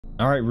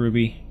Alright,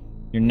 Ruby.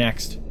 You're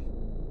next.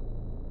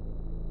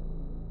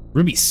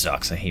 Ruby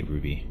sucks. I hate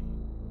Ruby.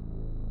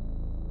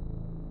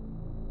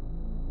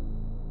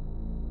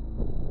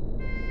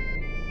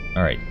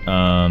 Alright,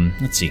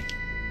 let's see.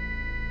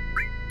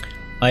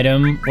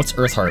 Item, what's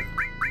Earth Harp?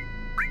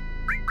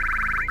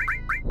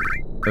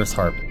 Earth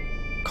Harp.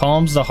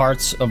 Calms the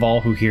hearts of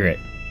all who hear it.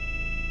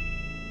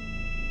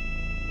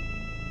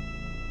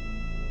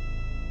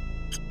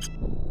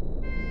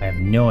 I have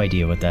no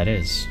idea what that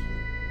is.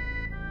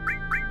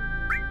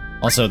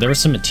 Also, there was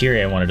some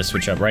materia I wanted to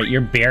switch up, right?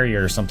 Your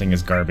barrier or something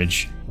is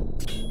garbage.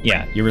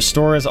 Yeah, your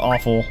restore is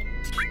awful,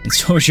 and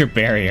so is your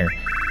barrier.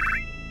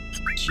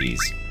 Jeez.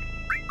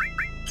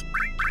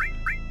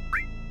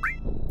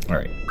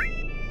 Alright.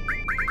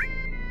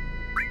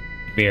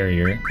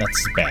 Barrier,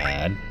 that's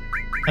bad.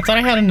 I thought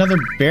I had another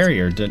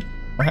barrier.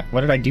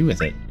 What did I do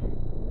with it?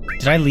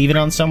 Did I leave it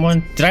on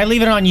someone? Did I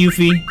leave it on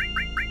Yuffie?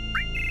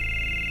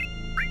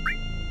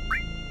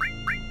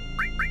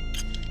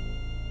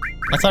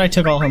 I thought I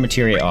took all her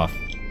materia off.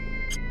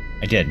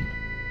 I did.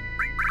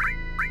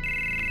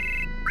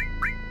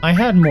 I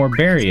had more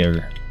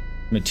barrier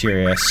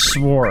materia, I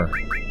swore.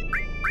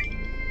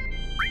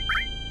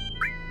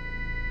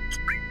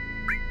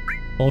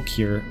 Full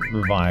cure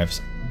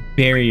revives.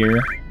 Barrier.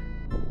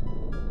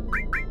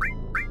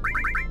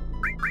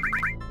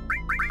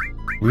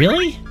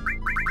 Really?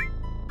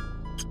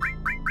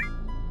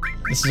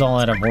 This is all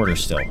out of order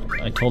still.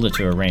 I told it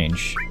to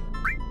arrange.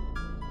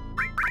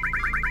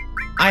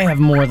 I have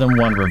more than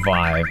one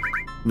revive.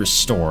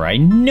 Restore. I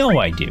know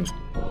I do.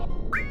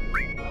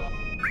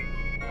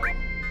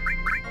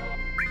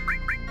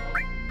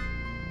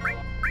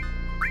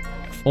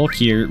 Full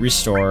cure,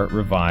 restore,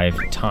 revive,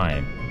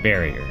 time.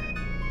 Barrier.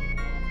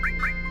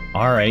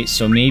 Alright,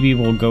 so maybe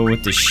we'll go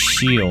with the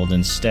shield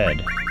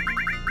instead.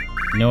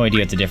 No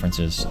idea what the difference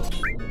is.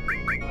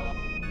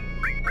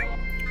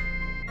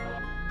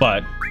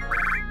 But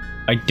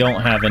I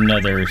don't have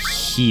another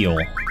heal.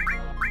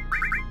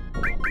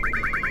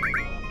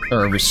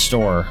 Or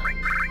restore.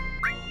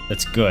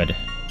 That's good.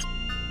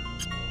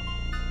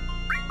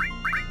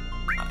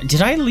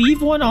 Did I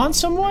leave one on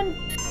someone?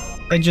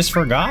 I just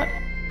forgot?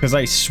 Because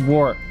I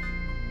swore...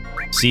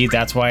 See,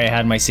 that's why I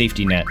had my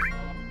safety net.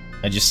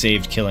 I just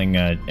saved killing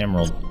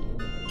Emerald.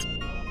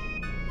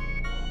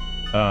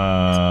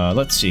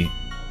 Let's see.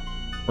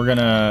 We're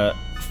gonna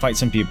fight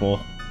some people,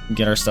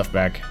 get our stuff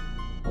back.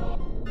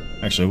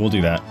 Actually, we'll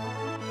do that.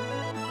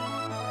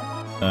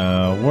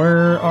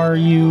 Where are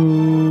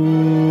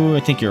you? I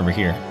think you're over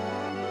here.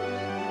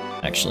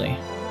 Actually.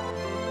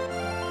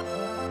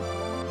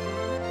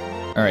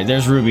 Alright,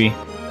 there's Ruby.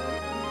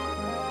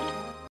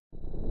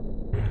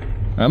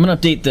 I'm gonna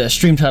update the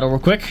stream title real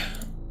quick.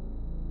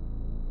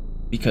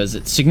 Because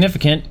it's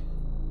significant.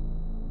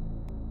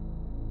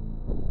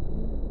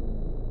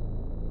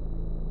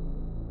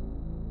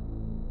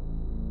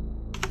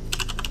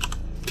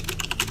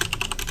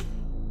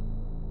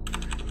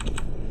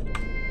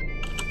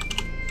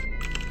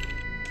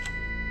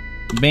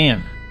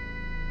 Bam.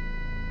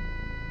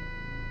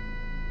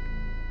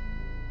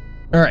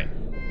 Alright.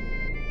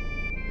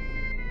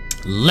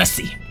 Let's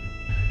see.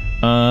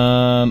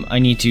 I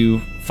need to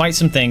fight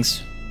some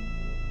things.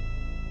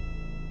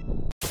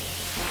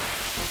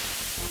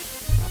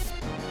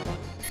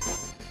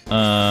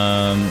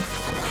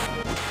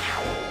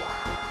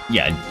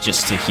 Yeah,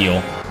 just to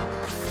heal.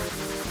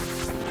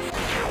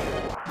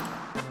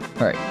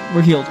 Alright,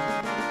 we're healed.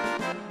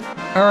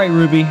 Alright,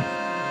 Ruby.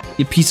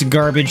 You piece of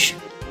garbage.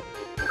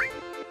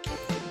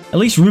 At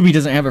least Ruby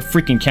doesn't have a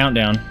freaking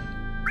countdown.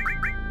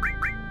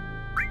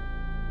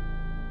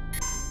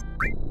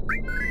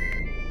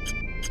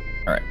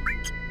 Alright.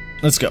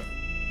 Let's go.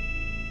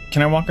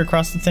 Can I walk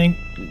across the thing?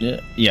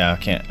 Yeah, I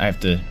can't. I have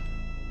to...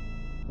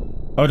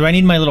 Oh, do I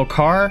need my little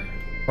car?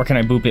 Or can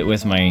I boop it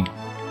with my...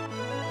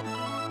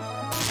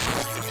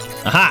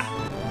 Aha!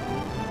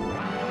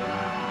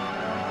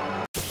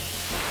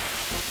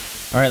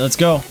 Alright, let's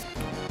go.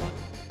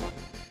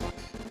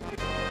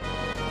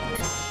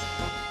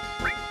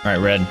 Alright,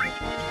 red.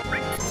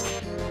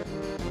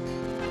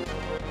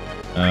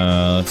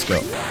 Let's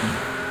go.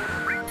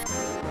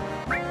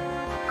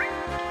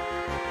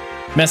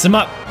 Mess him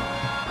up!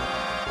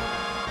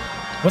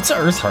 What's the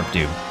Earth Harp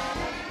do?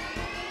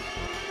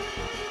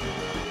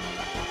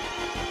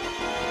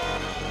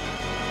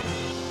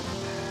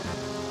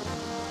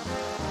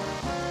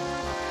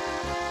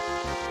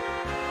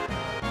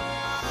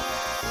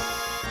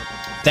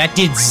 That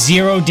did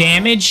 0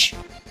 damage?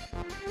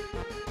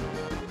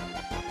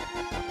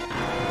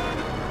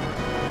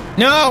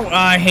 No!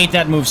 I hate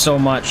that move so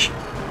much.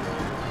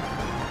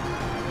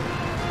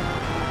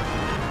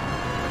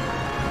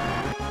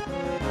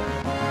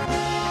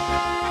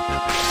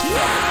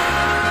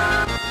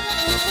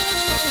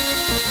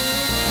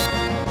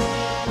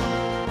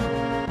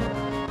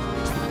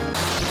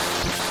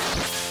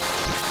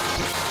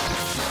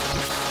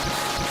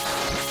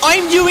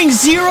 I'm doing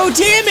 0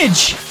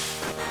 damage!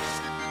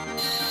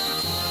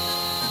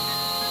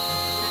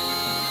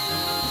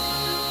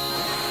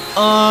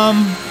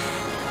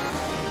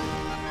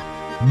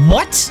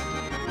 What?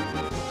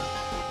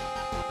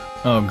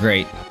 Oh,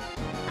 great.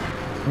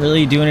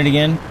 Really doing it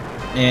again?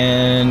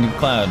 And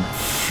Cloud.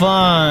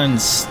 Fun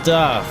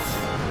stuff.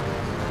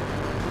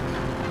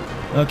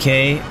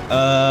 Okay,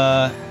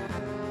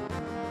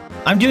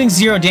 I'm doing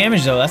 0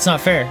 damage though, that's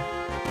not fair.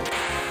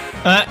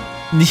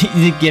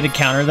 You get a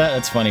counter that?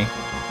 That's funny.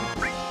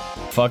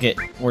 Fuck it,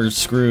 we're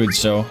screwed,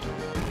 so.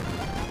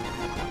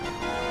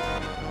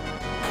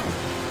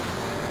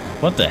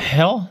 What the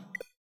hell?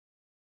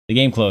 The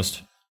game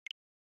closed.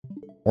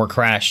 Or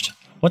crashed.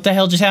 What the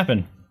hell just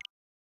happened?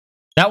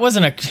 That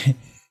wasn't a...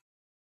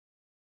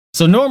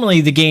 So normally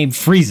the game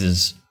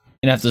freezes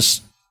and have to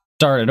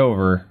start it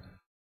over.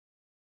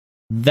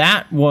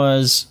 That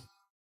was...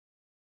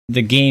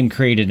 The game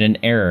created an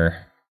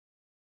error.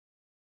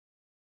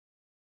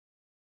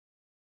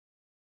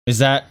 Is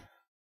that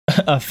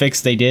a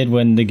fix they did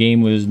when the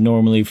game was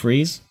normally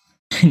freeze?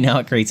 Now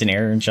it creates an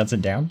error and shuts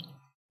it down?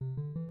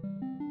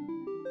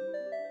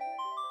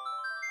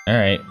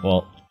 Alright,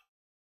 well...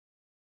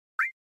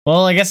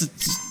 Well, I guess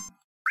it's...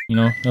 You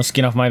know, no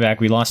skin off my back.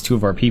 We lost 2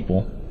 of our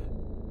people.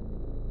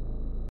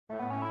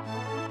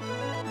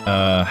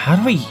 How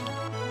do we...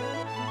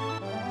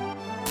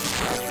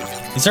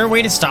 Is there a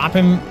way to stop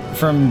him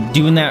from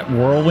doing that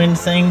whirlwind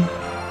thing?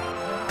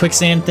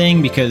 Quicksand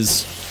thing?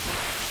 Because...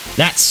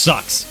 That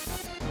sucks.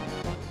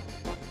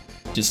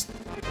 Just...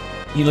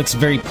 He looks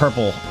very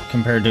purple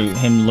compared to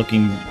him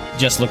looking...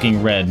 Just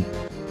looking red.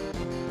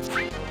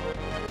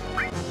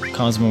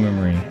 Cosmo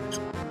Memory.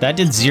 That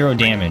did 0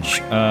 damage.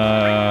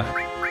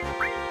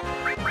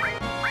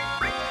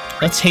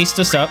 Let's haste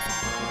us up.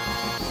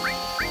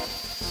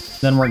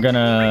 Then we're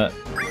gonna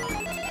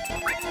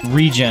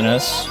regen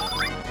us.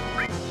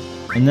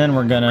 And then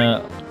we're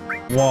gonna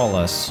wall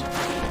us.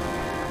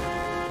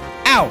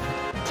 Ow!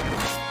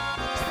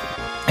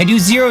 I do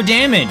 0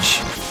 damage!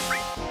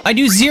 I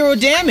do 0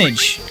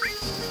 damage!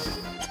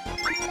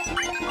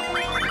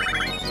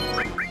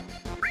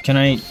 Can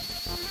I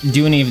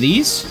do any of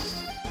these?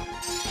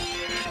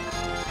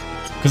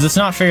 Because it's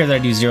not fair that I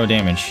do 0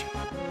 damage.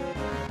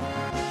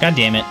 God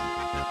damn it.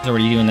 He's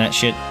already doing that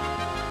shit.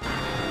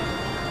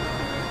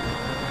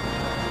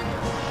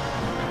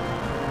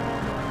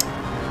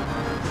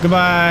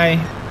 Goodbye!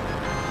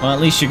 Well, at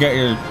least you got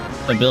your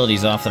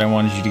abilities off that I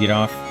wanted you to get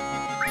off.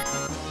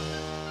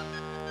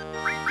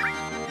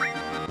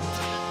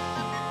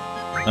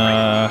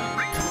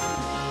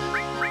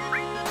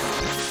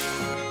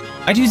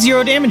 I do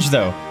 0 damage,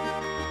 though.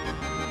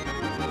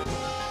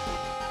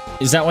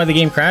 Is that why the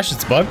game crashed?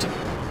 It's bugged?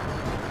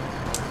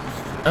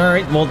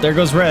 Alright, well, there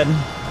goes red.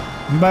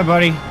 Bye,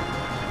 buddy.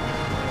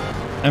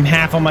 I'm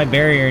half on my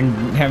barrier and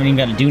haven't even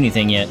got to do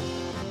anything yet.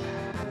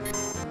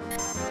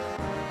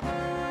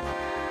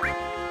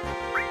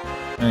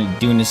 I'm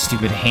doing this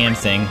stupid hand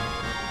thing.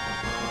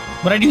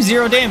 But I do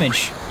 0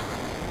 damage!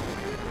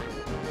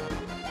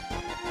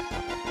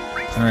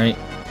 Alright,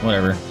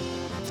 whatever.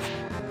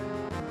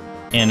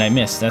 And I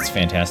missed, that's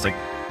fantastic.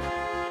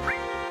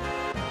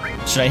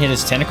 Should I hit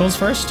his tentacles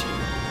first?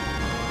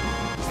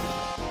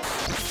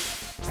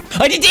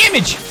 I did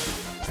damage!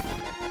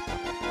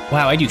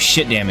 Wow, I do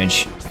shit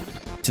damage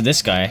to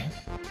this guy.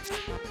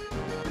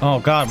 Oh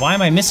god, why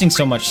am I missing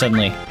so much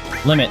suddenly?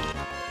 Limit.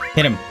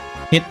 Hit him.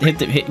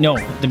 No,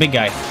 the big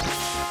guy.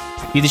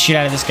 Beat the shit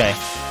out of this guy.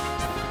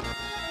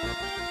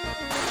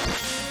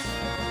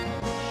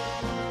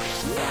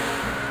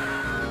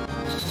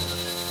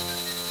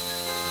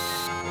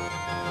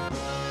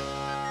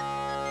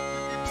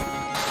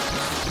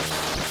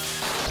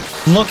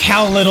 Look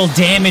how little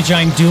damage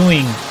I'm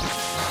doing.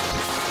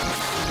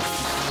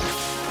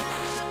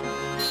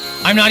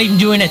 I'm not even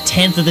doing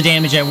 1/10 of the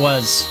damage I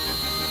was.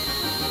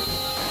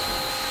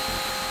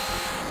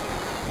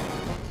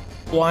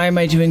 Why am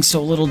I doing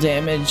so little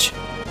damage?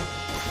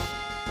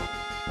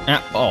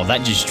 Ah, oh,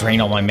 that just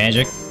drained all my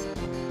magic.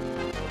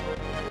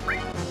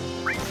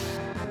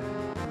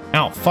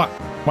 Ow, fuck.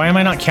 Why am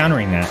I not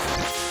countering that?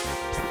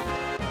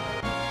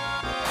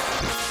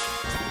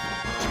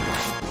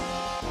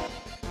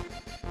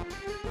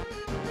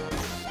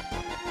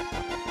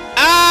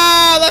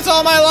 Ah, that's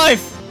all my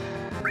life!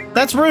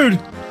 That's rude!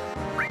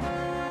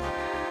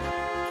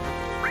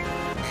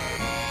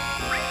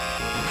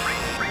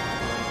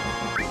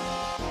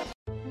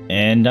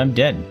 And I'm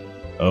dead.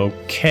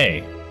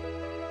 Okay.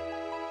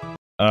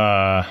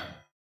 I'm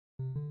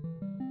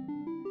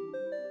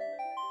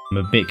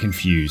a bit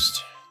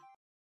confused.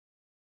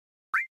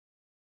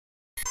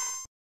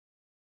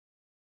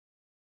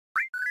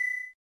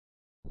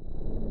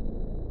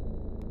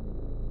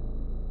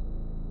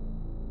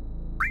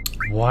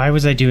 Why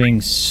was I doing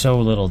so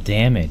little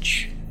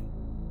damage?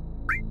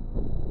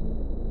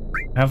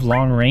 I have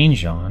long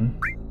range on.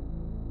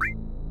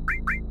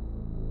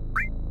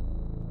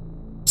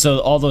 So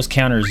all those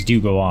counters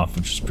do go off,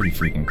 which is pretty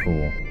freaking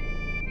cool.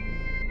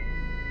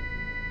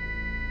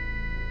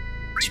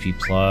 HP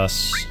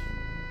plus.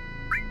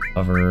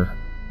 Cover.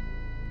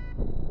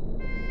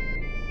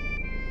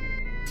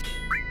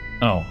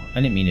 Oh, I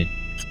didn't mean to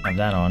have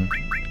that on.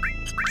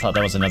 I thought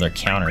that was another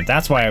counter.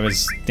 That's why I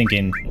was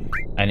thinking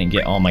I didn't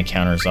get all my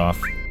counters off.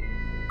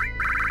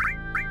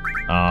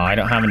 I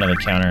don't have another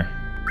counter.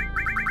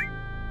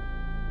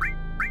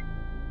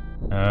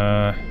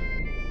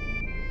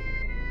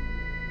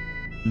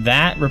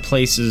 That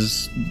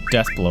replaces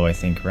Death Blow, I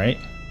think, right?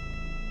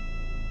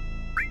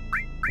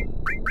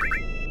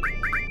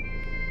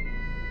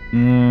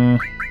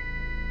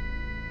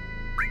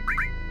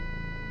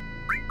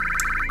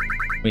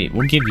 Wait,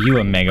 we'll give you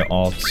a Mega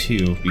All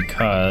too,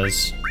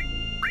 because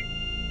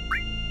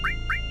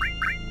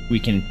we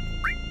can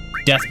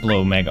Death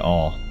Blow Mega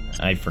All.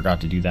 I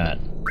forgot to do that.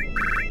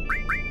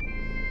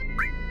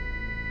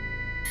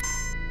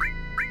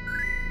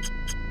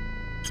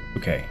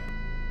 Okay.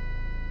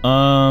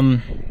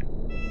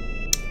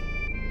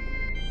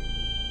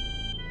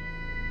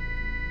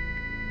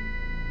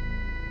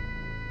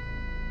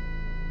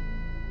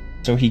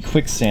 So he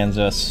quicksands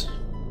us.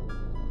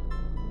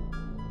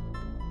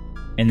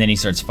 And then he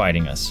starts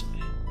fighting us.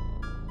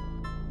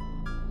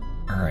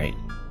 Alright.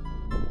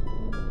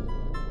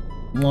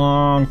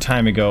 Long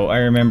time ago, I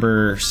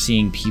remember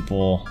seeing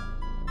people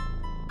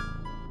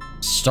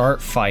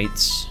start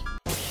fights.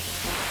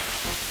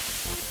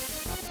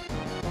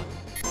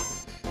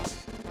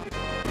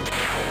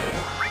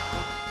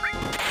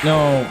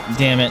 No,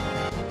 damn it.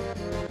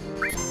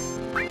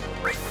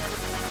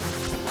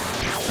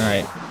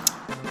 Alright.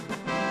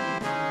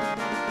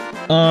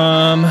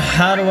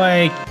 How do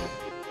I...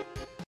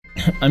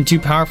 I'm too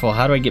powerful.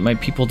 How do I get my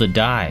people to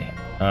die?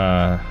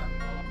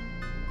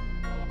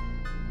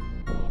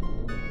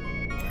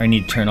 I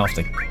need to turn off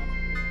the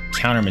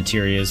counter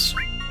materials.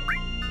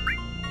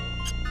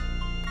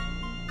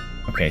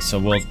 Okay, so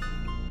we'll...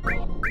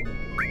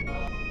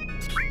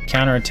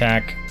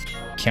 Counterattack,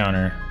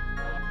 counter,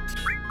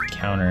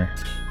 counter,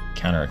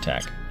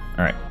 counterattack.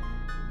 Alright.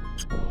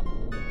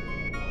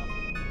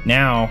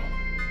 Now...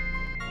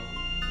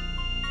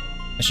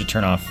 I should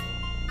turn off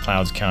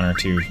Cloud's counter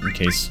too, in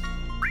case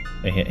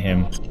they hit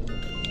him.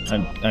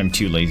 I'm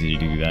too lazy to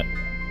do that.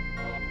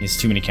 He has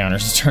too many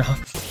counters to turn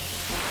off.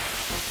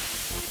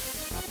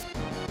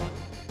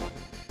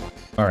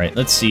 Alright,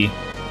 let's see.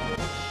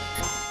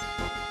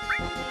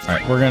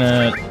 Alright, we're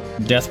gonna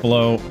Death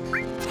Blow.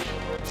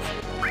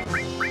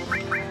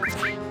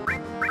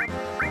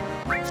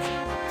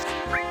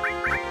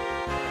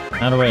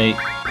 How do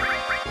I...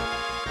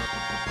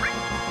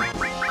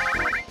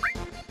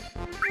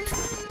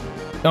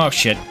 Oh,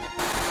 shit.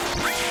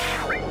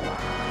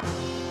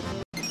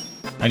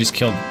 I just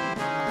killed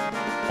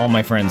all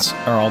my friends,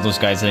 or all those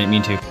guys I didn't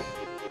mean to.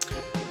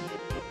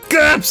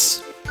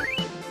 GURPS!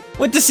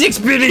 With the 6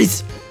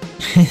 biddies!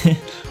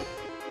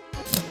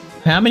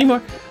 How many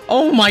more?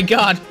 Oh my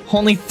god!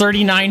 Only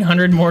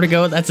 3,900 more to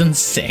go? That's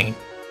insane.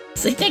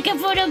 So take a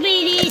photo,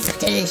 biddies!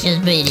 Delicious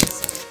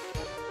biddies.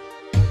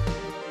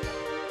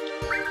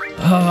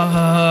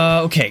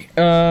 Okay.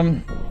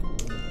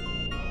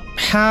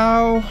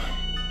 How...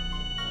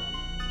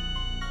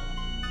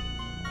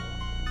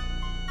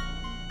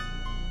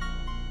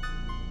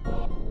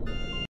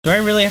 Do I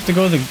really have to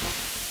go the...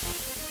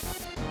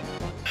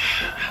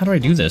 How do I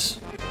do this?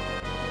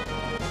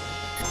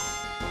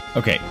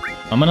 Okay,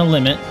 I'm gonna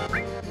limit.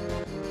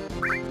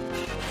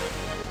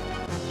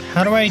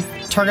 How do I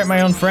target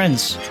my own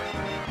friends?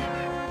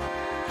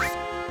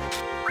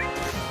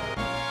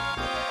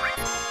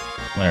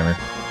 Whatever.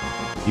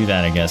 Do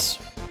that, I guess.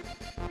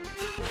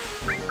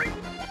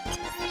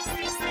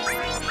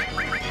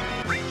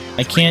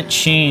 I can't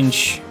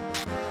change...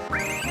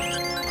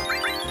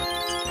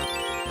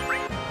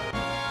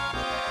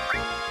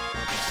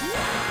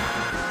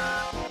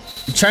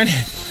 Trying to...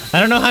 I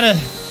don't know how to...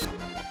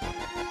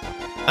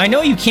 I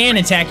know you can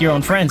attack your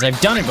own friends.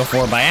 I've done it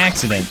before by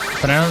accident,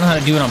 but I don't know how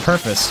to do it on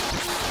purpose.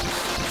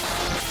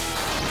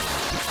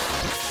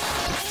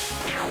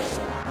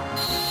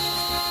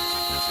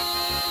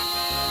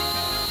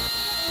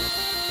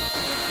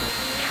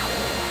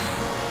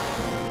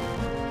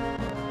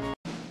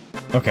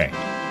 Okay.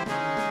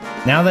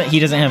 Now that he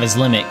doesn't have his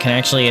limit, can I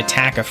actually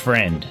attack a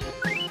friend?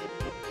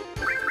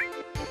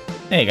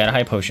 Hey, got a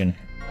high potion.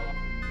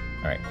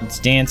 Alright, let's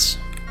dance.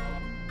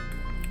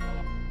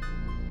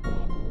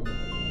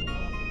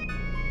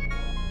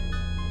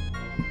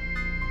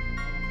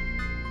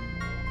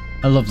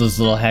 I love those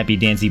little happy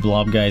dancy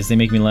blob guys, they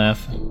make me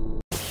laugh.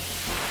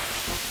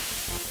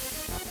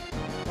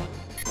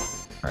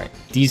 Alright,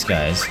 these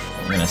guys,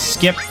 we're gonna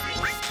skip.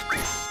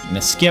 I'm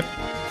gonna skip.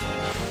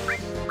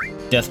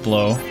 Death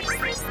Blow.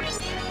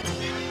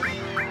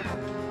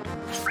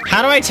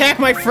 How do I attack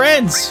my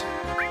friends?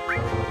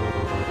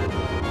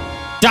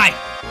 Die!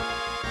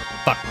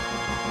 Fuck.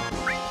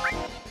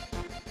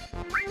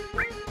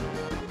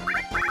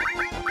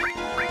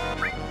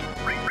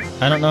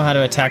 I don't know how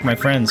to attack my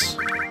friends.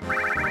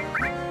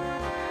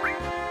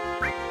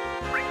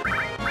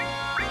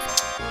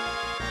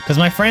 Because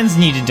my friends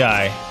need to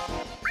die.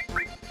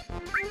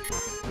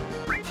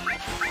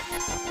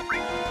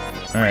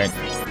 Alright,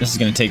 this is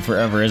gonna take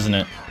forever, isn't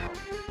it?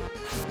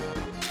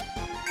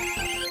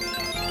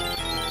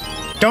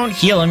 Don't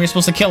heal him, you're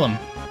supposed to kill him.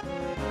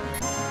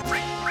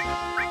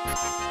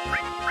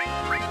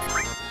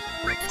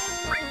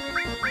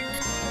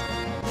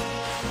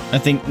 I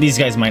think these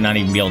guys might not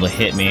even be able to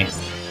hit me.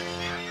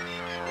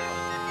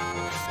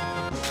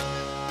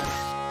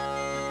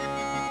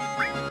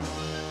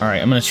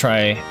 Alright, I'm gonna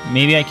try...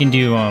 Maybe I can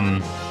do,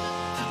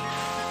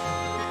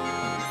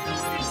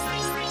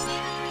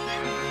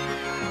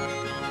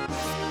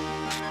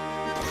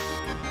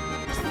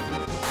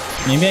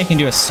 Maybe I can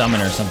do a summon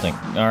or something.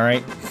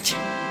 Alright.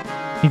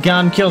 He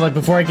got him killed like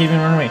before I could even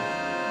run away.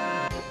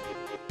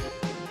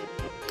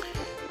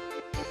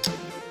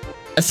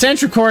 A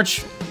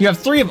Centricorch! You have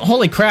 3 of them.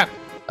 Holy crap!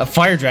 A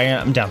Fire Dragon.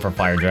 I'm down for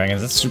Fire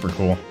Dragons. That's super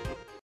cool.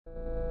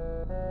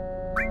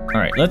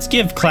 Alright, let's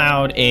give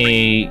Cloud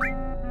a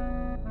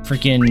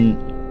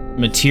freaking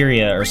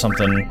materia or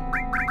something.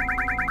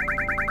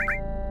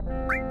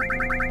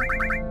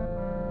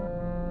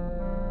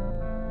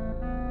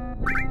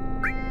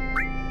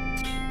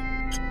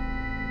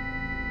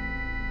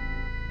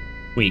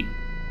 Wait.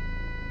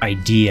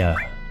 Idea.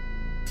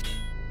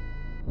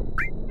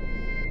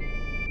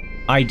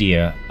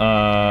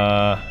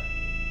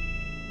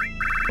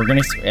 We're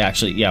gonna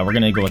actually, yeah, we're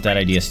gonna go with that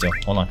idea still.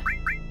 Hold on.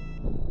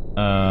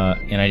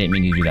 And I didn't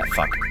mean to do that.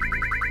 Fuck.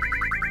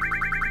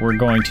 We're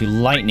going to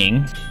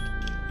lightning,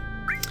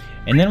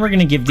 and then we're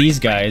gonna give these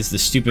guys the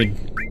stupid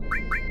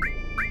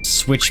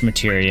switch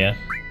materia,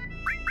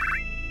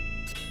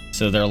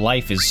 so their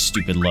life is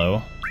stupid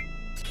low.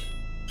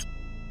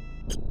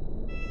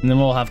 And then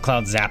we'll have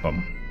Cloud zap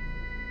them.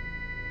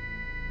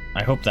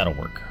 I hope that'll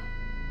work.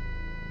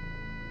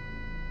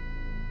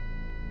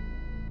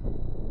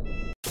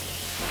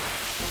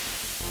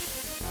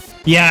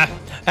 Yeah,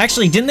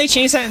 actually, didn't they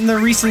change that in the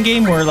recent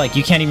game where, like,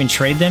 you can't even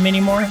trade them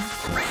anymore?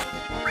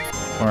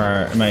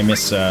 Or am I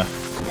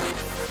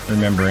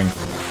remembering?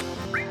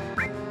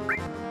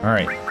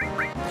 Alright.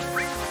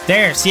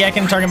 There, see, I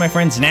can target my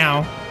friends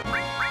now.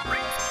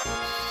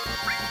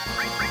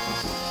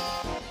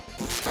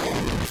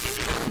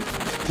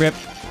 Rip.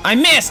 I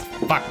missed!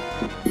 Fuck.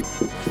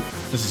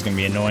 This is gonna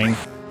be annoying.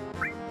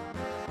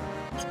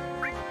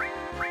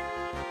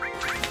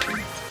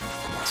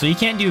 So you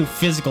can't do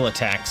physical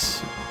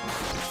attacks.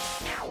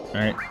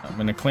 Alright, I'm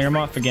gonna clear them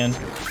off again.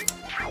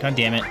 God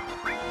damn it.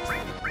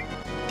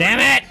 Damn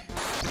it!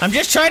 I'm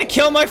just trying to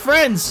kill my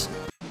friends!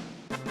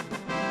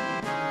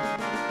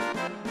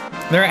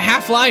 They're at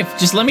half-life.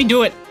 Just let me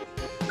do it.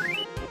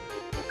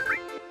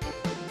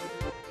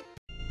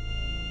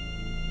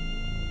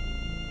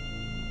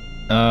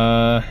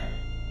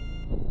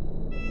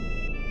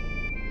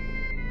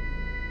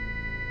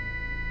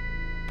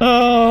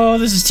 Oh,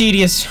 this is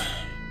tedious.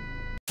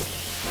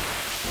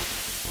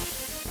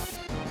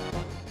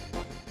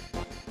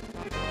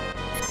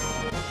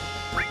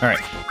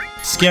 Alright.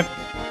 Skip.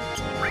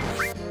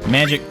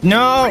 Magic.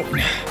 No!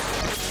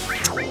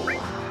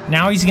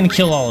 Now he's gonna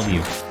kill all of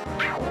you.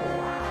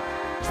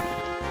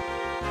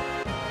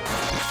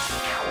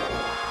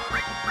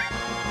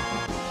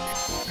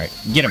 Alright,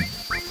 get him.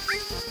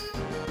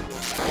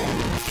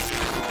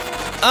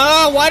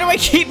 Oh, why do I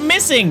keep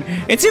missing?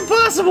 It's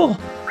impossible!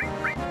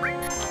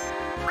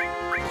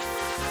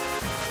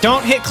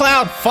 Don't hit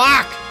Cloud!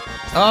 Fuck!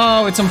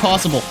 Oh, it's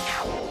impossible.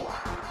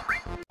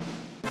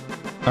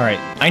 Alright,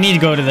 I need to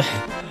go to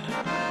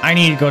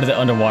the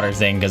underwater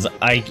thing, because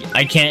I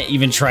can't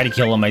even try to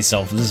kill him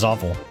myself. This is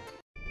awful.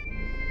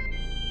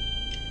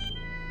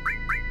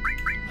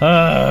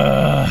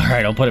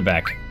 Alright, I'll put it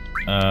back.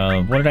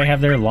 What did I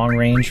have there? Long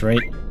range, right?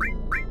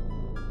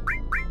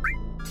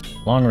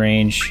 Long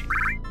range.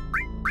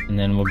 And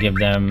then we'll give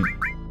them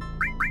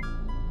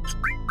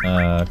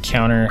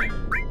counter.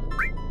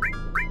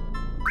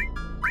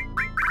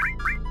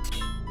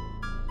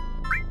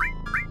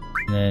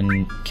 And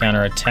then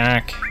counter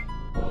attack.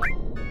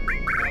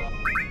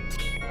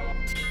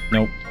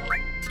 Nope.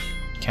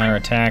 Counter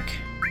attack.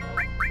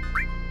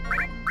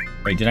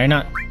 Wait, did I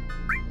not?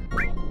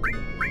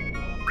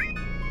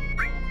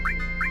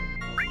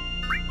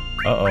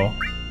 Uh-oh.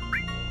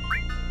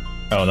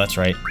 Oh, that's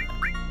right.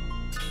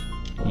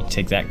 You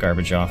take that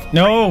garbage off.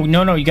 No,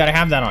 no, no, you gotta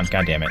have that on.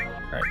 God damn it.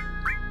 Alright.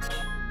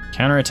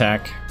 Counter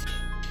attack.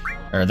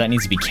 Or that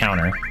needs to be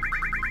counter.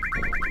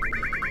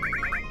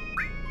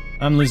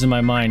 I'm losing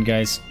my mind,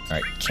 guys.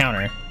 Alright,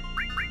 counter.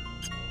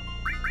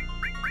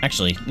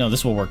 Actually, no,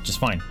 this will work just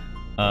fine.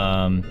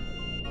 Then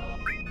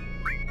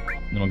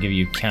we'll give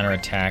you counter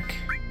attack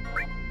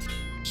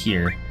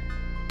here.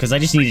 Because I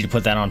just needed to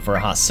put that on for a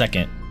hot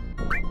second.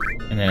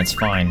 And then it's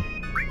fine.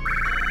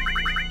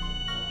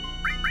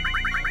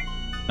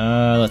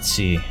 Let's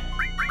see.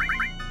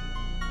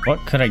 What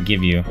could I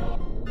give you?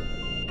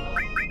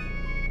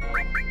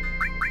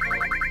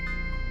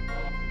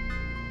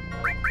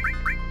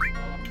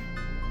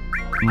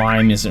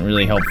 Mime isn't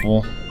really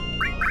helpful.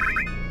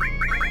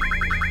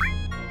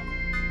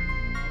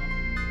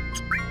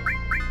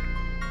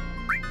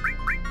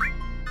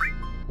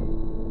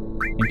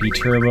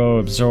 MP Turbo,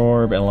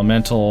 Absorb,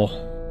 Elemental.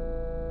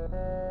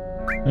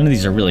 None of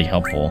these are really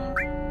helpful.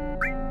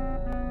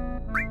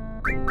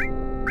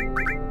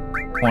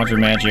 Quantum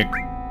Magic.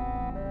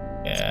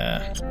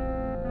 Yeah.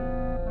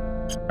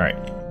 Alright.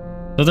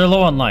 So they're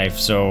low on life,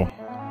 so...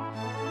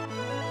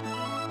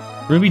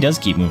 Ruby does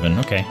keep moving,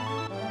 okay.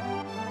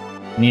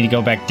 I need to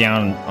go back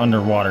down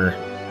underwater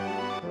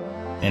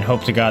and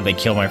hope to God they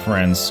kill my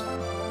friends.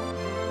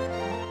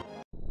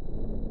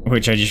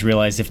 Which I just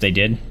realized if they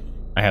did,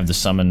 I have the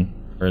summon,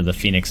 or the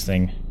phoenix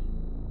thing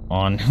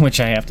on, which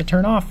I have to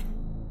turn off.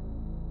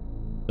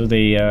 So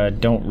they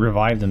don't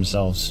revive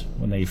themselves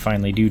when they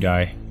finally do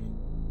die.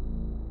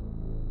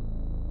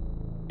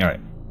 Alright.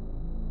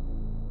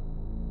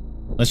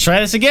 Let's try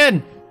this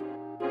again!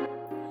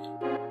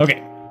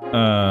 Okay.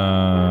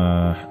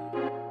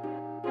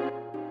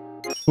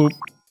 Boop.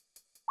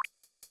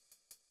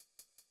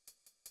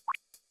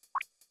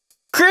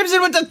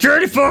 Crimson with the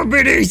 34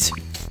 biddies!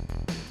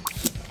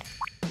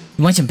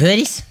 You want some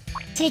birdies?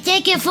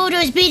 Take your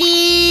photos,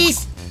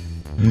 biddies!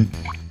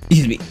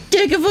 Excuse me.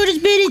 Take your photos,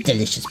 biddies!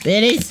 Delicious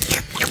biddies!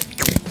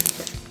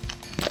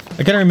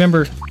 I gotta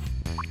remember...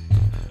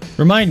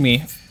 Remind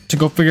me to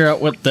go figure out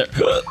what the...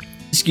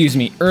 excuse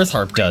me, Earth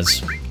Harp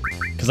does.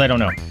 Because I don't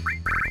know.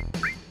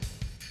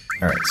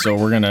 Alright, so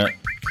we're gonna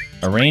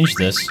arrange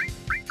this.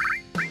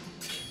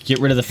 Get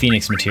rid of the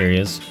Phoenix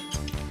Materials.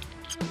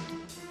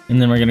 And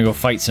then we're gonna go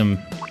fight some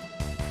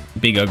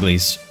big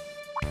uglies.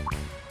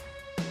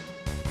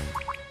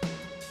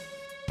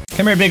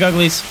 Come here, big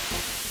uglies.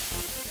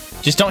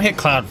 Just don't hit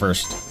Cloud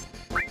first.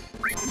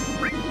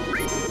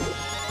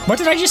 What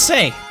did I just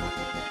say?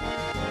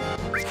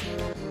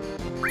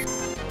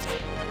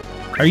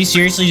 Are you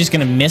seriously just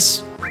gonna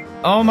miss?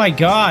 Oh my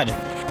god.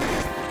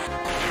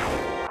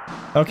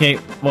 Okay,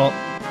 well,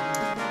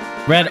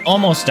 Red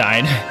almost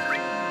died.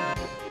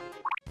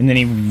 And then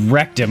he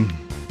wrecked him.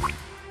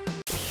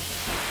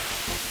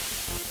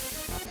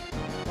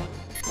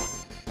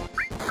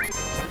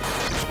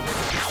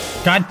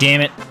 God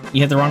damn it.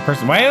 You hit the wrong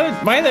person. Why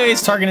are they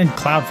always targeting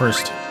Cloud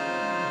first?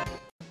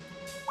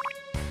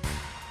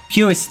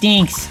 Pew, it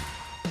stinks.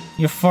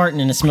 You're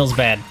farting and it smells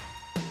bad.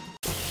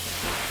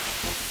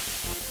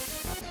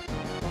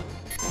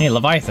 Hey,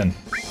 Leviathan.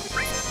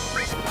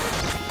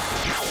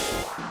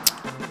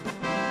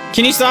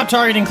 Can you stop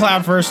targeting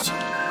Cloud first?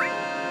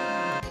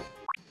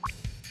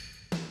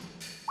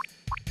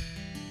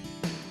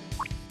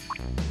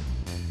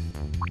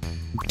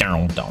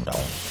 Down, down,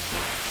 down.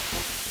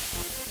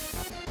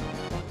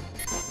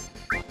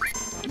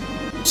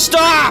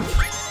 Stop!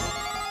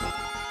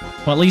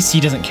 Well, at least he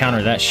doesn't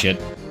counter that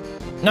shit.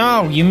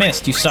 No, you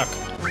missed. You suck.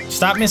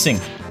 Stop missing.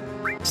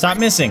 Stop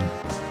missing.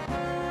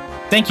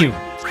 Thank you.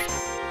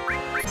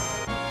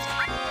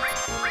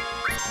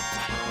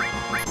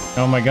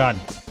 Oh my god.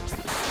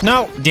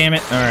 No! Damn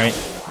it. Alright.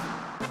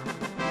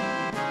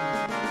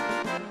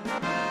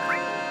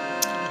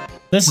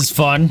 This is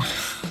fun.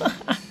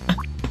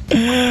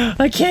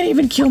 I can't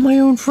even kill my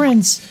own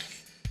friends.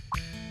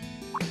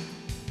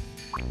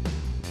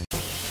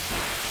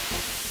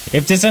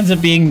 If this ends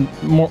up being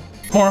more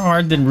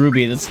hard than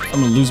Ruby, I'm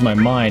gonna lose my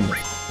mind.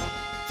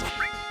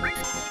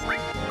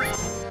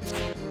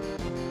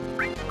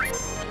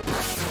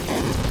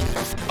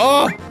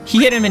 Oh!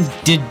 He hit him and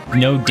did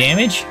no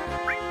damage?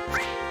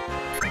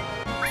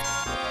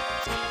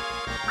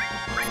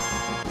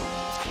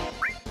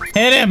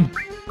 Hit him!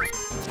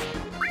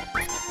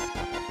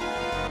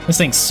 This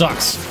thing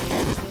sucks.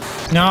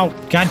 No,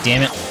 god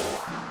damn it.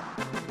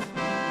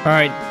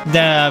 Alright,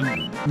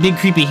 the big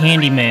creepy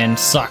handyman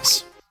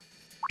sucks.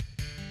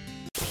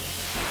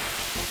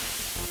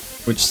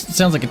 Which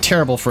sounds like a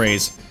terrible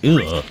phrase.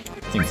 Ugh. I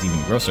think it's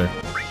even grosser.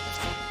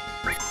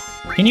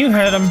 Can you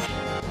hit him?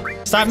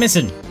 Stop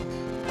missing.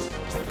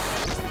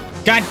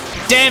 God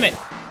damn it!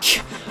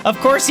 Of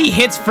course he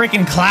hits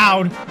frickin'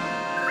 Cloud.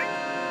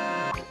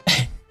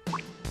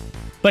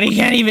 But he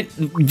can't even...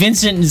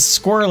 Vincent is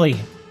squirrely.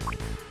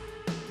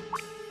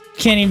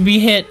 Can't even be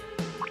hit.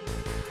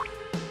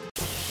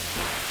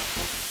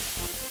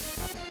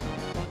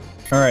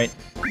 Alright.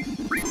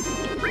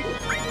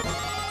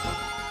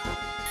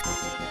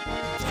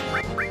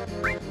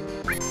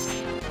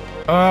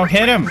 Oh,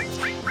 hit him!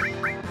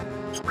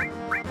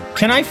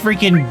 Can I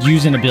freaking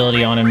use an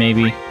ability on him,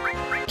 maybe?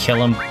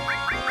 Kill him.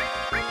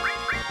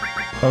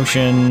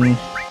 Potion.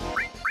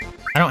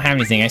 I don't have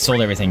anything. I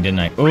sold everything, didn't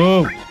I?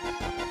 Ooh!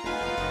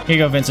 Here you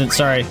go, Vincent.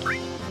 Sorry.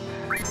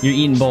 You're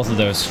eating both of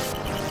those.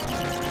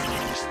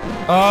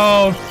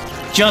 Oh!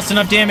 Just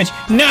enough damage.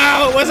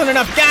 No! It wasn't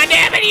enough! God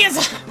damn it! He is...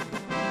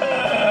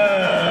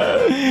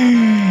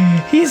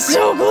 He's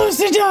so close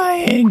to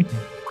dying!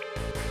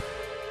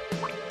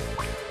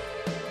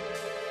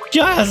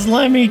 Just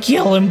let me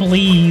kill him,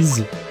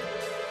 please.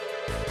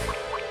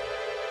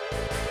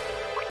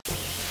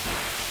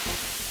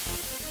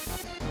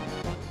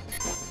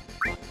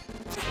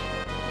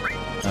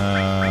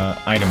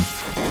 Item.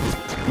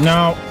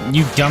 No,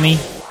 you dummy.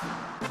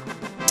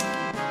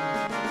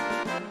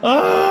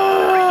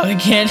 Oh, I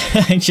can't.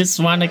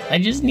 I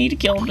just need to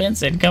kill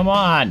Vincent. Come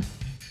on.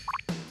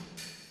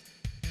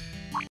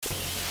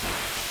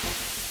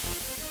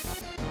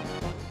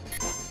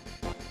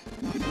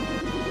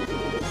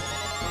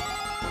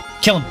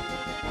 Kill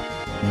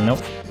him.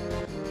 Nope.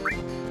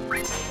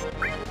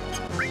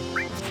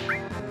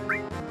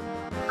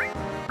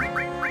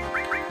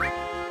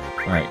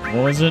 Alright,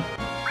 what was it?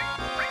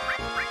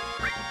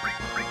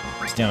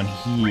 down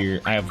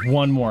here. I have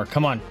one more.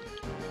 Come on.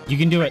 You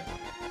can do it.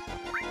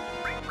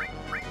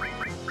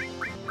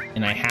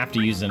 And I have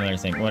to use another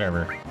thing.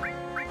 Whatever.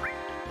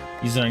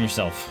 Use it on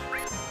yourself.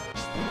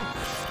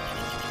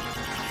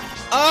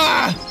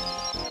 Ah!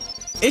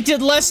 It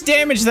did less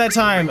damage that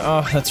time.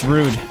 Oh, that's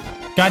rude.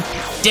 God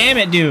damn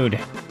it, dude.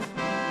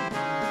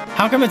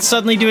 How come it's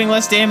suddenly doing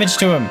less damage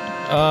to him?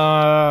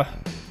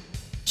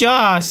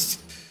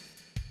 Just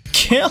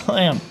kill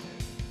him.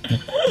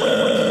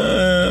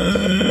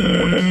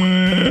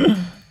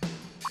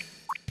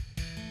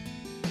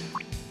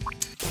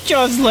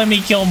 Just let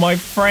me kill my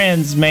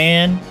friends,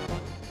 man.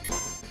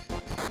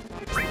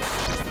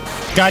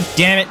 God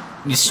damn it,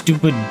 you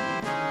stupid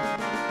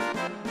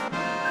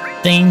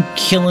thing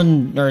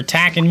killing or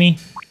attacking me.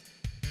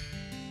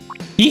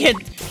 They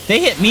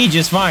hit me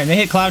just fine. They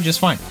hit Cloud just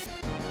fine.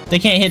 They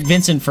can't hit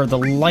Vincent for the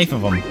life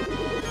of them.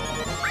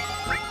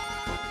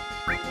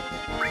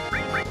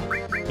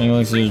 He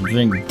likes to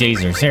drink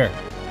dazers. Here,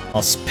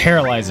 I'll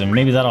paralyze him.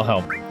 Maybe that'll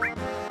help.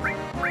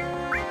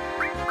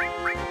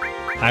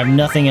 I have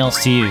nothing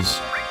else to use.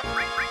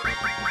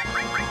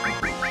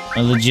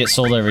 I legit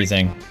sold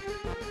everything.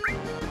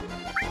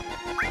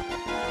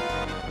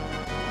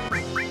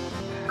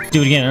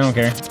 Do it again, I don't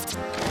care.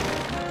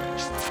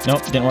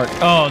 Nope, didn't work.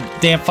 Oh,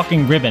 damn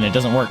fucking ribbon, it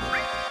doesn't work.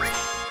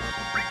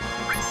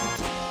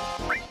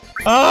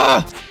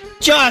 Ah!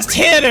 Just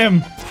hit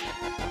him!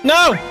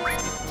 No!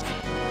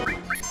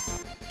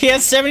 He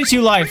has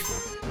 72 life.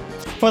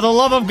 For the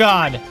love of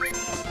God.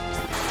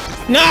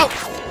 No!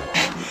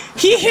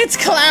 He hits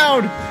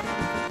Cloud!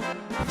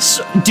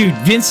 So, dude,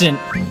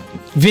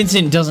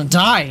 Vincent doesn't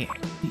die.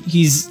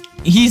 He's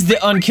the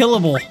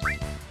unkillable.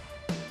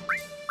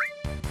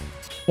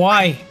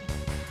 Why?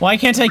 Why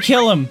can't I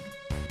kill him?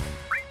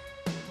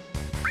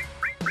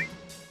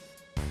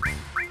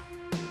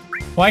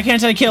 Why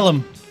can't I kill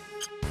him?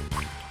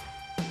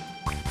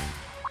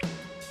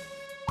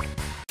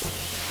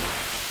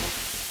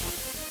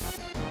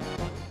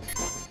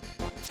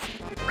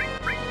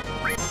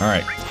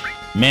 Alright.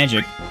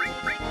 Magic.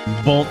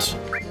 Bolt.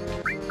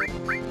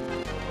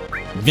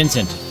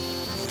 Vincent.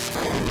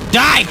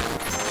 Die!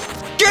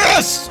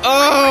 Yes!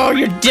 Oh,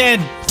 you're dead!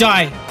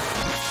 Die!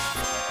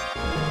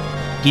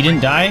 He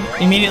didn't die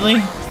immediately?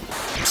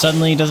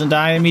 Suddenly he doesn't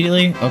die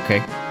immediately?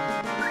 Okay.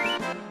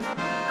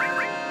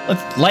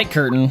 Light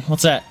curtain.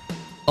 What's that?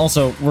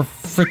 Also, we're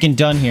freaking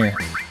done here.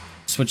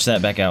 Switch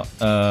that back out.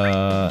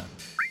 What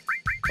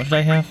did I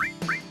have?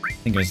 I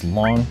think it was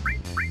long.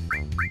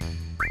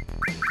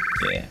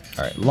 Yeah.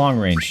 Alright, long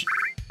range.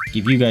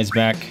 Give you guys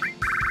back.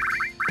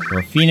 For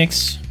a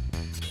Phoenix.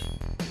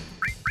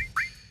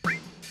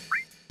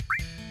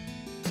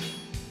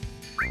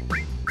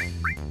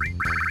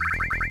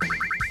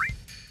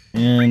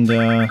 And,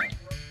 I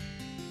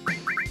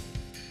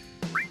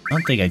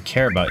don't think I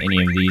care about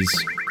any of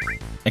these.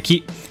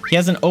 He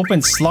has an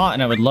open slot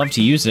and I would love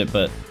to use it,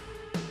 but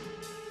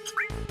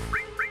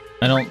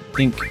I don't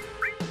think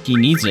he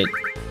needs it.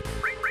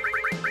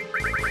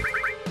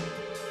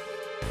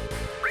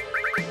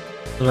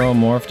 Throw,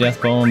 morph,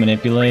 death bow,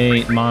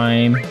 manipulate,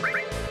 mime.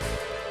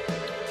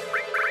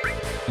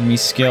 Give me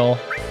skill.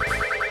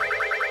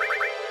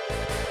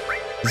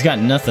 He's got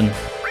nothing.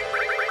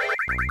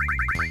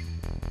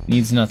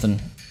 Needs nothing.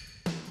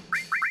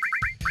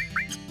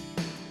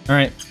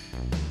 Alright.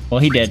 Well,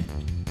 he did.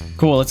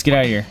 Cool, let's get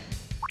out of here.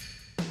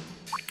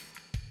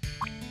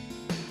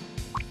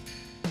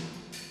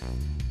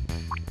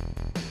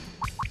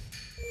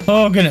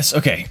 Oh, goodness.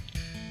 Okay.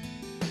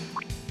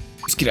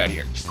 Let's get out of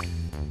here.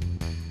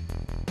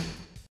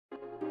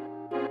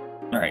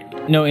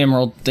 Alright. No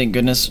Emerald, thank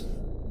goodness.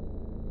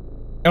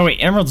 Oh, wait.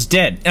 Emerald's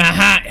dead.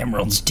 Aha!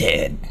 Emerald's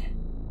dead.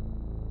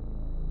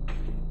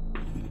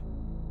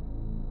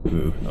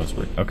 Ooh, that was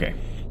weird. Okay.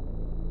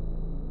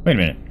 Wait a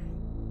minute.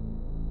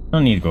 I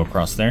don't need to go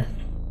across there.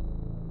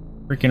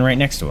 Freaking right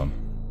next to him.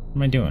 What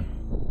am I doing?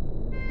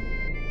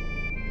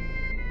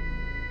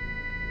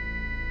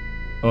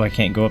 Oh, I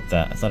can't go up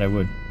that. I thought I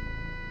would.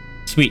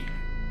 Sweet.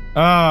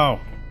 Oh!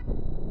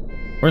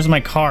 Where's my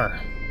car?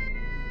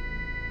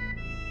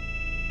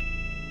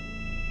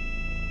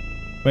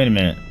 Wait a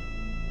minute.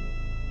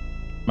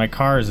 My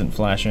car isn't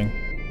flashing.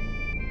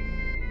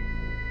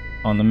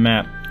 On the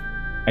map.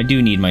 I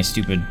do need my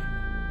stupid...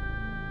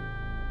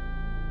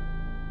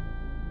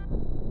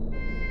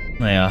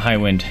 my high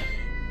wind.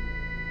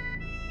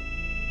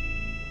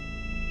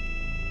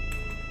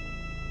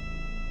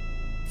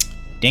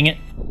 Dang it.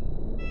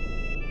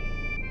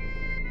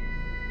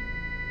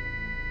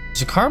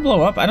 Does the car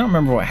blow up? I don't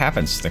remember what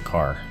happens to the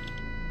car.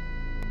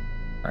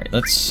 Alright,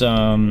 let's,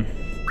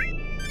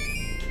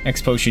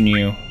 X potion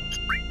you.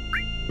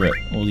 Rip.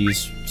 We'll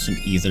use some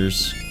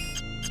ethers.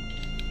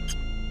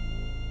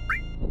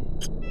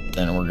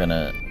 Then we're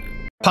gonna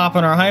pop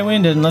on our high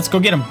wind and let's go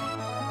get him.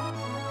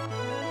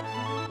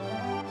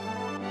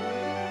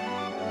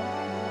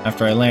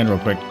 After I land real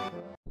quick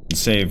and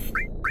save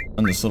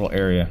on this little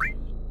area.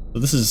 So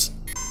this is...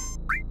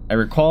 I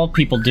recall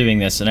people doing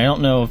this, and I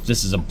don't know if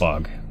this is a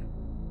bug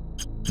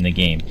in the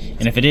game.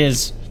 And if it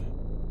is,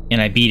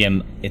 and I beat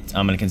him,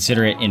 I'm going to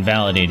consider it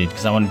invalidated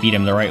because I want to beat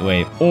him the right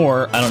way.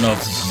 Or I don't know if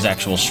this is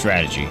actual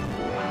strategy.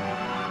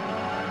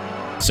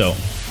 So,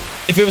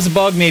 if it was a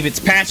bug, maybe it's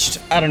patched.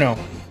 I don't know.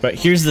 But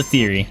here's the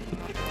theory.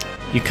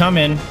 You come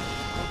in,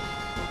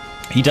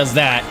 he does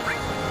that,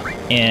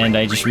 and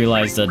I just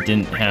realized I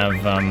didn't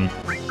have,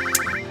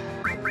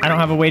 I don't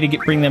have a way to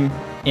bring them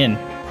in.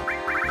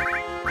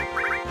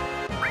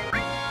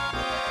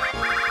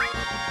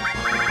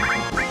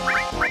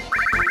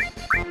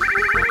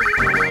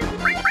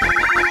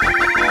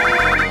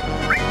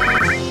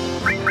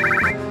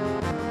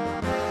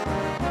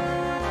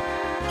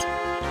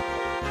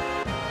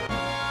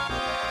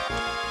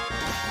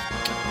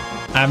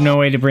 I have no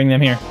way to bring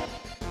them here.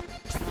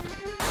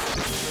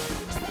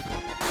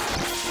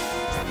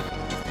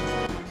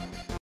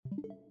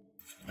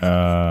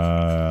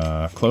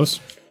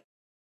 Close.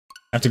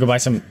 I have to go buy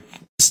some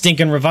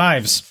stinking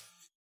revives.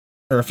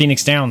 Or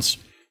Phoenix Downs.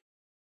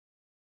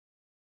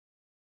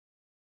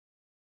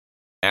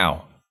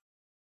 Ow.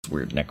 It's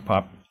weird neck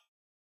pop.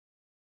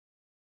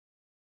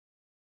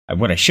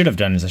 What I should have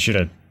done is I should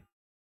have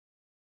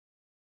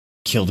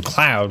killed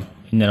Cloud,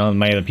 and then all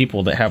my other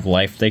people that have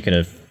life, they could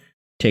have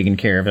taken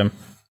care of him.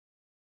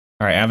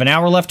 Alright, I have an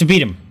hour left to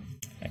beat him.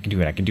 I can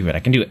do it, I can do it, I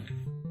can do it.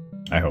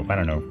 I hope, I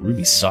don't know.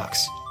 Ruby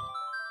sucks.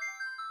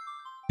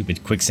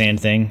 Stupid quicksand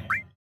thing.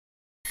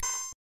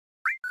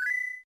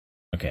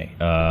 Okay,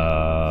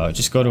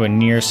 just go to a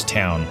nearest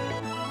town.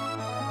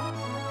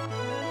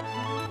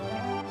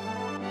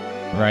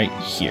 Right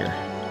here.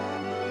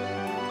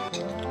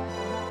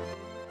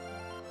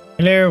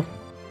 Hello!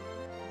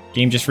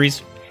 Game just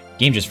freeze?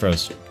 Game just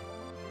froze.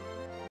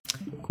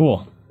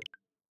 Cool.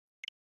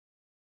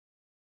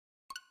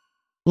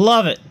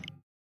 Love it!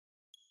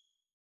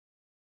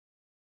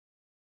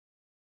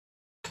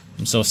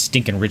 I'm so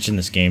stinking rich in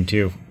this game,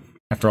 too.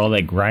 After all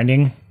that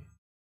grinding,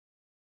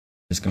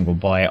 just gonna go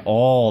buy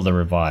all the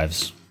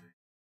revives.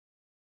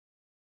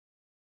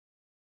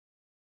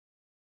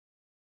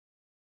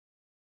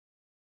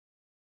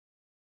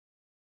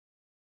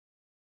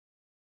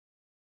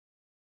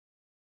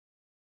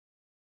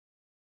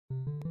 I'm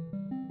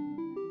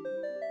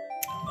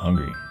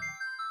hungry.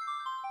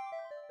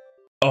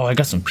 Oh, I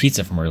got some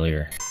pizza from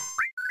earlier.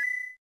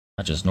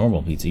 Not just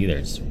normal pizza either,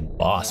 it's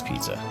boss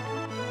pizza.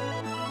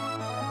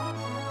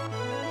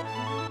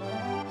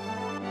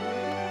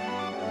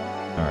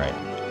 Alright.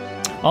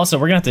 Also,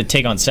 we're gonna have to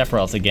take on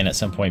Sephiroth again at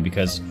some point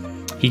because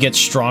he gets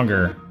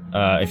stronger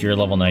if you're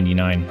level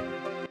 99.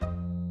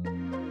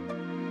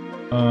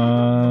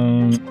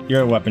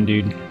 You're a weapon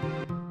dude.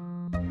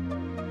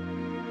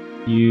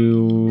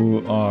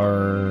 You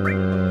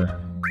are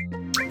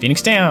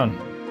Phoenix Down.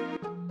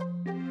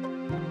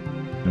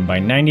 And buy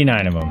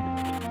 99 of them.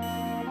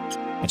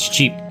 That's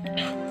cheap.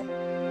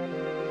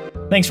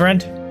 Thanks,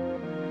 friend.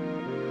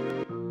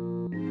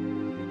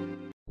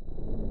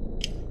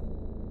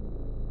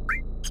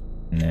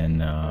 And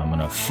then I'm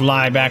gonna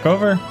fly back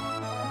over.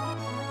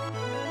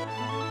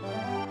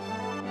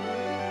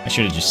 I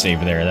should have just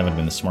saved there. That would have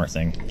been the smart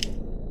thing.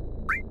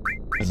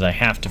 Because I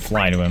have to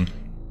fly to him.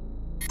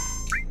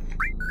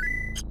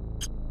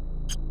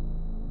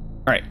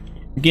 Alright.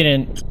 Get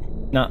in.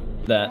 Not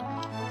that.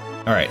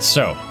 Alright,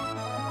 so.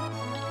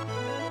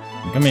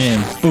 Come in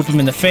and boop him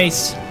in the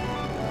face.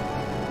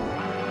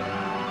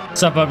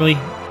 What's up, ugly?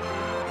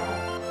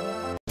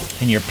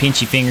 And your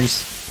pinchy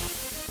fingers.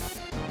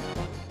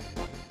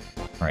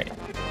 Alright.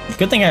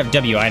 Good thing I have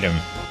W item.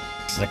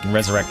 So I can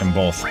resurrect them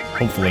both.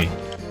 Hopefully.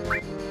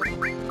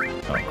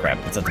 Oh crap,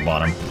 it's at the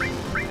bottom.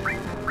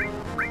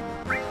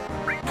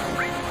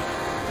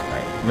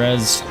 Alright,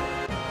 res.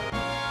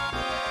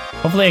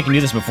 Hopefully I can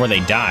do this before they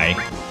die.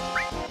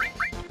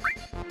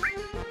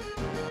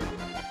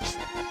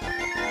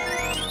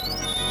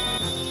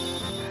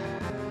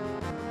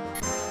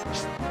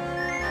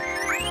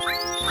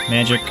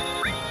 Magic.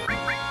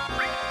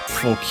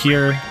 Full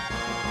cure.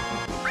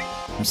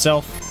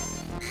 Himself.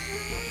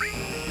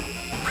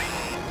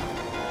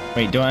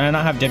 Wait, do I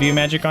not have W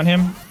magic on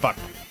him? Fuck.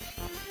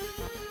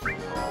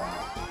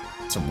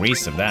 It's a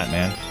waste of that,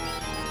 man.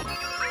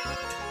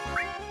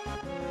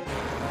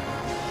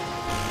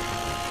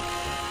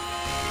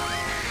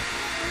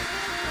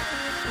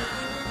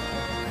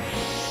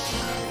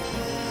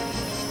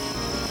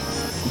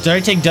 Did I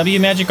take W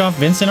magic off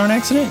Vincent on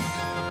accident?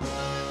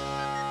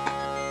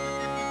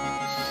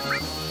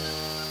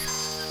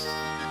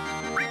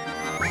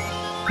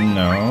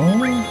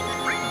 No.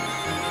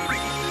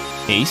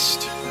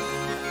 Haste.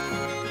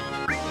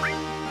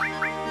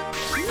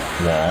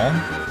 Wall.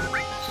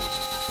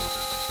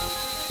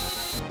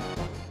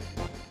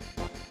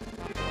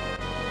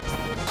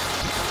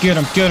 Get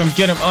him, get him,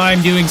 get him.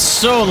 I'm doing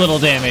so little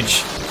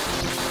damage.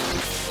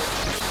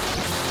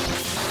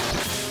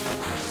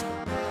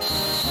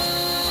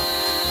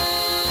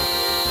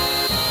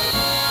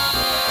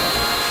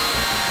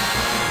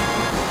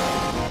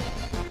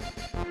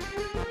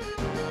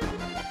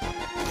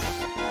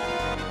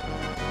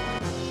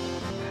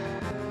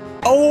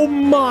 Oh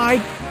my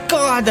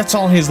god, that's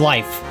all his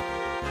life.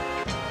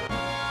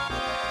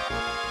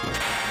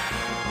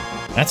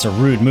 That's a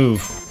rude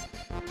move.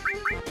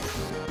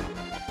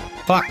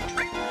 Fuck.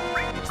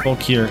 Full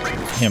cure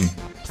him.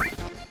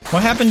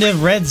 What happened to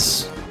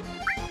Red's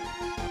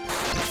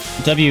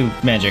W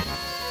magic?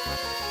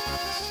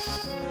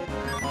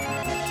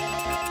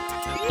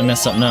 I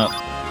messed something up.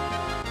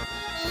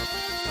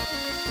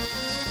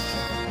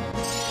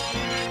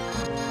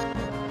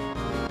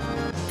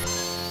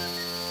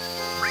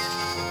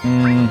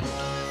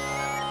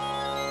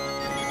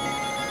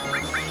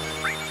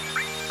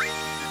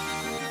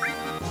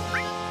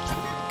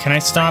 Can I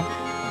stop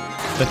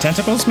the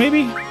tentacles,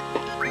 maybe?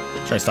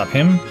 Should I stop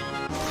him?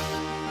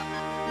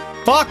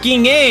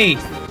 Fucking A!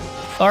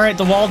 Alright,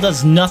 the wall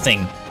does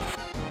nothing.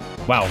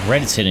 Wow,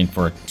 Red is hitting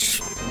for a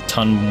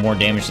ton more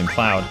damage than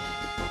Cloud.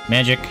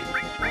 Magic.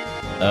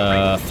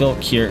 Fill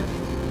Cure.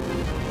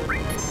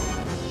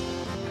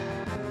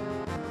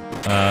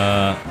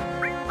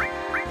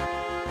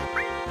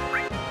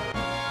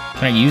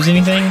 Can I use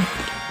anything?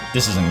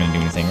 This isn't gonna do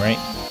anything, right?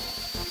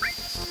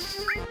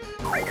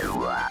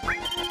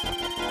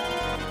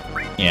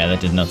 Yeah,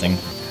 that did nothing.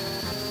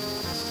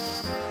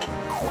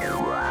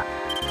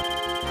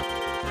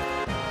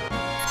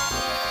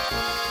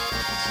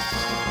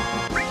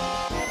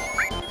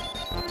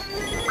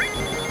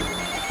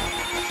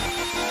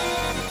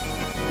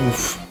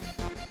 Oof.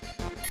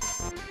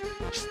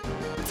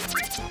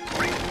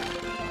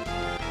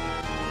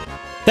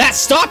 That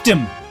stopped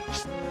him!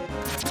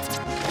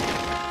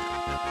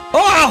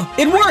 Oh!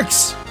 It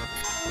works!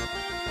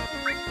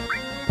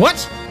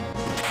 What?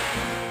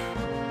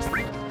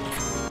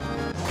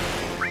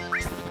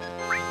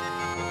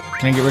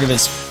 Can I get rid of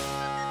his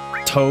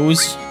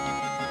toes?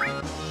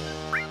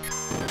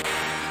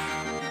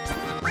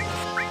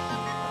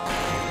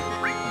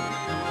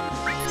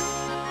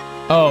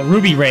 Oh,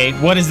 Ruby Ray.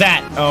 What is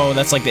that? Oh,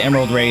 that's like the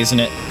Emerald Ray, isn't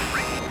it?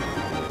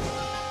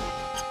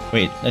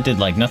 Wait, that did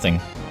like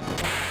nothing.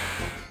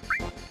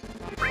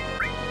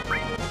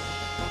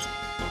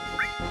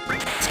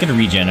 Let's get a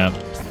regen up.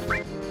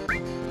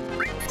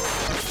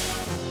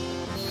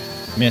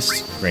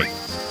 Missed. Great.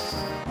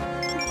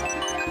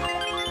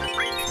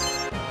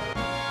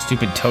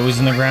 Stupid toes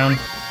in the ground.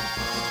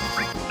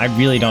 I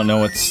really don't know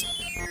what's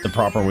the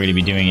proper way to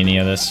be doing any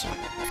of this.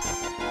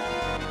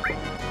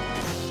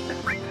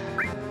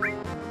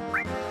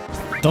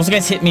 Those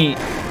guys hit me,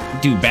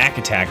 do back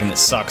attack, and it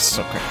sucks,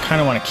 so I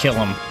kind of want to kill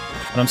him.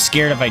 But I'm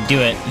scared if I do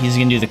it, he's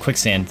gonna do the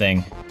quicksand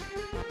thing.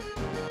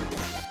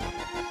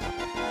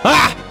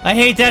 Ah! I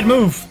hate that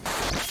move!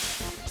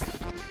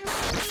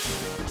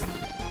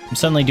 I'm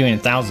suddenly doing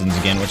thousands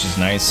again, which is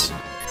nice.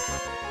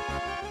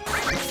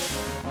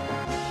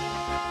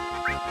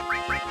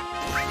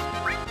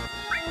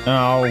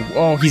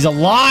 Oh, he's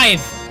alive!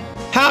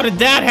 How did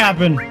that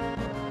happen?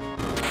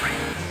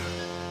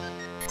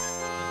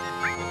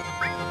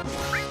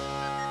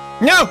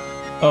 No!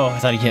 Oh, I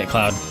thought he hit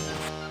Cloud.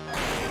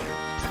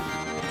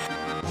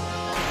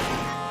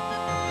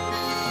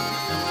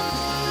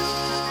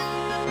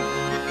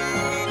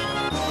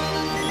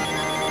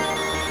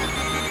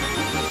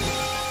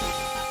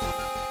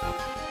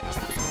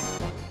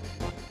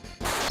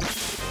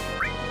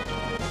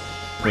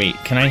 Wait,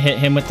 can I hit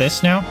him with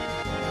this now?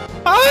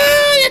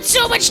 Oh, that's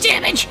so much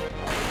damage!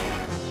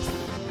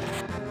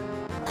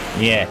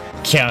 Yeah,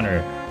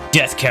 counter.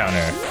 Death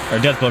counter. Or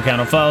death blow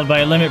counter followed by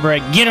a limit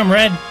break. Get him,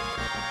 Red!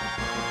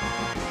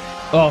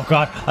 Oh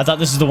god, I thought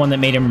this is the one that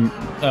made him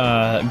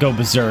go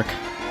berserk.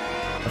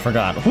 I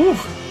forgot. Whew!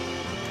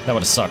 That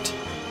would have sucked.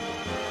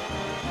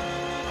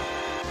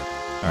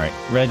 Alright,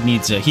 Red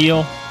needs a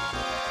heal.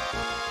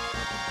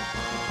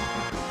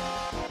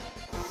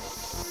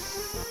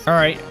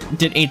 Alright,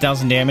 did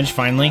 8,000 damage,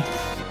 finally.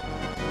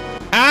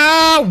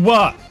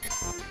 Ow!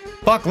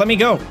 Fuck, let me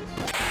go!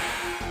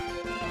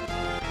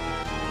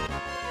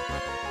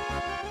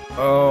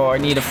 Oh, I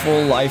need a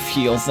full life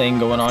heal thing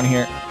going on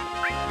here.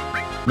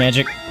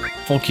 Magic.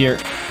 Full cure.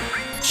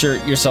 Sure,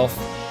 yourself.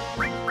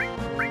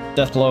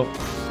 Death blow.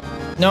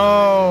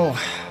 No!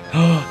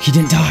 Oh, he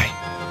didn't die.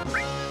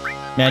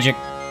 Magic.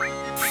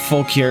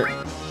 Full cure.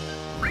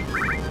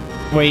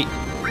 Wait.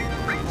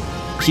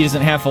 He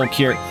doesn't have full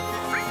cure.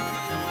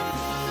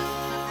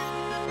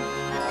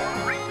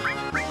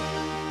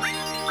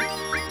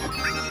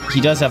 He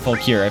does have full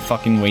cure. I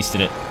fucking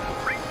wasted it.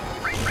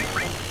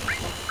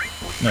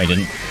 No, I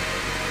didn't.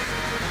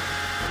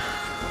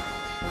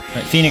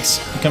 Alright, Phoenix,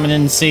 coming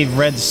in and save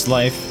Red's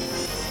life.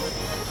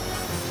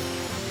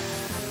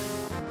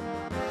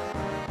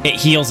 It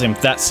heals him.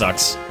 That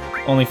sucks.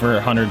 Only for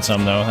 100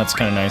 some, though. That's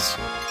kind of nice.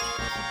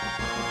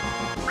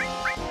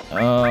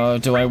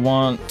 Do I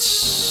want...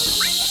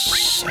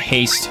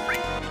 haste?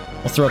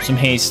 We'll throw up some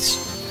haste.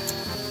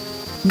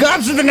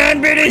 Gobs of the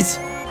 9 biddies!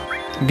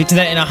 We'll get to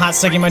that in a hot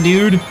second, my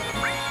dude.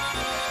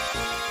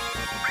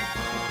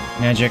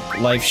 Magic,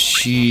 life,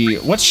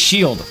 shield. What's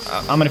shield?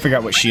 I'm gonna figure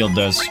out what shield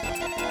does.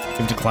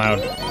 Give it to Cloud.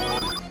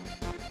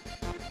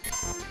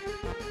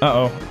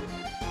 Uh-oh.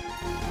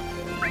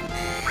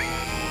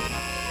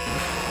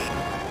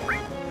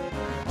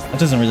 That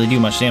doesn't really do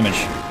much damage.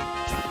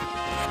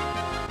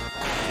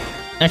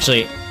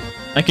 Actually,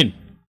 I could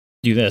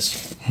do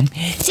this.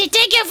 So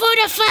take your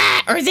food of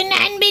fat or the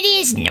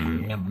non-biddies.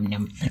 Num num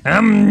num.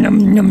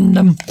 Num num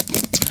num.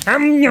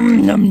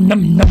 Num num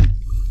num num.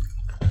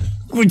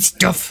 Good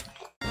stuff.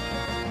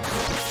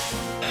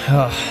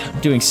 Oh, I'm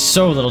doing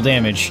so little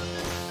damage.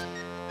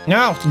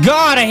 No,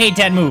 God, I hate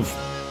that move.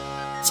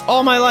 It's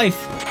all my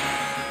life.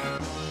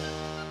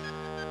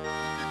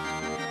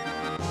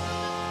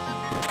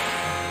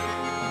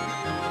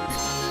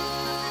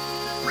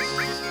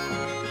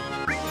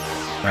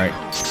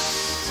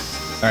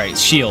 Alright,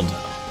 shield.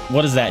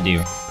 What does that do?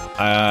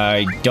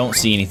 I don't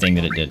see anything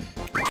that it did.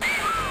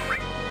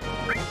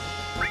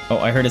 Oh,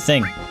 I heard a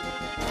thing.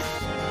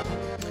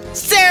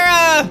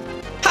 Sarah!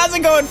 How's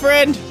it going,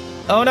 friend?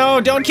 Oh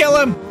no, don't kill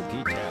him!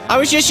 I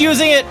was just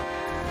using it!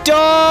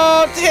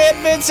 Don't hit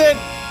Vincent!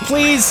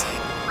 Please!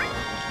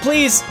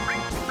 Please!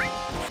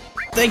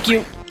 Thank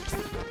you.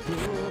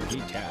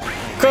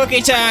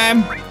 Cookie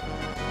time!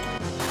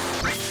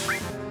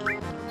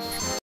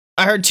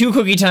 I heard 2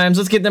 cookie times.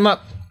 Let's get them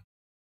up.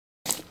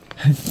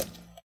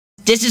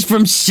 This is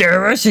from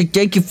Sarah, so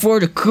thank you for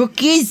the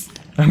cookies.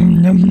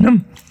 Num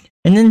num.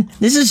 And then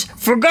this is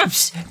for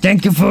Gups.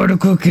 Thank you for the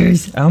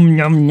cookies. Num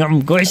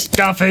num. Good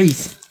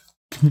stuffies.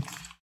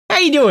 How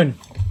you doing?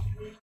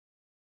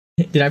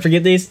 Did I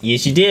forget these?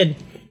 Yes, you did.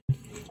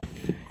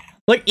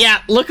 Look,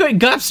 yeah, look what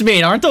Gups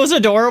made. Aren't those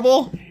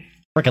adorable?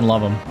 Freaking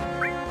love them.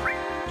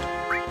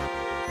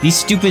 These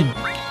stupid...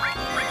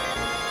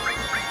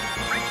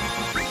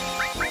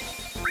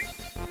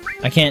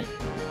 I can't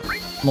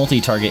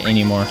multi-target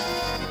anymore.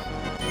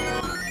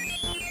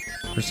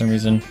 For some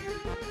reason.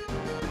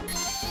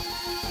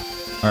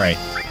 Alright.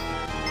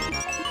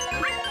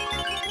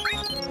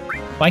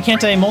 Why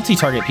can't I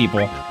multi-target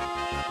people?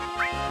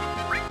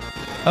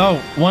 Oh,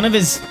 one of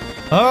his...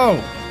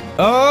 Oh!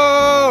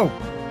 Oh!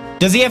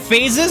 Does he have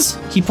phases?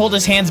 He pulled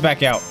his hands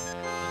back out.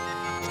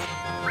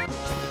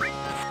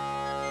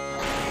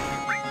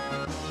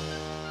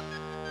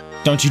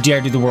 Don't you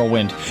dare do the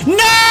whirlwind.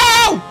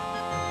 No!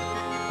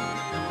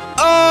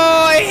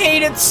 Oh, I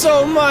hate it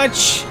so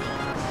much.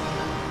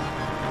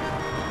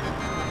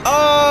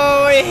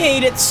 Oh, I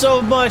hate it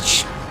so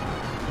much.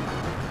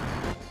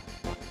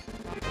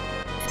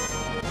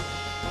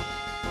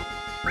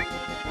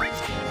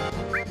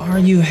 Are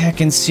you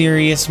heckin'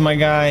 serious, my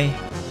guy?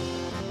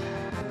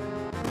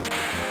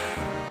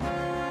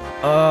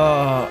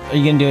 Oh, are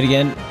you gonna do it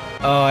again?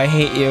 Oh, I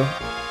hate you.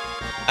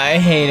 I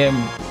hate him.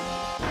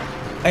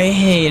 I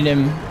hate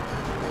him.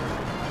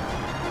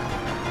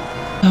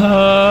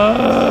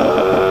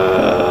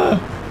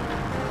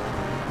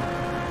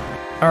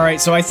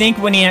 Alright, so I think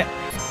when he...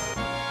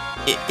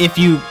 If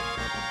you...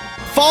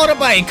 Followed up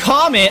by a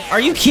comet? Are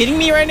you kidding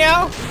me right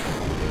now?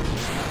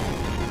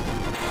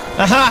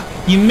 Aha!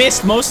 You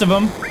missed most of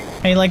them.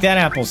 How you like that,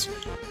 apples?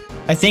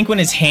 I think when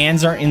his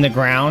hands are in the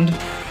ground,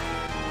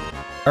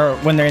 or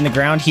when they're in the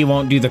ground, he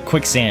won't do the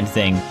quicksand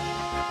thing.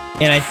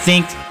 And I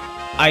think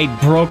I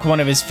broke one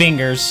of his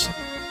fingers,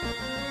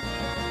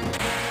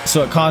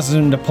 so it causes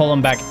him to pull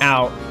him back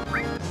out,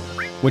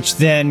 which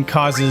then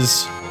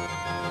causes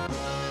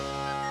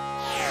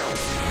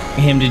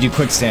him to do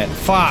quicksand.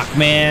 Fuck,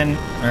 man.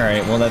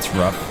 Alright, well, that's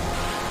rough.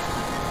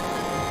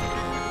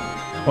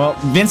 Well,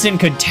 Vincent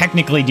could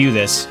technically do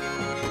this.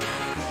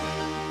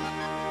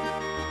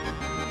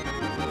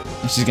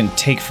 This is gonna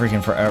take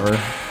freaking forever.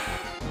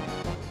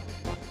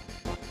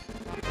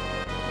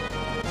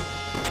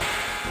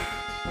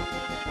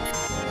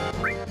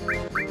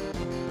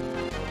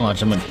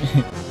 Watch, I'm gonna...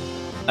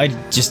 I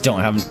just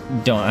don't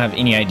have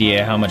any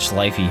idea how much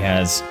life he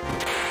has.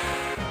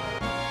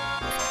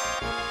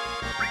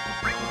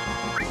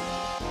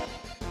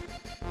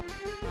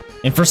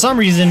 And for some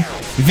reason,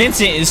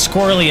 Vincent is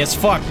squirrely as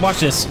fuck.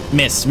 Watch this.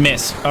 Miss,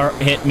 miss, or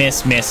hit,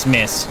 miss, miss,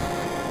 miss.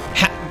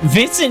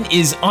 Vincent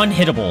is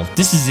unhittable.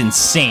 This is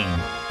insane.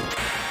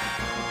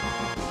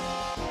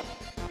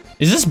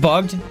 Is this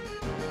bugged?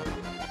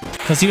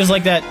 Because he was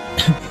like that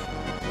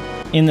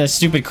in the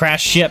stupid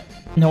crash ship.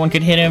 No one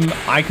could hit him.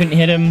 I couldn't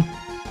hit him.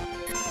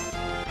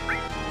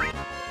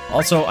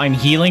 Also, I'm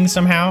healing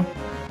somehow.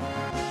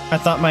 I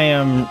thought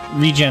my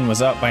regen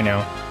was up by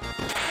now.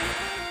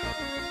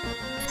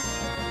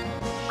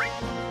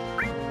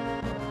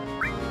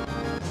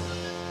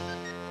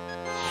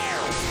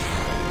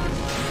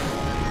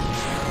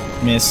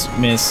 Miss,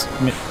 miss,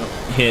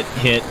 hit,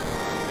 hit.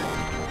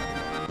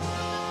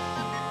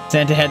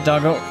 Santa head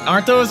doggo.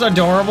 Aren't those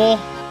adorable?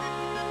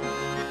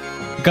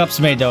 Gups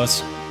made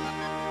those.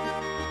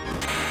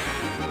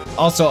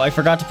 Also, I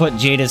forgot to put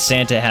Jada's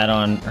Santa hat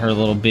on her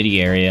little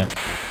bitty area.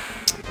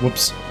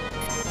 Whoops.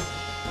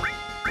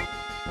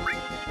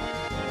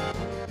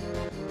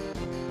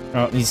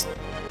 Oh, he's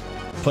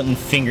putting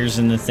fingers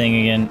in the thing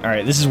again.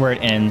 Alright, this is where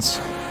it ends.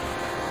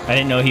 I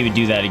didn't know he would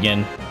do that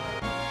again.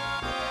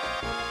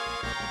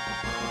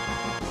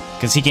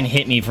 Because he can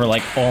hit me for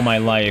like all my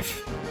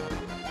life.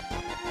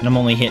 And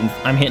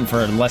I'm hitting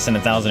for less than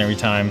 1,000 every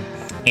time.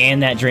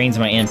 And that drains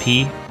my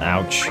MP.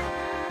 Ouch.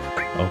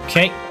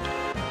 Okay.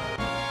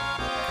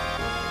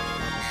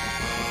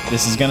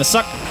 This is gonna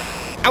suck.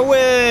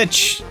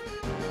 Ouch!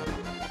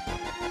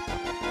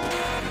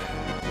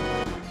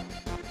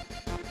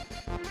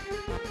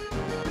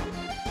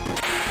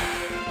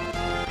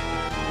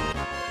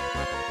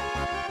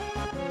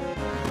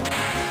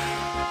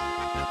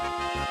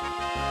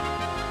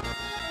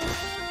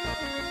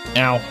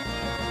 Ow.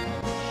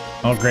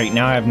 Oh, great.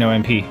 Now I have no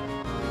MP.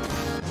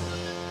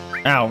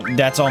 Ow.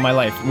 That's all my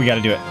life. We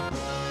gotta do it.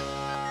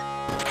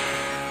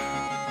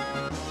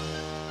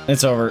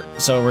 It's over.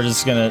 So we're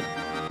just gonna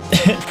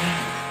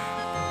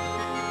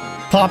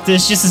pop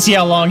this just to see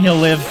how long he'll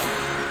live.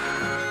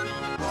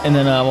 And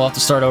then we'll have to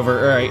start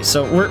over. Alright,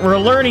 so we're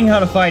learning how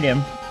to fight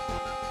him.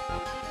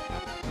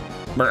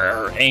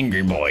 Brr,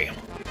 angry boy.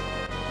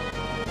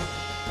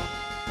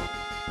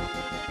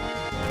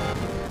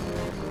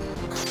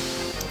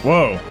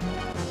 Whoa.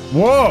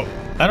 Whoa!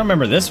 I don't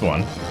remember this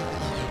one.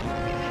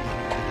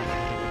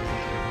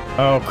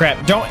 Oh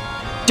crap. Don't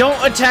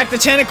attack the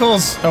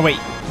tentacles! Oh wait,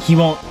 he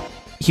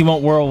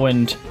won't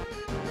whirlwind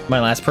my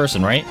last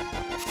person, right?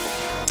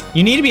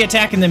 You need to be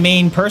attacking the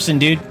main person,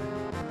 dude.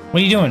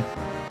 What are you doing?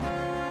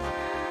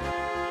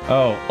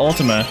 Oh,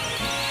 Ultima.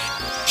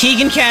 He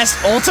can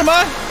cast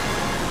Ultima?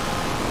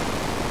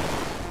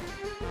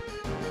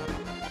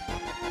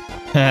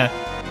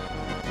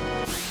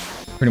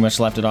 Pretty much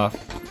left it off.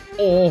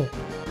 Oh.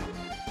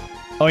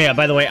 Oh yeah,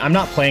 by the way, I'm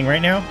not playing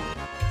right now.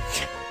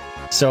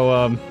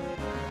 So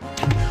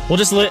we'll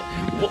just let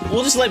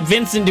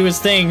Vincent do his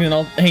thing and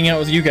I'll hang out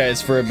with you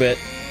guys for a bit.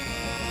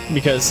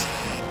 Because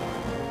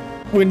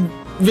when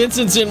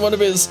Vincent's in one of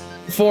his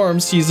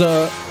forms, he's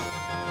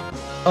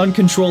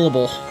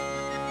uncontrollable.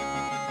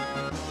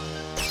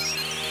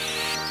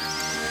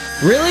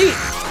 Really?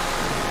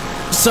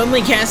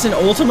 Suddenly cast an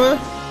Ultima?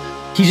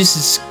 He just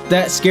is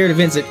that scared of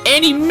Vincent.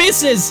 And he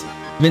misses!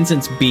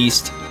 Vincent's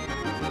beast.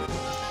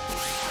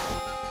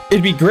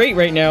 It'd be great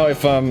right now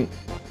if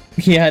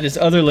he had his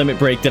other limit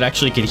break that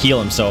actually could heal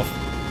himself.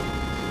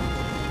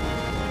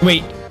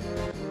 Wait.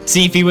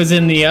 See, if he was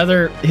in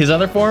his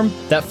other form,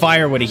 that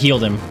fire would have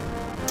healed him.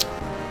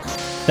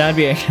 That'd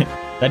be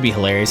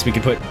hilarious. We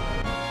could put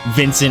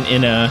Vincent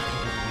in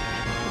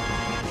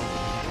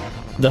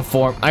the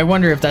form. I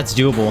wonder if that's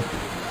doable.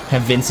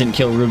 Have Vincent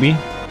kill Ruby.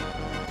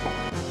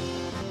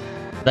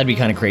 That'd be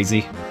kind of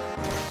crazy.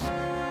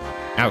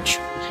 Ouch.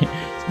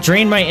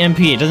 Drain my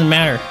MP. It doesn't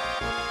matter.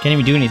 Can't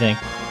even do anything.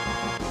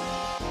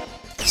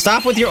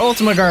 Stop with your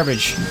Ultima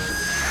garbage.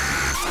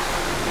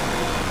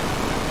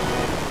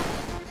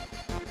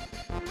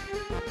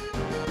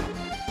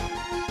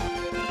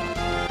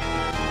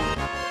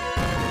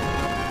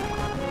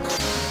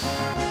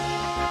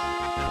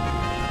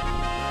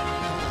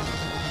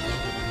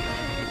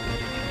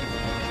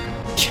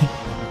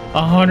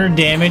 A 100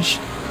 damage.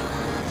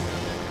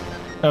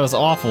 That was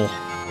awful.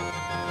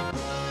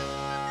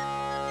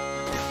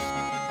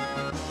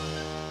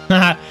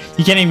 Haha,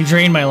 you can't even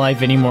drain my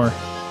life anymore.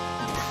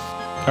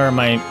 Or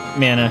my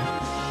mana.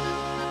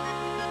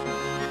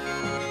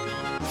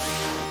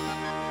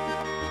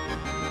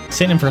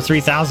 Hitting him for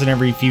 3,000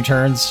 every few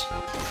turns.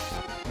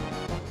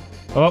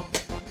 Oh,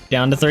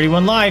 down to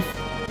 31 life.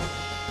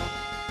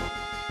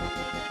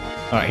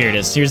 Alright, here it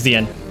is. Here's the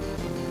end.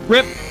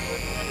 RIP!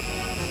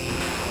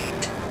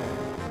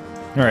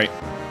 Alright.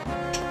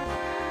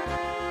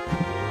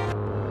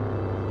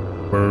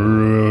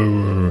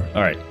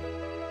 Alright.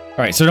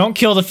 Alright, so don't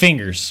kill the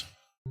fingers.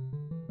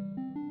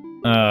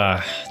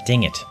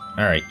 Dang it.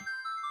 Alright.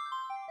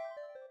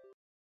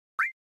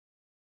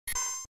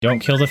 Don't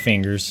kill the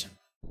fingers.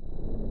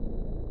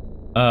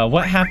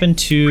 What happened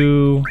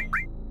to...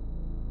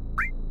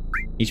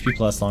 HP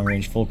plus, long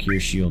range, full cure,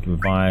 shield,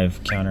 revive,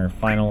 counter,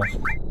 final...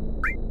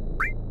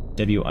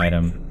 W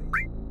item.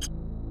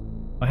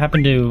 What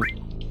happened to...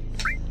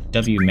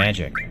 W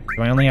magic?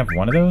 Do I only have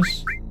one of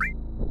those?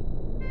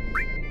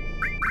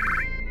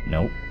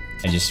 Nope.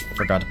 I just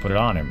forgot to put it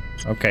on him.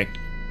 Okay.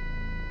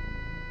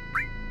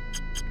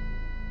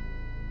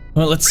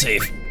 Well, let's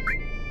save.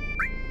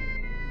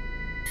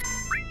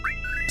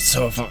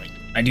 So if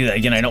I do that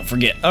again, I don't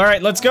forget.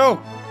 Alright, let's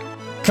go!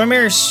 Come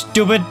here,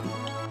 stupid!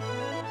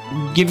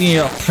 Give me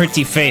your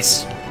pretty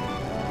face.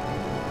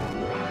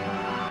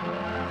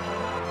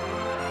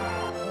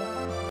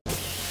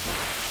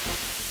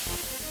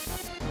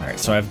 Alright,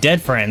 so I have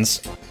dead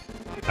friends.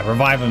 I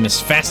revive them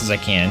as fast as I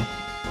can.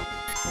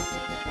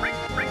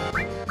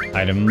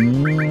 Item.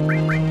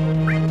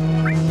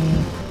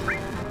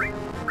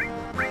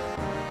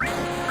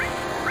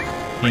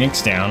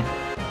 Phoenix down.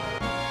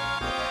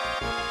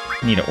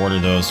 Need to order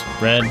those.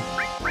 Red.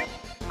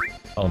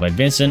 Followed by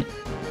Vincent.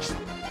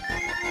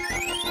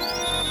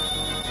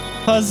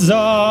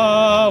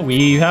 Huzzah!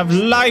 We have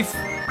life!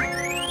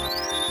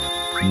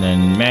 And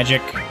then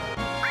magic.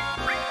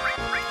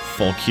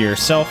 Full cure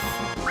self.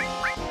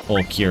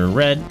 Full cure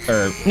red.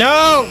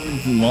 No!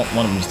 Well,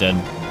 one of them's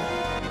dead.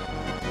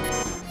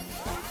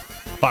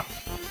 Fuck.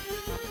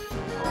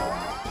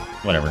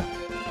 Whatever.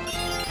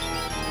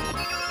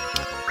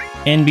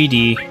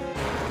 NBD.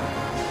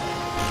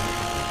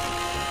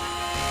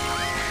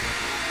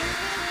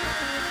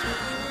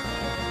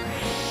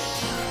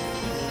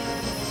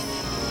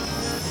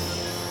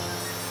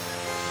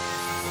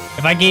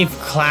 If I gave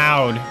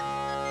Cloud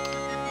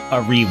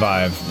a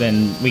revive,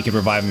 then we could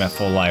revive him at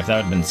full life. That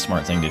would have been the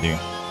smart thing to do.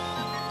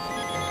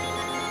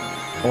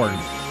 Or,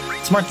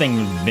 smart thing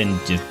would have been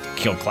to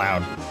kill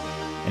Cloud.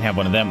 and have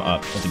one of them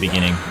up at the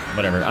beginning.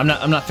 Whatever. I'm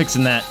not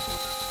fixing that.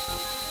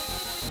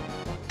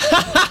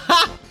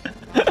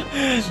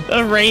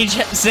 The rage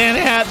Santa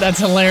hat, that's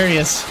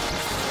hilarious.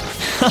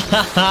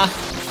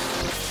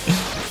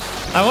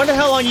 I wonder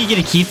how long you get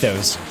to keep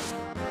those.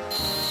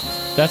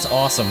 That's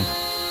awesome.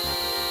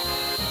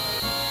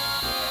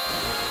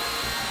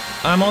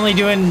 I'm only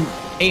doing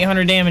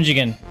 800 damage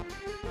again.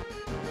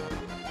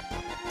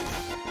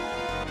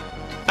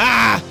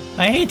 Ah!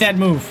 I hate that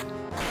move.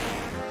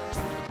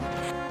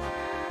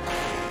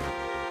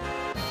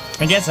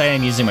 I guess I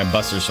am using my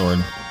Buster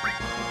Sword.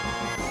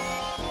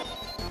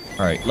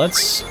 Alright,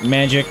 let's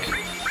magic.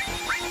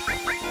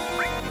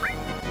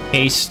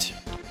 Haste.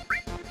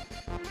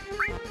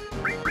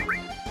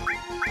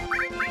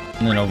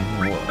 And then a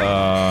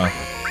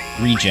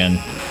regen.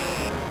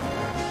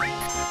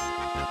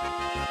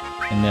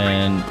 And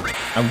then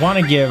I want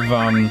to give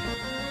can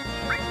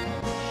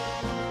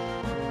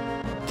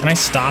I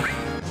stop?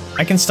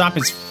 I can stop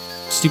his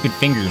stupid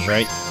fingers,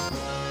 right?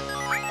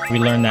 We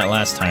learned that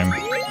last time.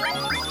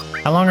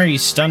 How long are you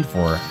stunned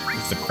for?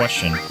 Is the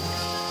question.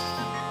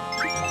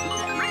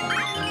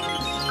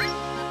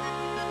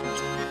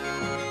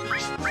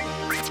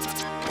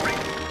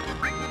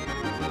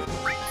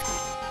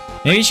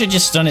 Maybe you should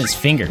just stun his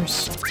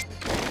fingers.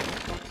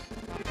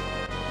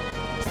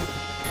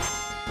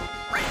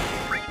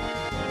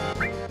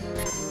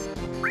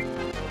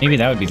 Maybe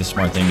that would be the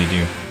smart thing to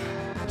do.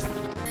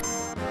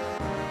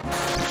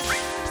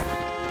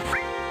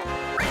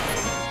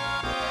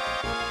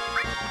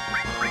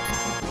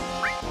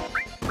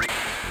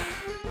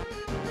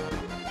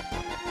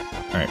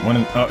 Alright,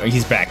 oh,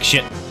 he's back.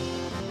 Shit.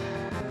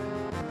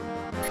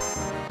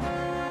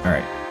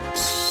 Alright.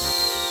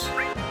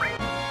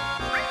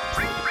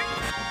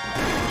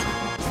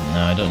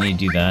 No, I don't need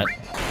to do that.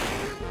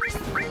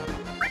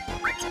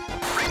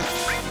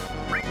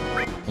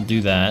 We'll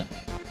do that.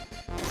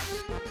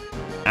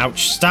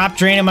 Ouch. Stop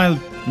draining my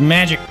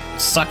magic.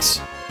 Sucks.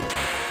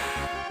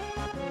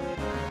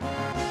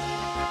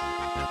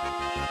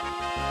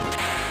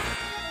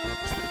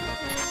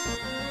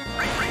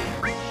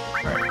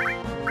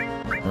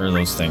 Alright. Where are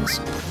those things?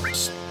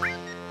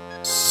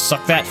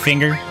 Suck that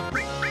finger.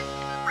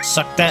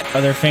 Suck that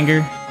other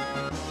finger.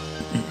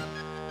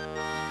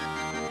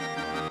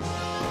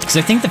 Because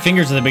I think the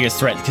fingers are the biggest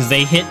threat, because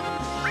they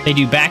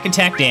do back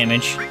attack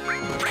damage,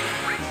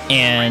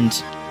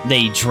 and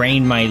they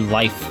drain my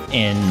life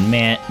in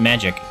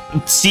magic.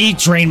 See?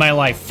 Drain my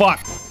life.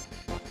 Fuck!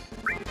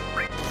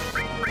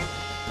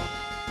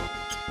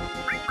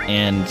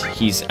 And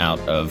he's out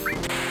of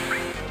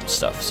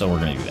stuff, so we're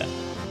gonna do that.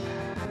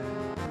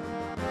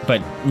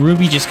 But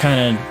Ruby just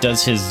kind of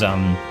does his,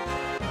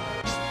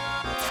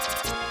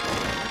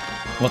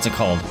 what's it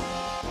called?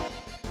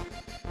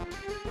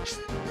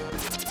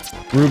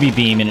 Ruby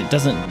Beam, and it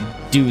doesn't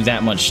do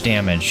that much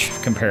damage,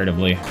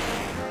 comparatively.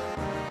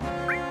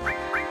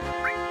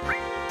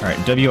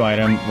 Alright, W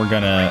item, we're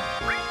gonna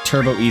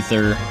Turbo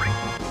Ether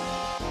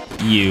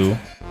you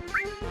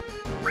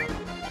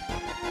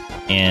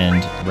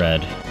and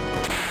red.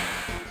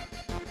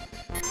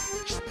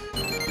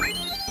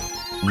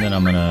 And then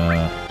I'm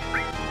gonna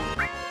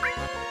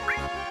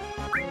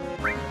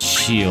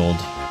shield.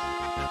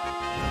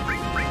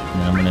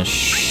 And then I'm gonna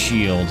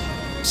shield.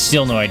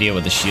 Still no idea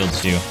what the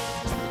shields do.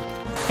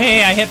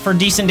 Hey, I hit for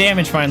decent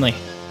damage finally.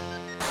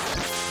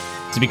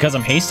 Is it because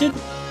I'm hasted?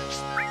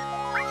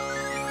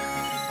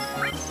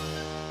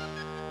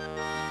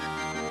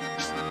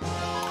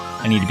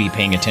 I need to be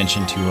paying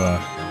attention to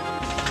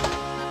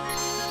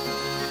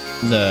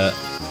the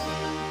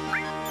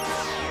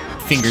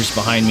fingers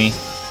behind me.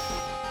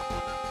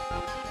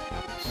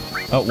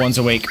 Oh, one's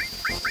awake.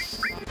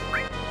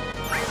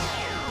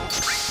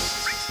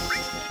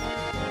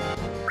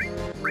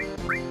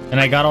 And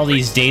I got all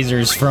these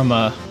dazers from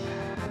the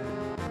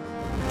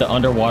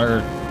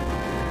underwater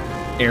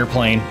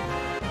airplane.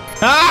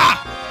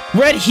 Ah!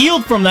 Red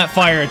healed from that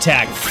fire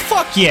attack.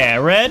 Fuck yeah,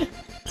 Red.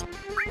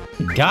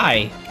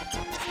 Guy.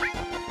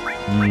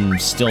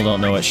 Still don't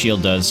know what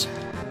shield does,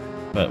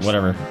 but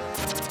whatever.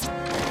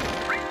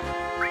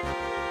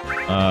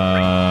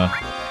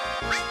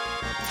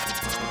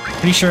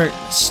 Pretty sure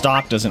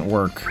stop doesn't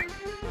work.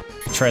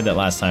 I tried that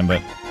last time,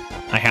 but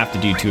I have to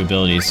do 2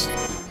 abilities.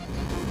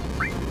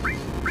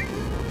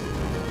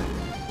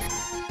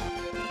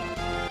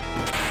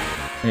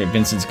 Okay,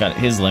 Vincent's got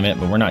his limit,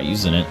 but we're not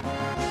using it.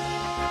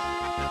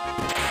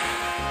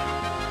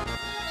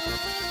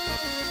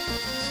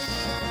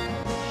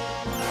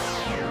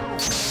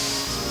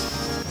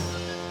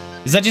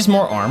 Is that just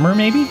more armor,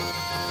 maybe?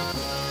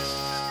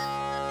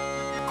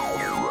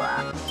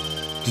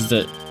 Because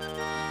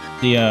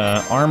the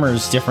armor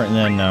is different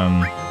than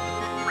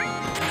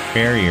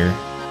barrier.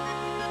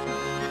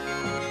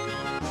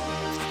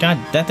 God,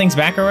 that thing's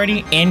back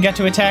already and got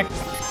to attack?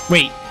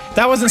 Wait,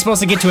 that wasn't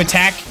supposed to get to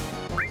attack.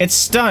 It's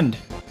stunned.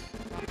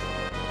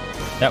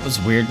 That was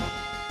weird.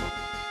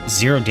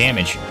 0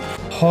 damage.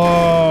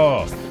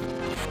 Oh.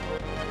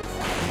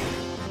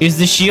 Is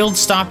the shield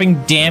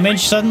stopping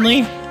damage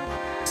suddenly?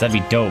 That'd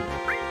be dope.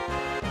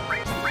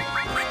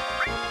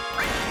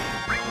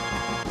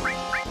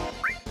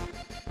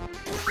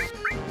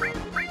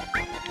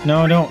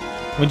 No, don't.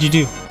 What'd you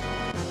do?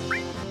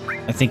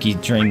 I think he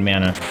drained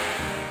mana.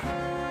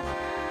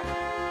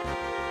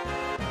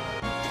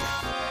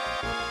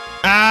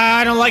 Ah,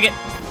 I don't like it.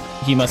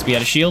 He must be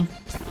out of shield.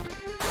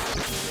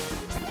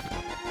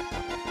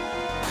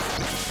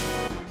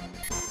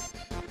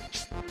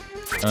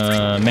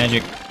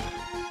 Magic.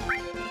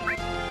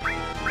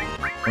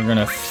 We're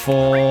gonna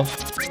full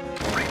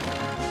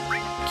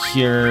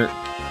cure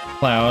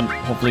Cloud,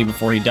 hopefully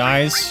before he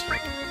dies.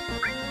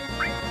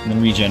 And then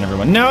regen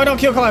everyone. No, don't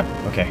kill Cloud!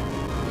 Okay.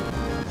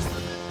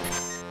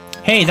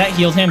 Hey, that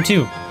healed him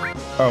too.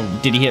 Oh,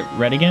 did he hit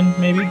red again,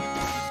 maybe?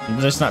 Was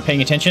I just not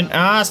paying attention?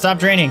 Ah, stop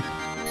draining.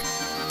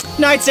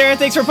 Night, Sarah,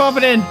 thanks for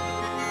popping in.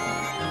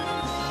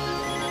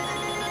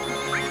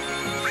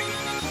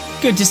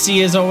 Good to see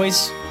you as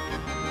always.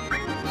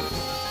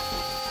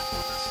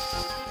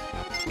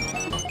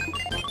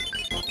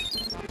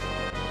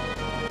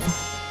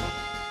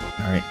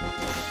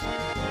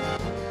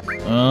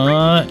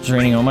 Alright.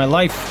 Draining all my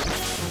life.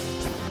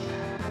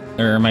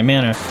 Or my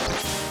mana.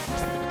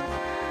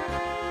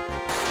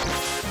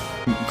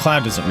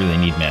 Cloud doesn't really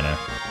need mana.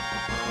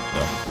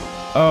 So.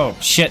 Oh,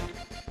 shit.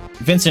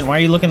 Vincent, why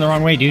are you looking the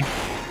wrong way, dude?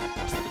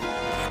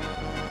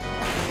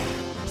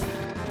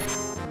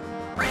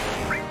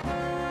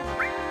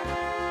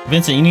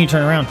 Vincent, you need to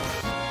turn around.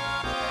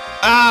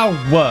 Ow!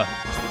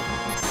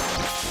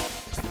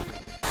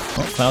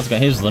 Oh, Cloud's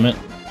got his limit.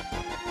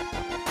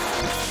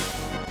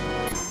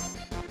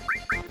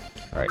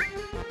 Alright.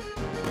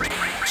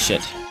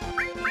 Shit.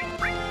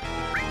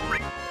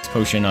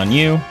 Potion on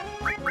you.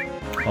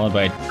 Followed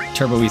by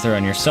Turbo Ether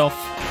on yourself.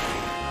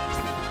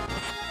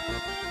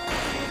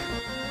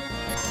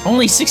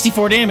 Only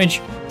 64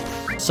 damage!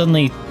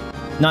 Suddenly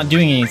not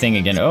doing anything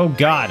again. Oh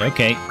god,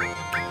 okay.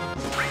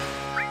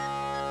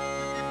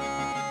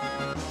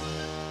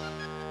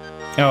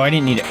 Oh, I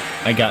didn't need it.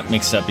 I got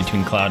mixed up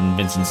between Cloud and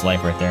Vincent's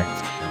life right there.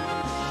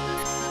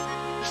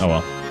 Oh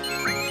well.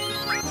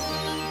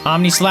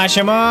 Omni slash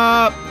him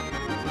up!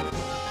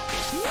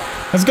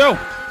 Let's go!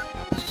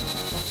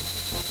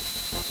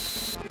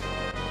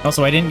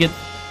 Also, I didn't get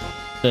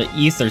the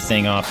ether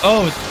thing off.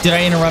 Oh, did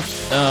I interrupt?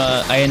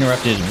 I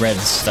interrupted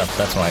Red's stuff,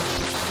 that's why.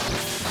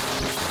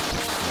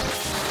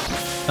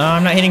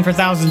 I'm not hitting for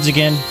thousands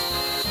again.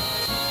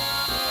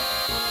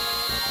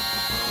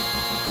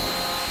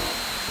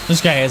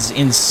 This guy has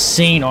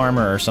insane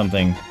armor or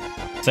something.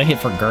 So I hit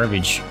for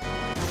garbage.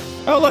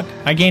 Oh, look,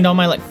 I gained all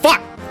my life.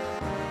 Fuck!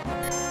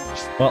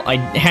 Well, I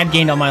had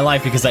gained all my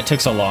life because that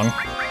took so long.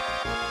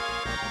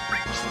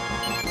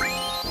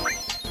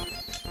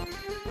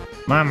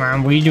 Mom,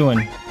 what are you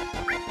doing?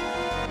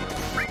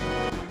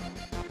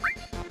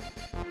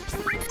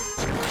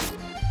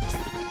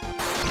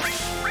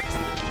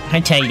 Hi,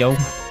 Tato.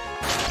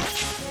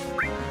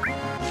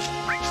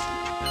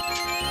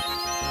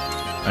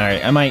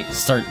 Alright, I might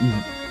start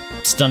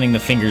stunning the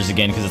fingers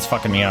again because it's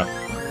fucking me up.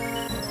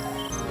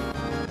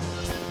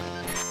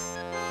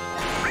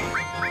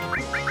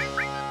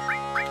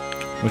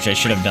 Which I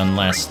should have done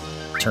last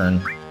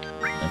turn.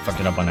 I fucked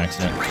it up on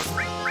accident.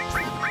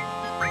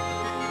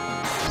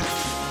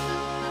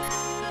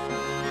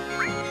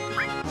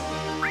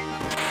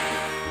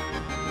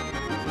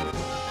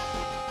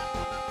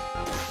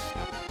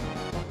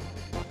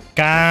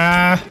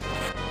 Gah!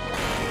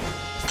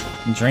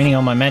 I'm draining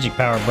all my magic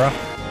power, bro.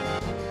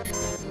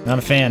 Not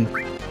a fan.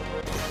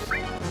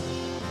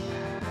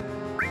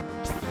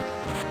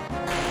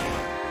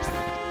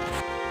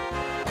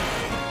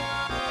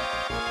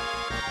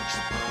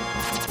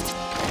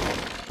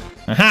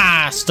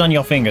 Aha! Stun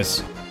your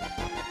fingers.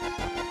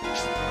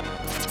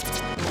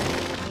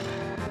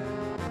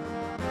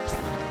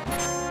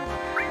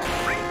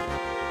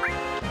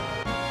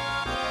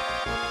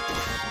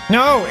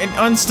 No! It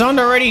unstunned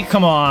already?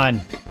 Come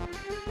on.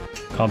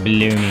 Call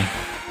baloney.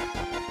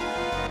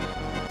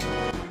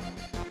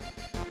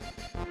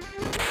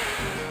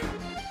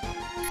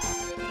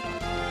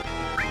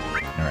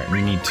 Alright,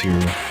 we need to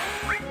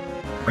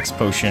X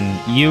potion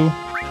you.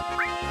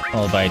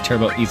 Followed by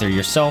Turbo Ether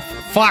yourself.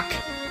 Fuck!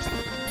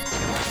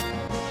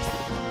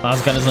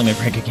 Cloud's got his limit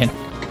break again.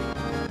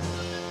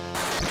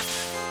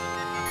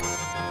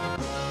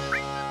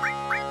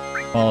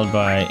 Followed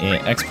by a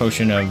X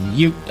potion of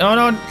you. Oh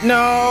no, no!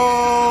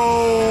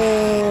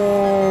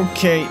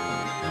 Okay.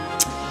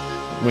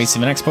 Waste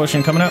of an X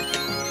potion coming up.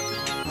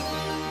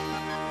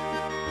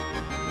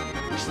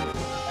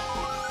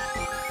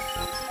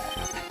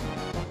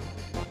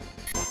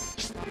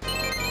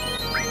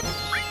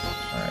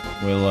 Alright,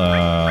 we'll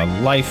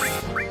life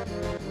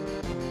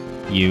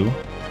you.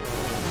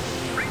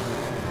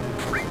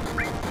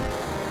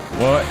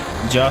 What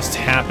just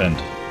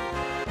happened?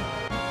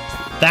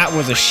 That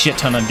was a shit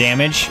ton of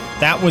damage.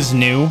 That was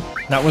new.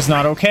 That was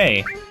not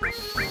okay.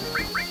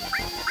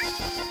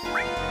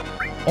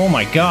 Oh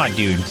my god,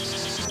 dude.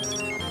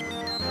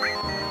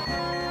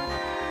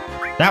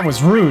 That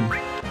was rude.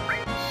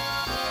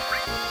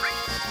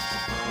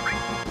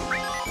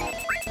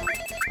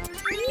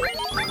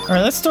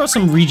 Alright, let's throw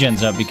some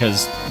regens up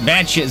because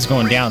bad shit is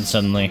going down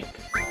suddenly.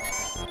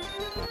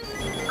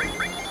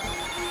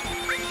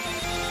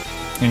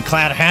 And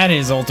Cloud had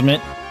his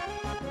ultimate.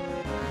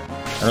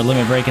 Or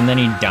limit break, and then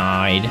he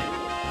died.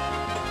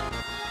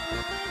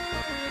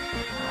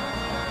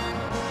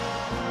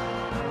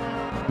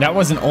 That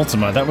wasn't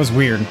Ultima, that was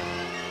weird.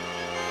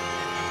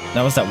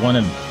 That was that one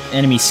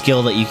enemy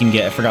skill that you can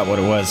get. I forgot what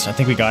it was. I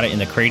think we got it in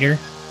the crater.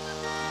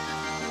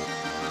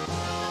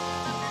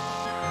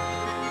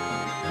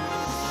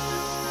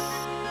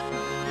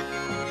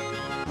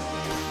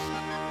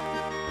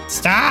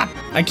 Stop!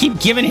 I keep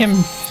giving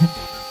him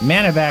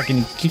mana back and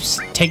he keeps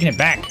taking it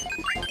back.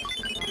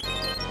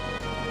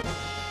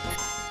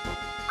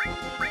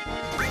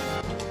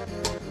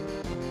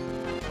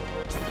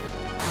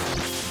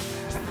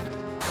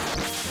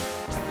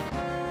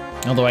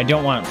 Although I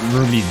don't want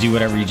Ruby to do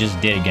whatever he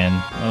just did again.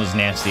 That was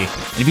nasty.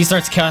 And if he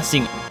starts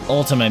casting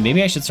Ultima,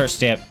 maybe I should start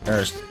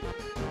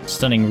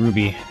stunning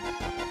Ruby.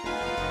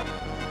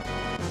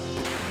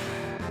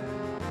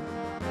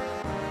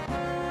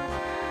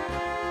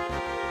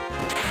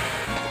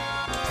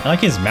 I like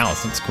his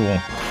mouth, that's cool.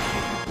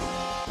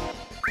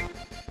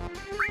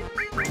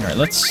 Alright,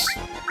 let's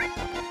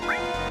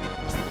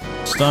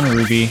stun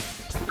Ruby.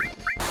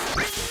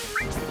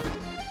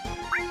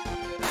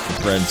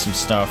 Give Red some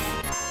stuff.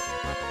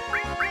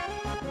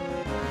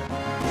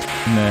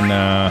 And then,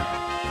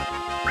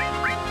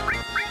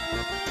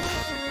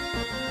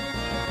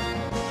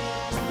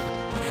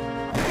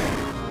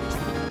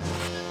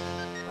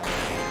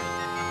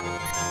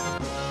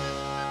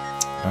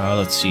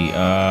 let's see,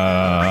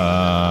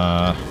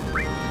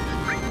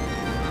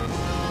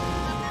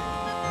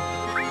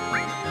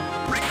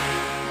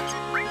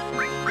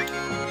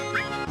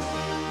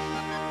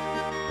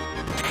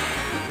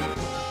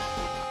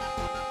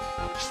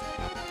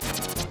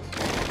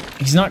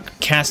 he's not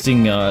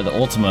casting the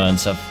Ultima and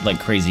stuff like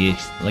crazy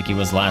like he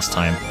was last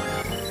time.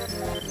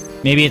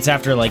 Maybe it's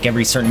after like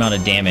every certain amount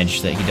of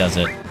damage that he does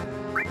it.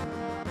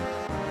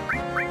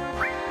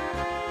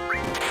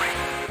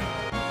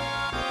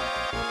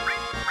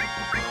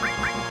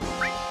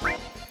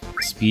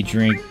 Speed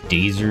drink,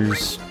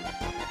 dazers.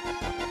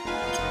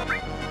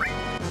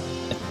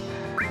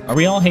 Are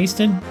we all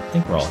hasted? I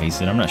think we're all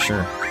hasted, I'm not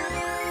sure.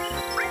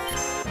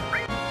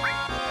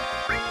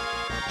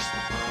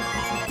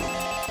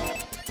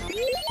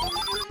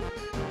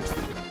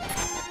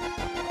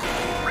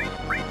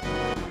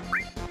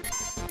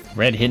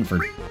 Red hitting for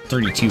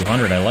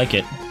 3,200, I like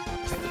it.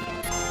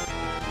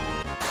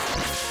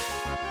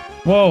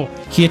 Whoa,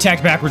 he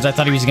attacked backwards. I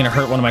thought he was gonna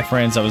hurt one of my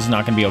friends. I was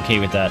not gonna be okay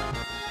with that.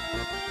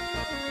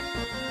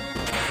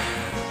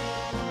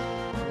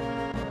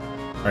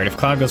 Alright, if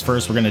Cloud goes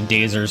first, we're gonna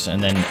dazers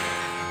and then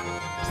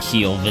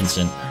heal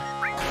Vincent.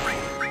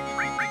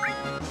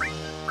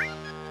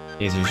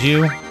 Dazers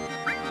you.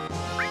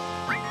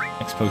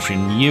 Next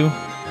potion you.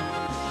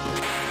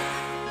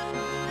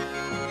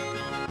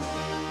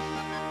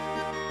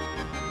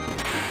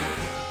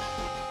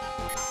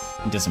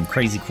 Did some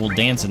crazy cool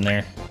dance in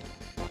there.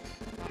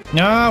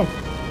 No!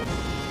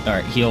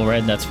 Alright, heal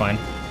Red, that's fine.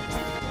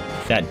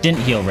 That didn't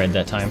heal Red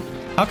that time.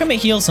 How come it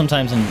heals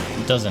sometimes and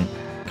it doesn't?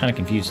 Kinda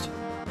confused.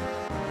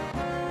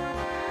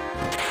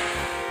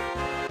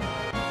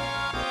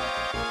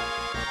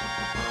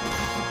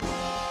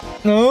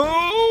 No!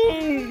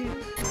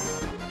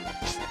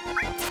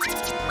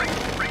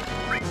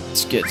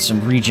 Let's get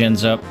some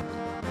regens up.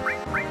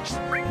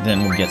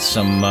 Then we'll get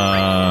some,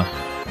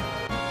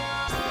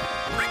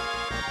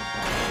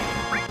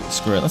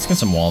 screw it, let's get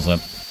some walls up.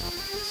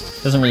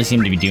 Doesn't really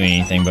seem to be doing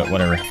anything, but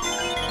whatever.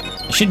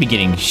 I should be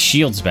getting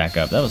shields back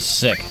up. That was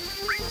sick.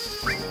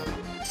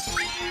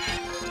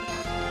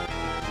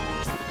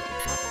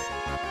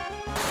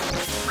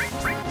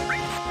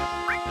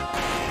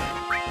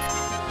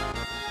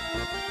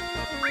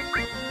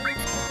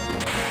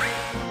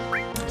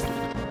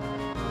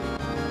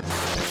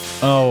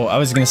 Oh, I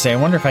was gonna say, I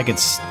wonder if I could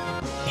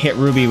hit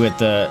Ruby with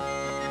the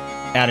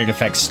added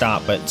effect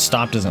stop, but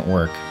stop doesn't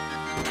work.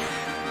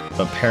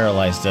 But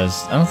paralyzed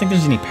does. I don't think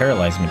there's any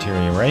paralyzed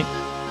material, right?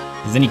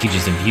 Because then you could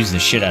just abuse the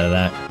shit out of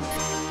that.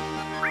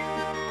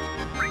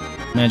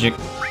 Magic.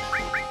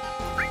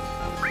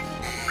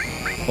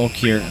 Bulk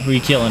here. Who are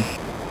you killing?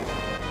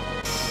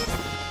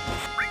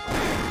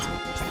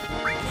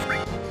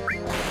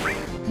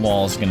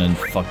 Wall's gonna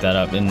fuck that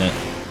up, isn't it?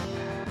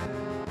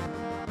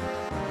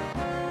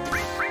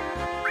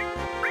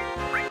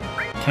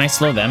 Can I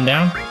slow them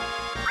down?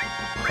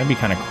 That'd be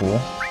kind of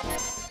cool.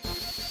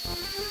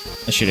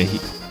 I should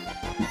have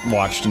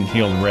watched and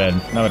healed Red.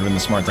 That would have been the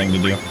smart thing to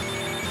do.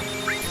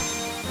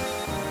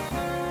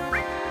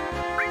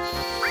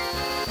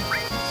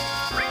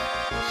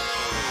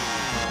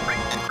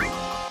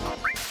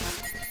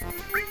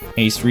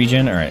 Haste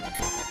regen? Alright.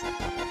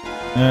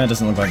 It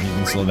doesn't look like you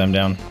can slow them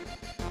down.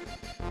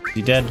 Is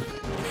he dead?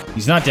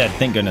 He's not dead,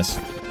 thank goodness.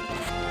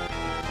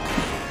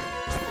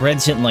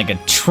 Red's hitting like a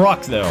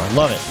truck, though. I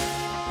love it.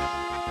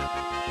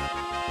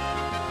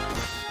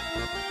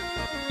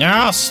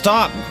 Ah,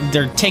 stop!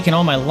 They're taking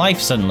all my life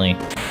suddenly.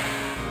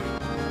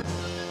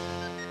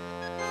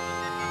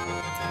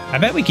 I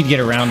bet we could get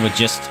around with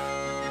just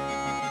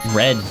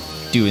Red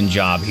doing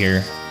job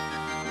here.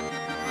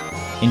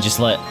 and just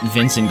let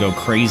Vincent go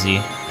crazy.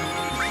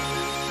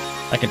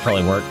 That could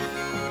probably work.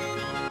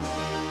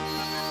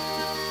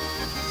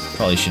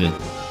 Probably should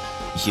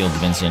have healed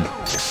Vincent.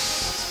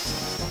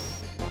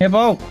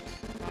 Hippo!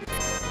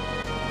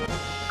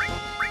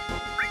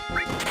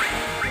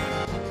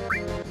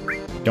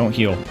 Don't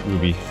heal,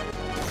 Ruby.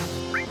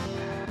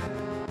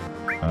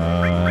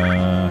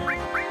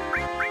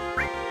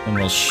 And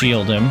we'll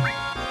shield him.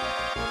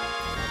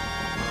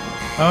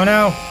 Oh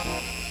no!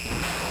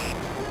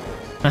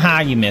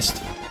 Haha, you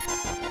missed.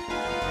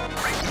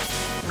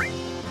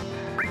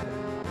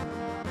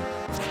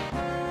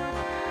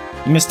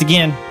 You missed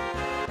again.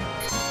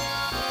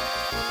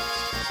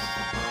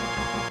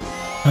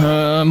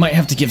 Might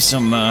have to give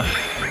some,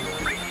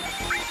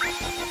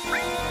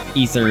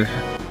 ether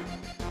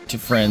to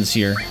friends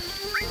here.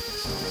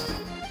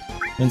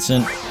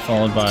 Vincent,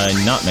 followed by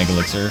not Mega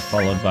Elixir,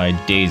 followed by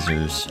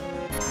Dazers.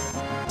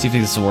 See if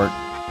this will work.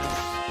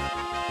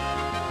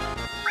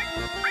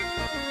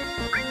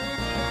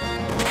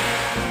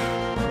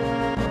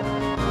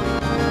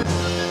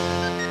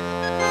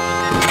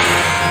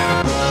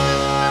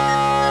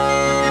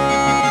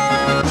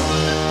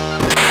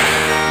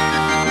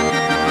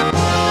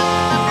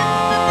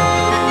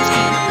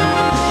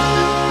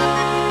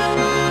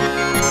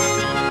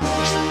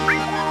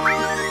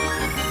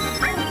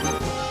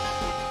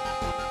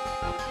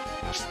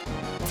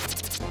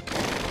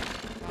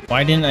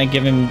 Why didn't I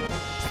give him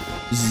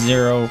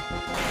 0?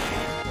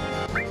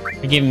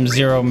 I gave him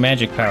 0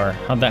 magic power.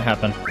 How'd that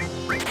happen?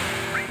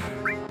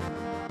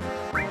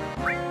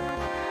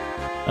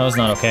 That was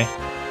not okay.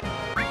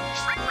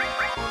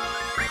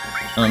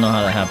 I don't know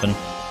how that happened.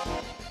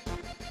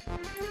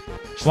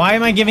 Why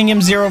am I giving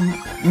him 0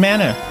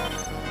 mana?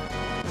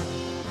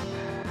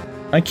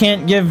 I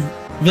can't give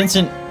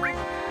Vincent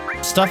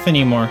stuff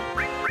anymore.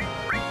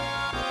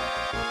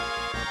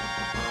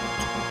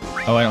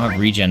 Oh, I don't have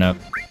regen up.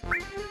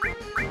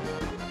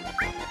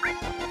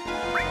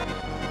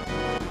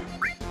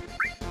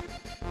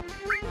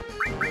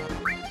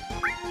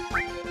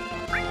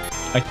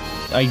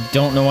 I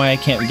don't know why I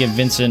can't give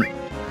Vincent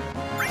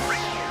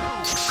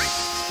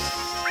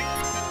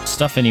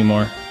stuff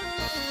anymore.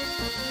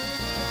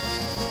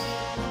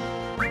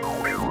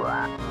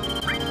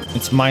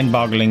 It's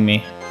mind-boggling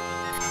me.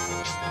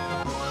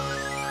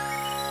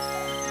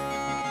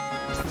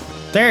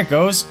 There it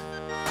goes.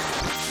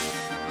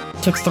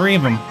 Took 3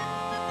 of them.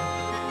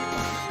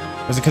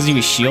 Was it because he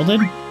was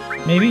shielded?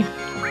 Maybe?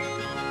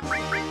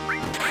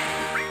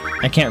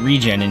 I can't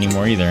regen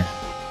anymore either.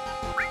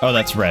 Oh,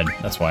 that's red.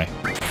 That's why.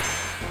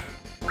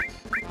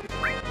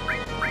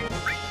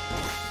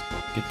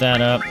 Get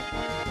that up.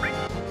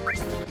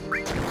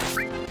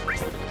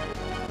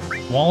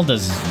 Wall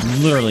does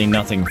literally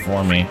nothing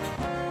for me.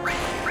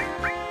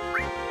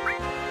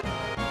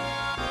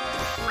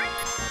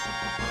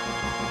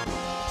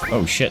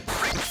 Oh shit.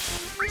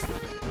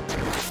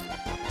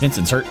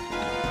 Vincent's hurt.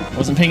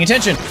 Wasn't paying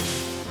attention.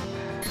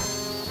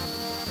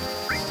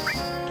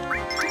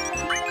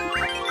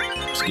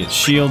 Let's get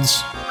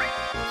shields.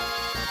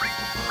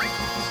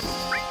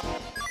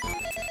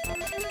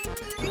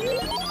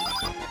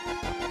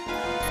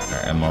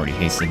 Alright, I'm already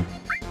hasted.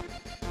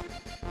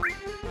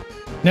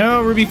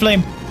 No, Ruby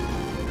Flame!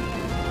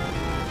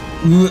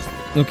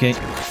 Okay.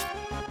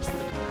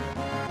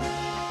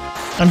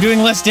 I'm doing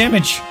less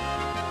damage!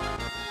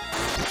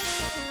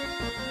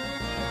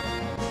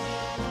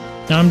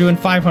 Now I'm doing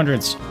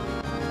 500s.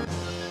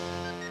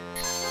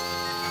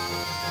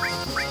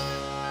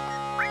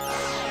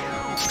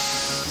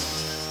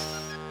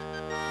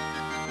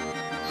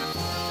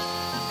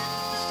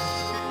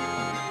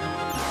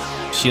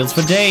 Shields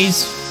for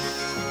days.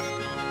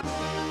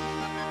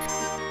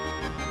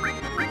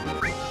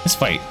 This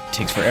fight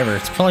takes forever.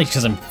 It's probably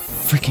because I'm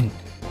freaking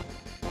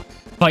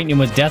fighting him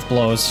with death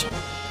blows.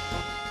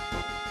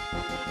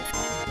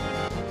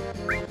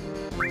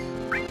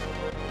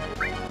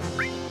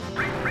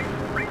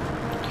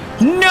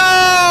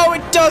 No!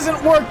 It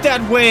doesn't work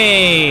that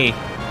way!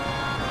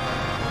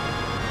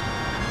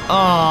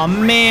 Aw,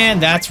 man,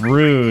 that's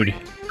rude.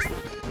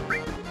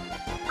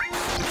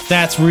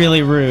 That's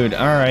really rude.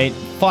 Alright,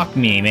 fuck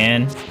me,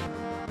 man.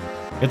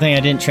 Good thing I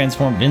didn't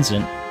transform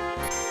Vincent.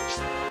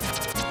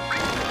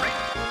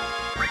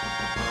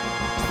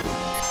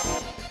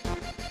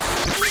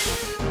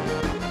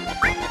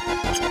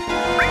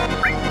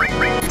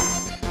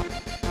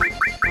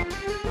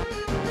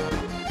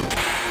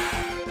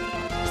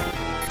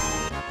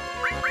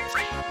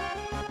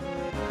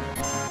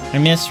 I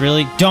missed,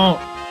 really? Don't!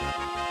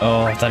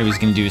 Oh, I thought he was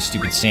gonna do a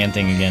stupid sand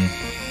thing again.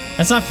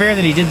 That's not fair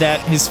that he did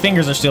that. His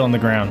fingers are still on the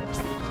ground.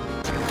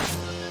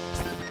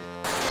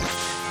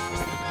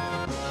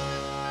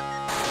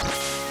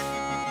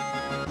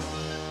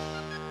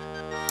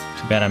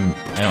 Too bad I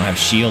don't have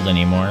shield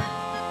anymore.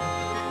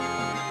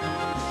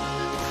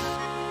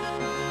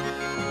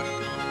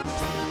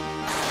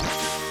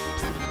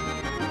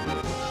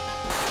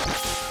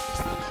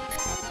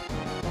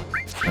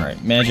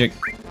 Alright, magic.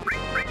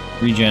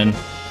 Regen.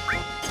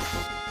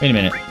 Wait a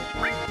minute.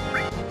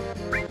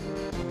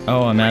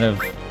 Oh, I'm out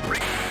of...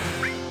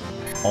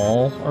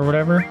 all or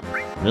whatever.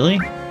 Really?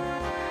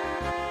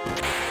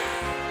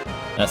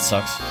 That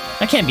sucks.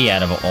 That can't be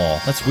out of all.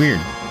 That's weird.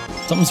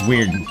 Something's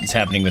weird is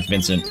happening with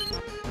Vincent.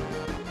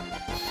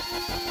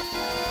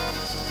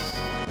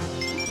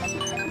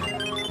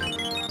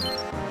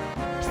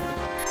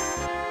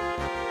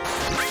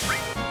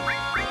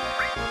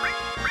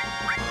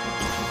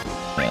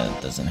 Yeah,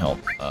 that doesn't help.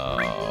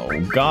 Oh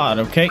god,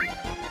 okay.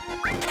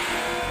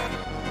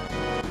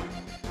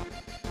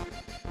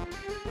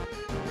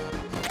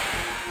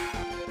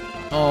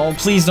 Oh,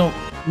 please don't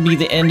be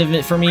the end of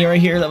it for me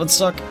right here. That would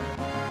suck.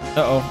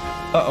 Uh-oh.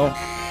 Uh-oh.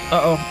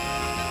 Uh-oh.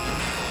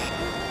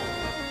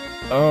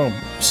 Oh,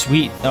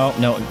 sweet. Oh,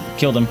 no.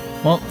 Killed him.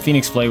 Well,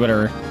 Phoenix Flay,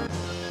 whatever.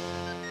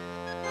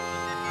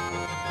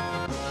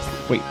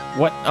 Wait,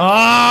 what?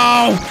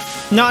 Oh!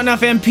 Not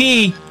enough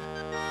MP!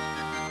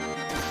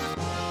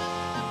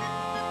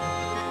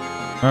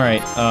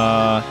 Alright,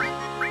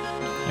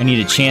 I need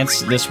a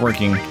chance this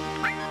working.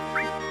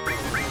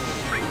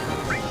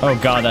 Oh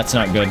god, that's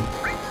not good.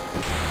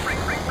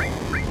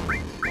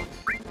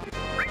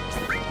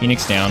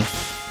 Phoenix down.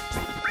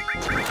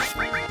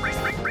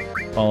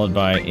 Followed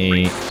by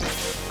a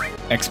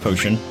X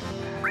potion.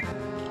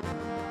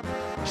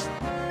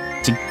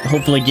 To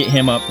hopefully get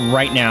him up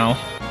right now.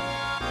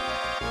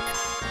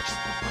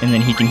 And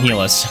then he can heal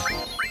us.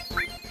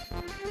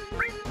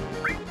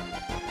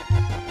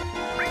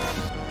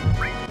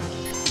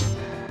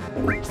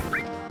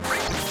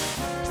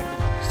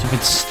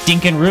 Stupid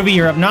stinking Ruby,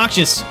 you're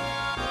obnoxious!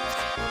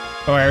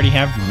 Oh, I already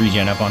have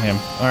regen up on him.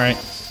 Alright.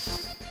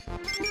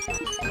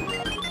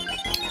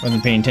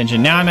 Wasn't paying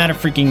attention. Now I'm out of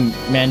freaking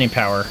mana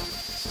power.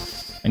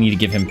 I need to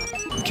give him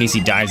in case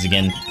he dies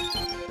again.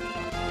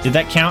 Did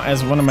that count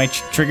as one of my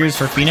triggers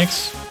for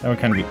Phoenix? That would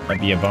kind of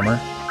that'd be a bummer.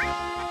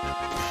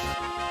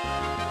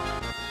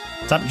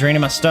 Stop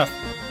draining my stuff.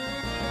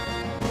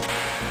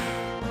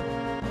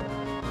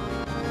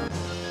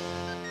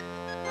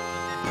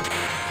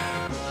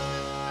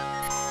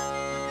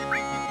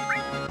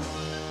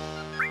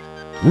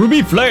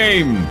 Ruby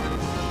Flame!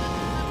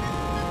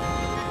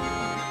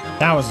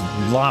 That was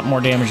a lot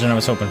more damage than I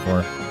was hoping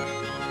for.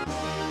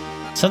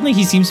 Suddenly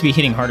he seems to be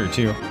hitting harder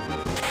too.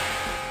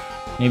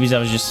 Maybe I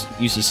was just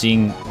used to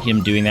seeing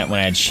him doing that when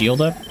I had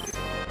shield up.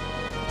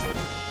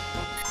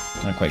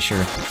 Not quite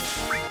sure.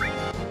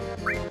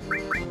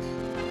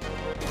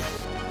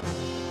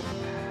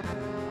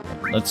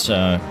 Let's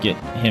get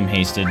him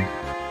hasted.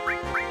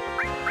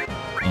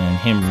 And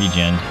him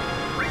regen.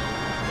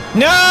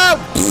 No!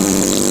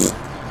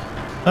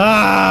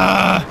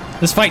 Ah!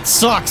 This fight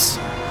sucks!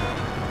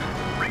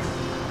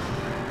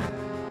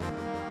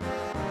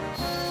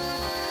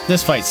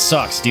 This fight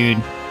sucks,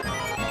 dude.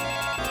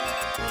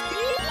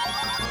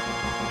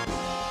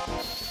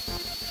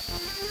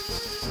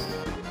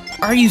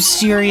 Are you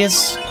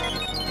serious?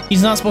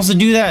 He's not supposed to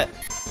do that.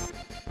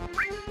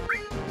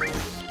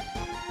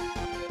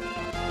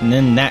 And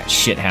then that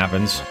shit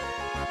happens.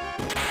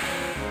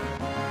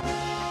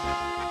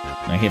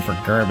 I hit for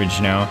garbage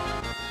now.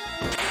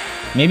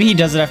 Maybe he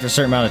does it after a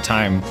certain amount of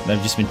time that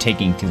I've just been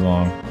taking too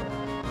long.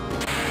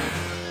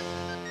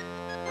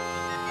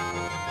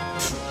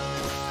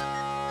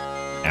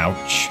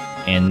 Ouch.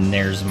 And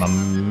there's my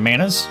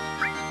manas.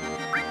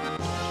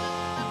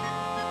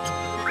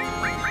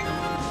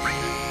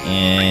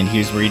 And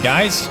here's where he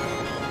dies.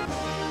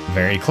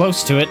 Very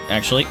close to it,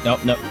 actually.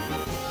 Nope, nope.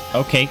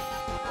 Okay.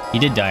 He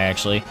did die,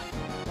 actually.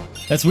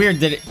 That's weird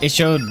that it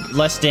showed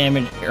less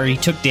damage, or he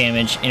took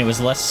damage, and it was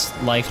less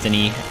life than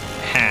he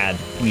had,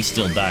 and he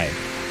still died.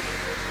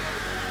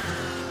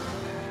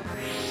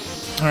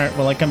 Alright,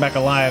 well, I come back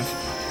alive.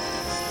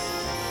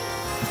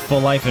 Full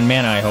life and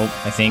mana, I hope,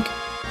 I think.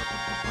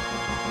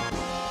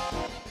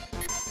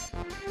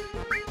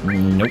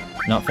 Nope,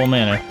 not full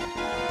mana.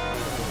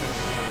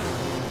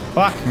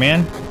 Fuck,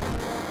 man.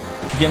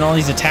 I'm getting all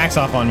these attacks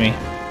off on me.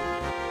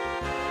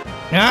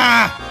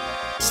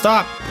 Ah!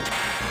 Stop!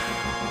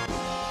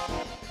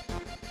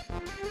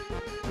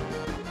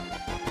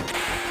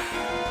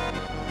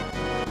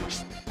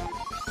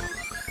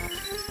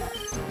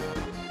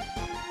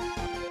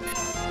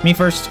 Me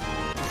first.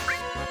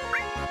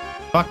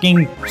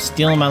 Fucking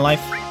stealing my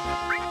life.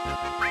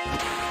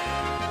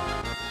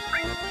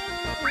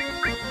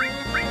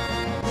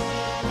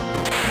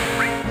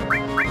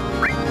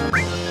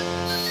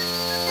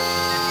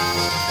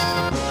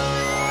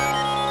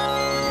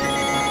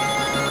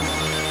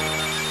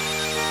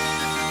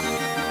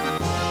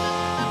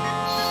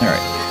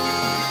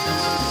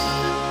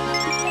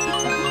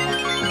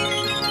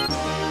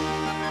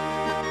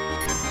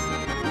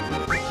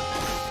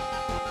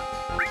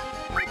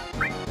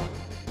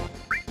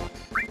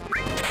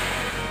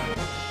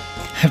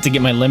 I have to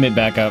get my limit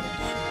back up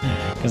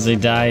because they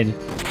died.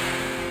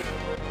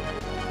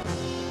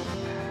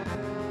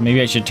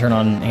 Maybe I should turn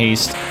on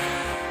haste.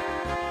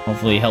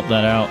 Hopefully help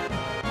that out.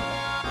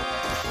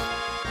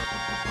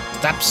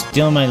 Stop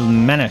stealing my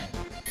mana.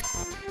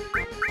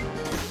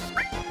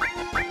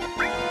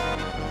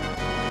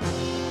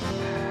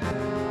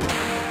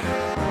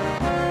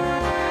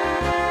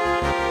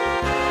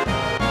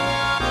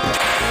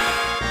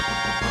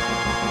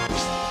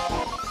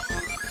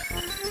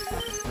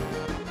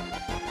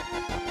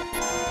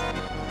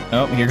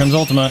 Oh, here comes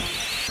Ultima.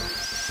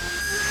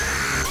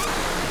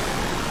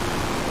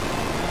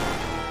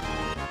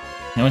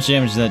 How much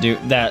damage does that do?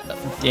 That,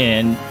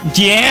 and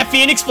yeah,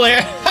 Phoenix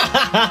Flare!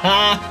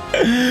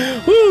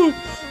 Woo!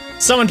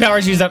 Summon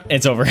power's used up.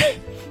 It's over.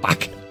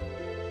 Fuck.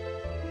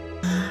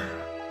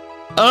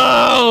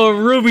 Oh,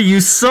 Ruby, you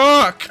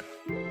suck!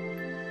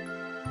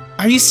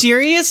 Are you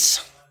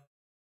serious?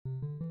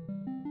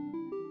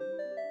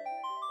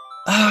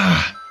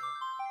 Ah.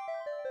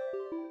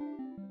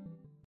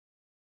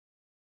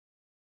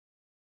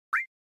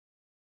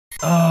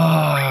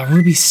 Ah,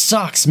 Ruby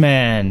sucks,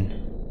 man.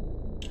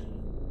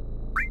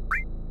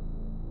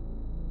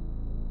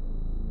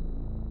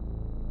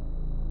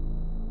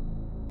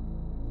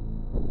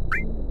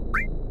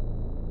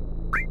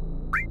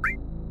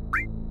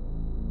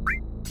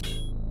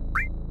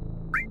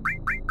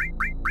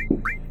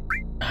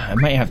 I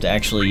might have to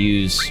actually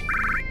use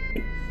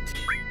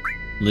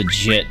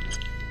legit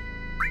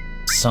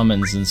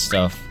summons and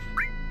stuff.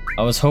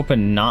 I was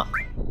hoping not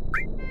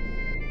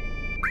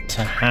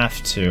to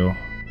have to.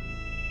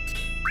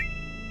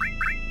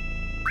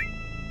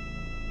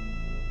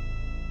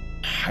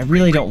 I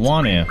really don't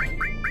want to.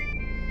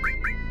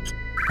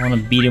 I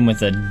want to beat him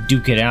with a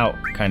duke it out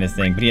kind of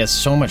thing, but he has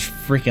so much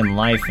freaking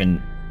life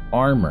and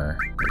armor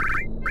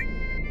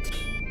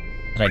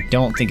that I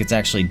don't think it's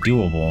actually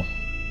doable.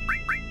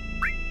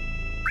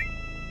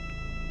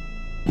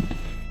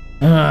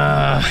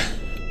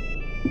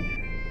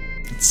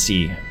 Let's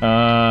see.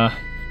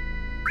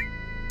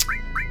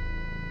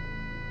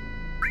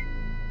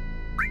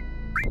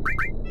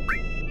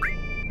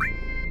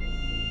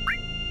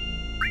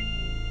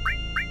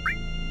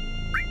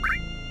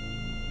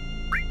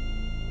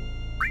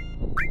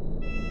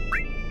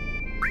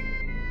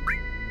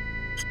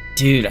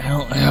 Dude, I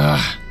don't.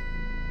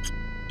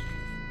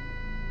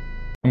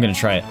 I'm gonna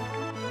try it.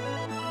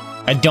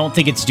 I don't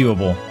think it's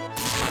doable.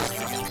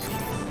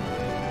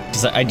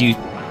 Because I do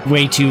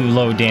way too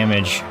low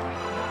damage.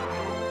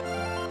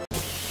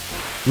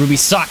 Ruby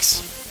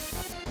sucks.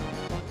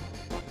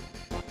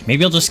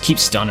 Maybe I'll just keep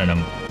stunning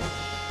him.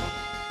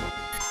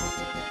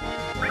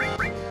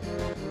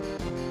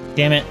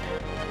 Damn it.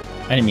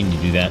 I didn't mean to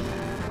do that.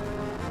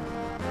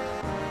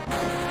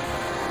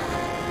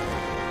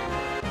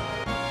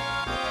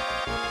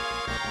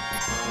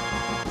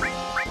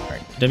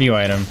 Alright, W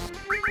item.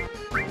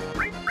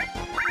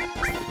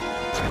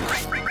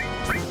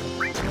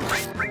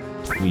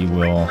 We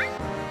will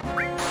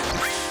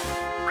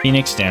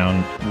Phoenix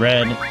down,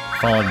 red,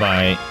 followed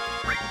by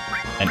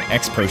an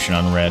X potion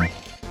on red.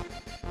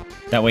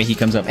 That way he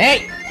comes up,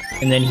 hey!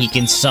 And then he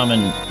can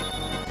summon,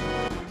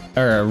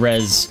 or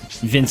res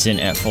Vincent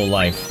at full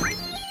life.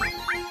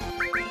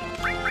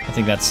 I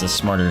think that's the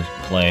smarter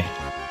play.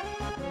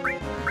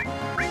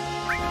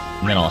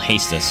 And then I'll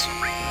haste this.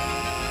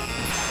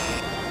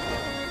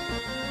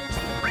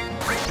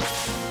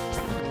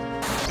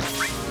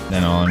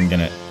 Then I'm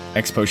gonna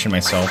X potion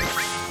myself.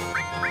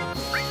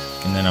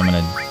 And then I'm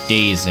gonna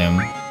daze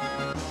him.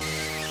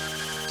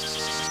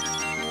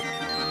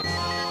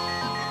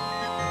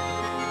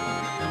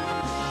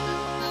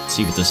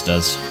 See what this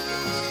does.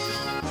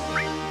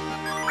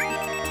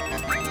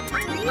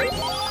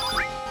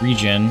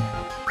 Regen.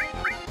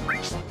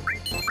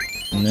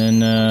 And then,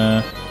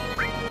 no.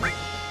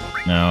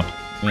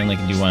 We only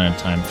can do one at a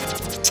time.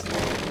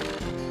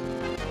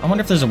 I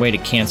wonder if there's a way to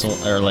cancel,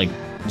 or like,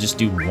 just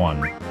do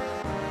one.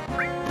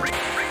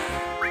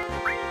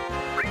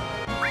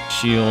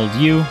 Shield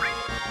you.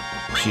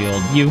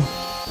 Shield you.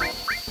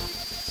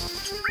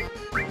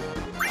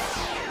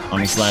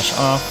 Omni slash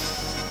off.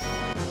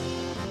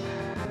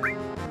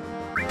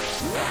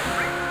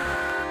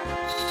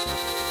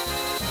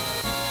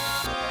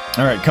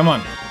 Alright, come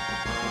on.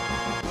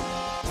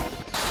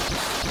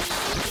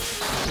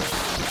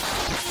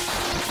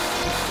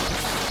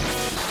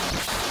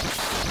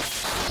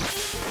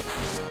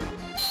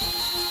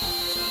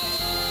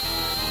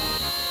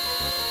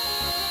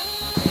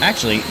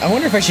 Actually, I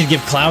wonder if I should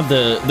give Cloud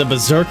the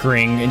Berserk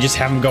Ring and just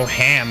have him go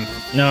ham.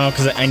 No,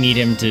 because I need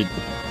him to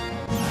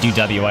do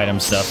W item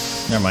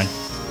stuff. Never mind.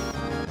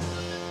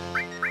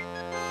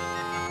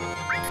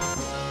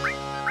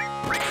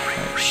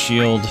 Right,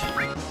 shield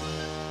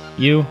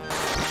you.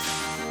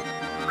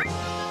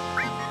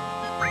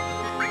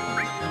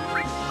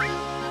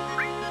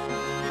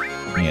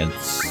 Yeah,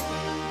 it's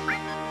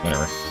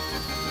whatever.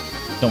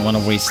 Don't want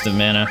to waste the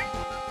mana,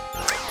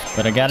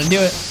 but I gotta do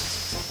it.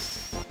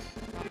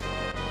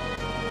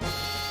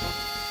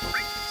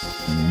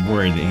 I'm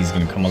worried that he's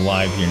gonna come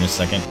alive here in a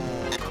second.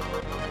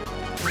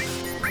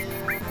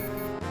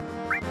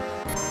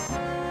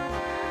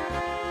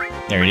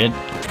 There he did.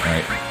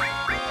 Alright.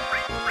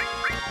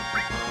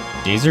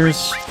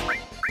 Dazers.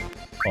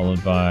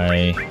 Followed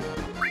by...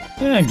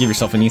 yeah, give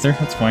yourself an ether.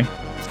 That's fine.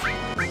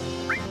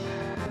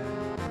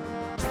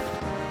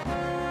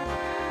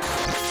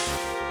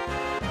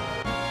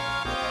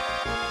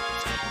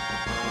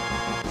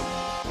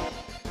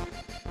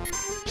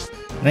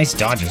 Nice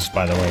dodges,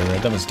 by the way,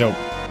 Red. That was dope.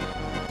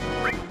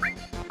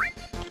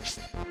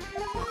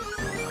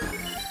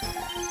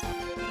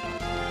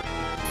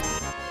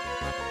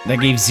 That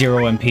gave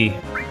 0 MP.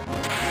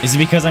 Is it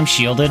because I'm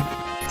shielded?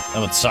 That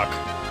would suck.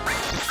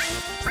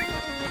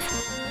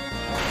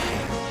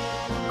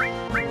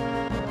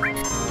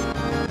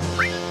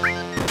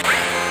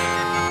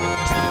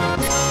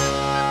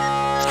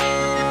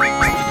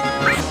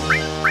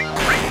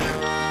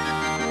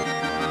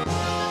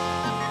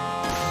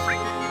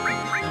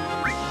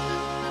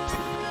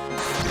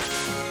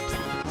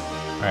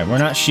 Alright, we're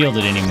not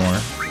shielded anymore.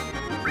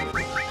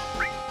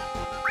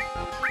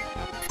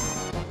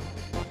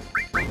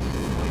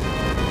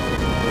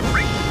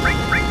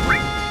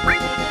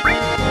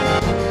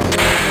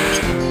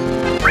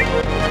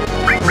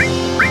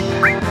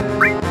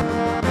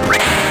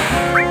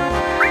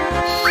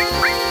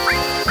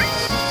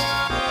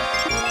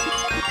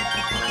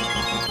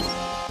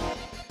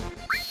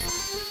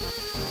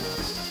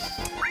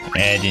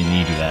 I didn't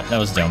need to do that. That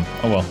was dumb.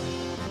 Oh well.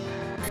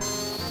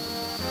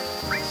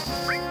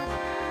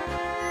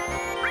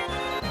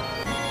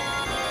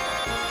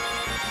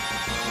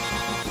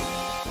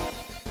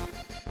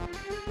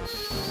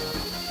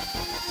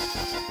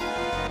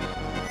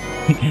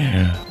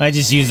 I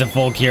just used a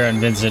full cure on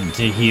Vincent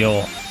to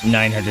heal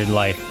 900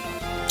 life.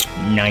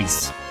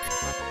 Nice.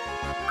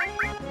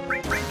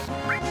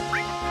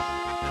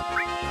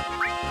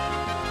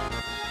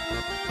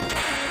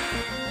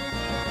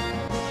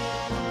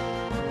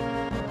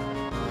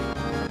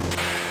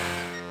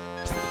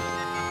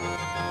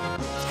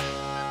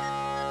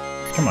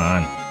 Come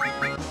on.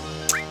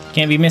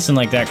 Can't be missing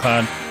like that,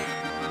 Cloud.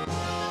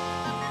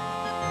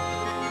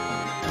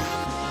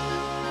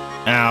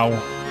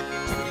 Ow.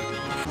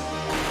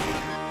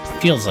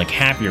 Feels like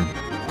half your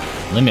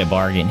limit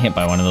bar getting hit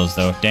by one of those,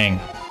 though. Dang.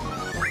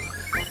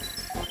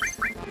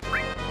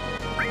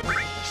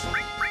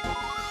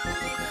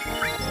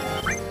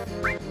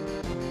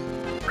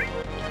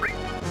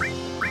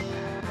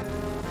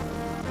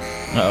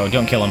 Uh-oh,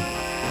 don't kill him.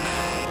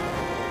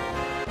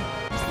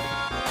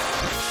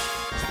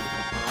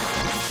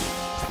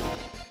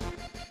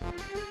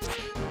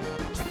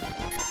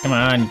 Come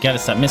on, you gotta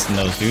stop missing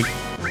those, dude.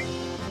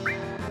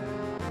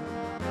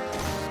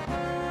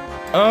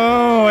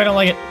 Oh, I don't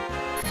like it.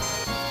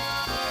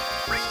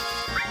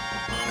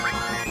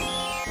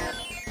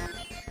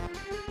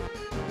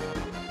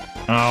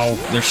 Oh,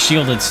 they're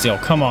shielded still.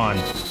 Come on.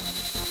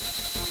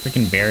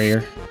 Freaking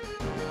barrier.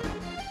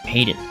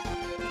 Hate it.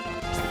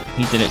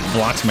 Hate that it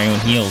blocks my own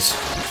heals.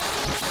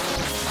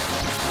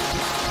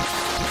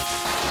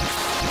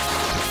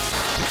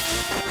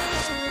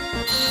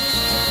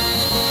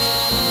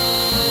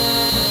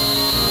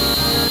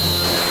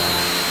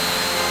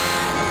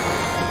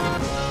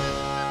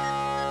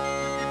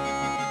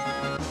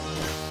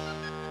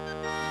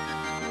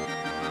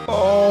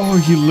 Oh,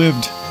 he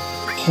lived.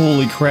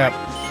 Holy crap.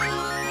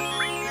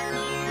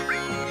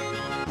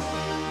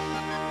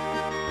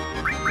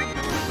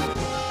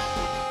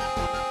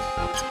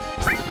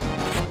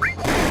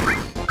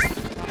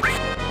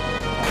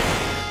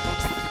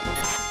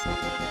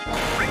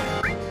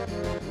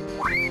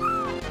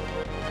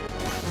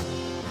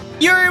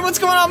 Yuri, what's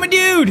going on, my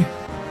dude?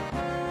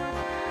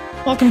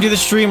 Welcome to the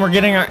stream. We're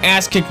getting our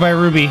ass kicked by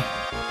Ruby.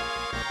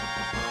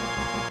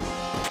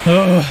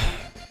 Ugh.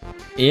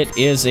 It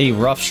is a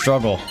rough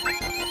struggle.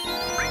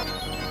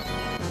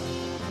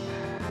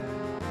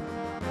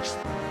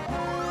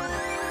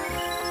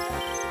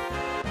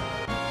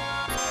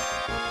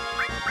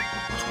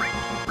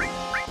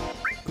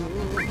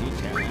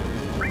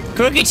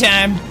 Cookie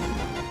time!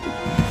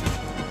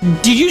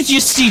 Did you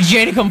just see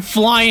Jada come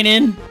flying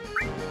in?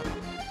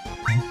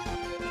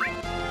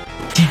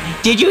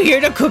 Did you hear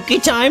the cookie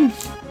time?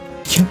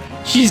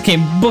 She just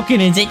came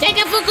booking in and said, "Take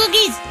it for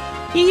cookies!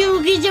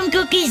 You get some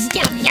cookies!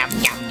 Yum, yum,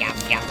 yum, yum,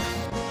 yum."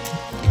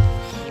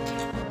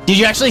 Did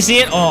you actually see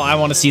it? Oh, I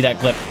want to see that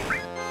clip.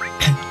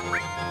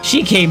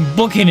 She came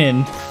booking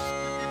in.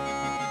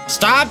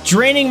 Stop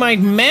draining my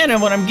mana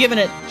when I'm giving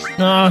it.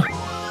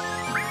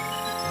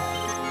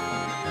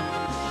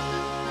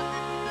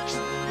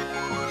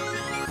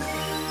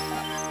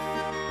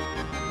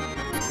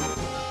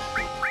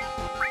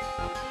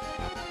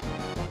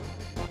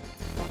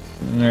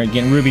 Alright,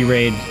 getting Ruby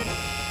Raid.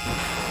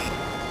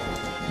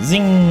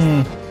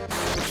 Zing!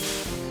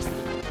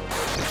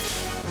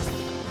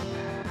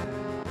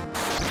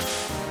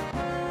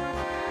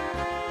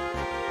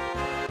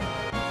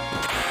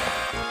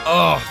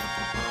 Oh!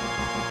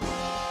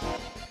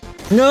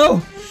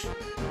 No!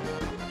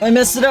 I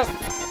messed it up!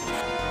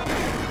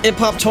 It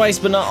popped twice,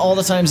 but not all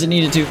the times it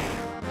needed to.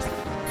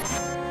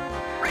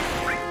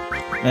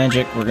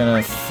 Magic, we're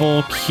gonna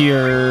full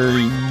cure...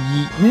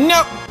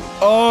 No!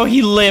 Oh,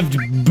 he lived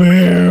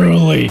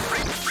barely.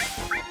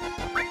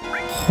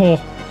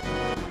 Oh.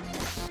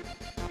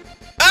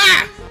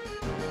 Ah!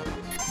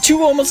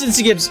 2 almost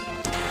insta-gibbs.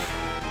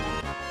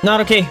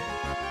 Not okay.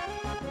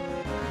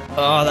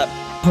 Oh, that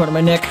part of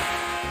my neck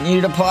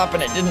needed a pop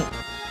and it didn't.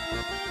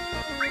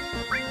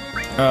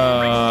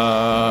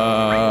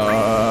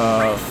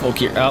 Full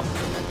cure. Oh.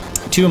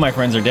 2 of my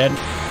friends are dead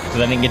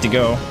because I didn't get to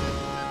go.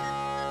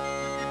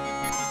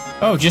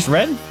 Oh, just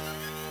red?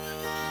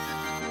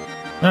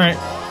 Alright.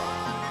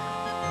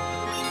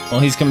 Well,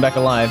 he's come back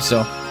alive,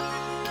 so...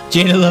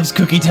 Jada loves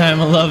cookie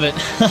time, I love it.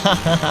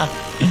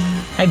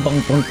 Hi,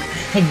 Bunk Bunk.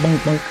 Hi,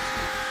 Bunk Bunk.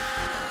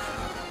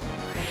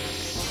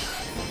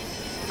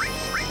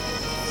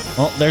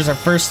 Well, there's our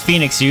first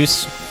Phoenix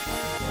use.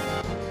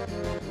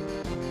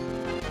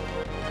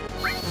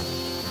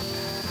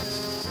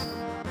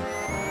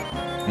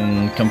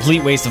 And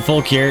complete waste of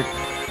full cure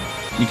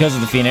because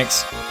of the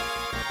Phoenix.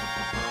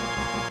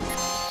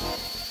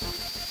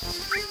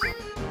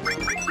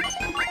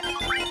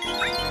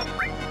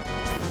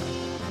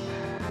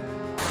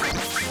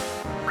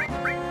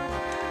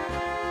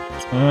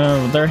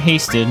 They're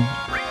hasted.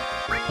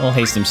 He'll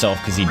haste himself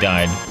because he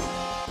died.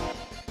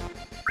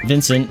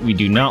 Vincent, we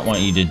do not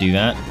want you to do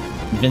that.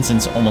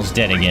 Vincent's almost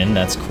dead again.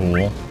 That's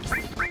cool.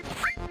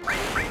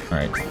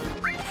 Alright.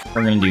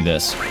 We're gonna do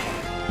this.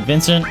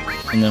 Vincent,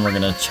 and then we're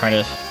gonna try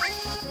to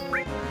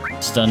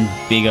stun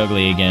Big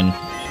Ugly again.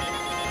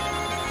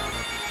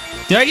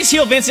 Did I just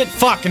heal Vincent?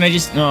 Fuck, and I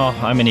just... Oh,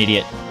 I'm an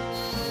idiot.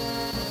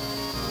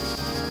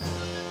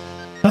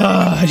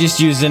 I just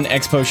used an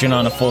X potion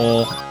on a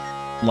full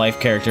life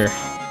character.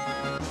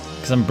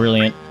 Because I'm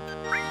brilliant.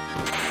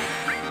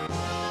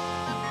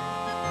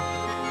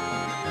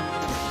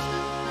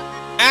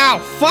 Ow!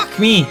 Fuck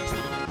me!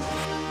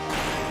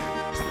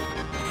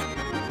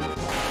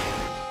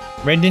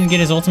 Red didn't get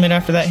his ultimate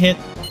after that hit?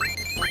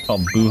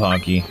 Oh, boo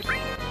hockey.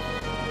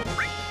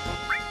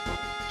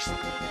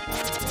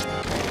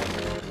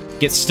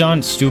 Get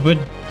stunned, stupid.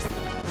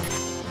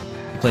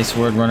 Play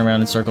sword, run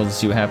around in circles to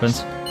see what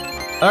happens.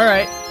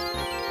 Alright.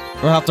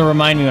 You'll have to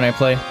remind me when I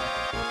play.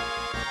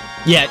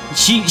 Yeah,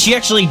 she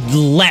actually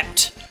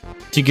leapt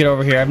to get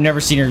over here. I've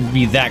never seen her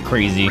be that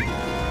crazy.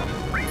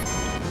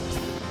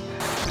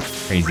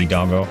 Crazy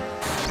doggo.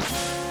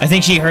 I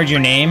think she heard your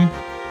name.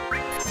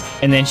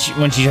 And then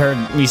when she heard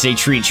me say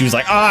treat, she was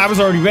like, I was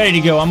already ready to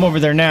go. I'm over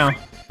there now.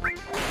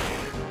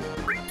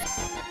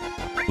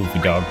 Goofy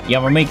dog.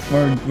 Yeah,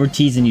 we're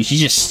teasing you. She's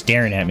just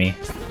staring at me.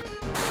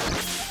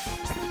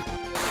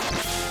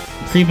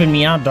 Creeping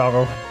me out,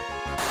 doggo.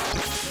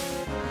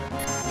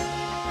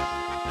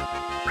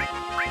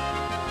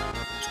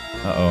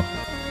 Uh-oh.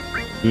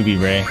 Booby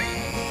Ray.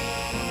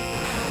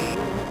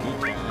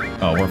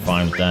 Oh, we're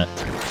fine with that.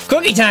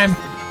 Cookie time!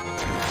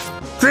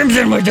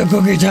 Crimson with the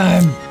cookie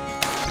time!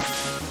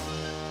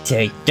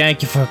 Say,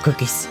 thank you for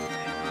cookies.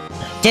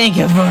 Thank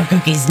you for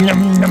cookies.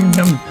 Num num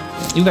num.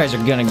 You guys are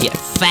gonna get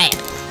fat.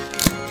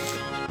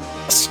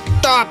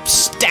 Stop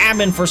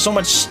stabbing for so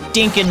much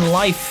stinking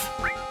life.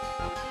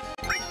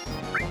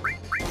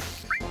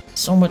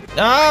 So much.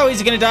 Oh,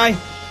 he's gonna die.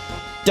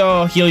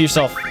 Oh, heal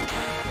yourself.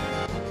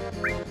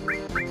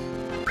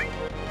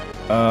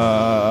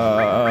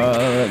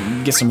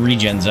 Get some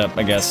regens up,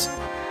 I guess.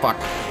 Fuck.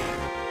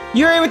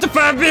 You're in with the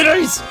 5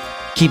 bitters!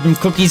 Keep them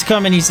cookies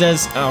coming, he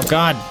says. Oh,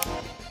 God.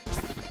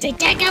 Say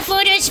thank you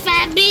for those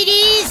 5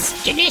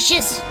 bitties!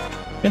 Delicious!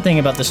 Good thing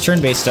about this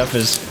turn-based stuff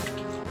is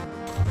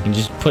you can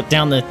just put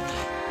down the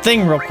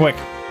thing real quick.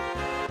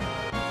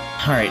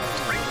 Alright.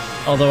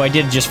 Although I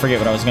did just forget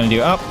what I was gonna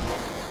do. Oh!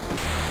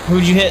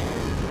 Who'd you hit?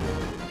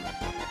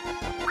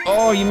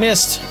 Oh, you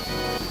missed.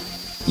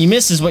 You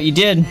missed is what you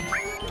did.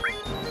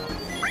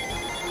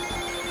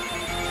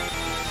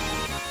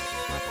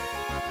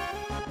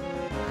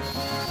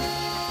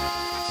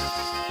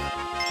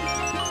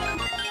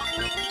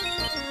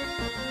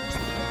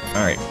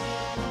 Alright.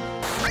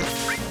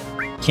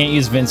 Can't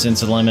use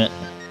Vincent's limit.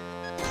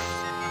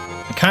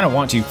 I kind of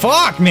want to.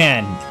 Fuck,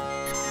 man!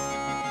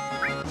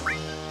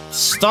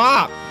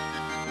 Stop!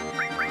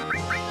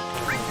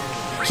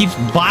 Keeps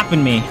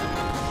bopping me.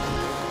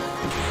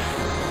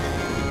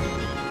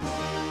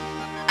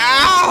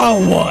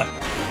 Ow!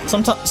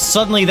 Sometimes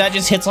suddenly that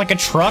just hits like a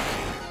truck.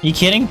 You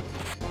kidding?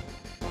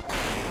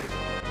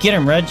 Get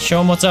him, Red. Show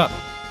him what's up.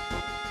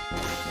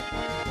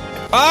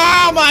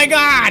 Oh my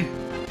god!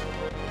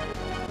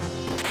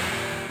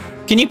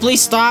 Can you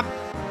please stop?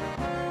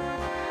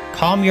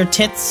 Calm your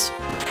tits.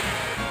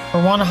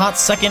 For one hot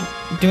second,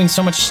 doing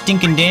so much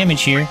stinking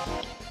damage here.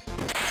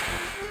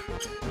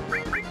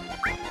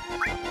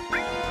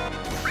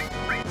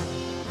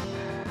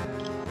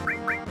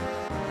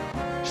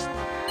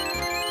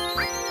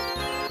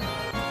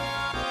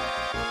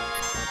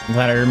 I'm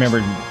glad I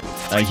remembered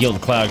I healed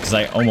Cloud because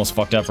I almost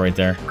fucked up right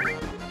there.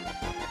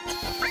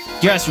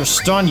 Yes, you're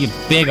stunned, you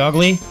big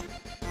ugly.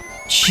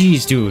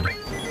 Jeez, dude.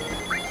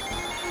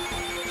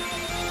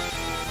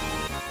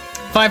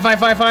 5, 5,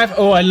 5, 5.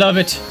 Oh, I love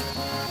it.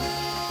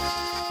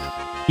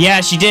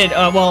 Yeah, she did.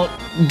 Well,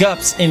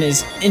 Gups, in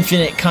his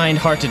infinite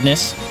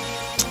kind-heartedness,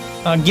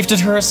 gifted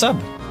her a sub.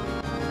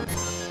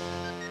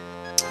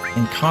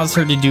 And caused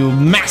her to do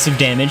massive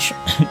damage.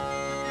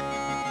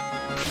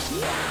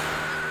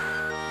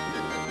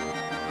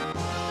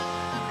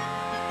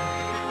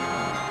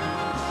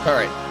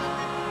 Alright.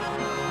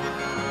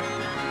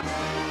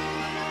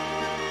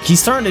 He's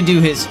starting to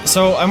do his...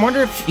 So, I wonder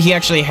if he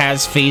actually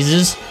has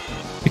phases.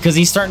 Because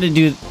he's starting to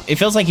do... It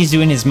feels like he's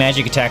doing his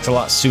magic attacks a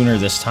lot sooner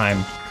this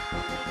time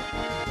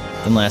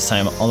than last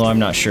time, although I'm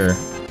not sure.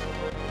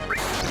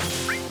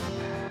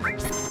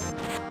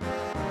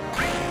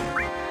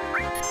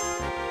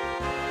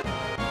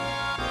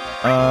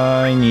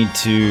 I need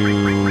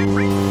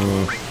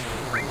to...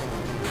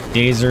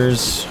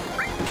 Dazers.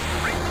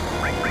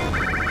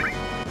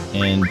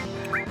 And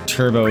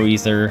Turbo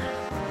Ether.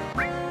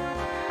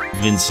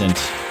 Vincent.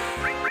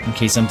 In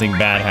case something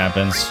bad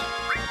happens.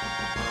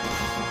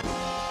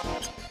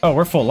 Oh,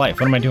 we're full life.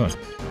 What am I doing?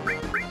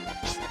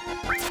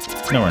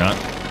 No, we're not.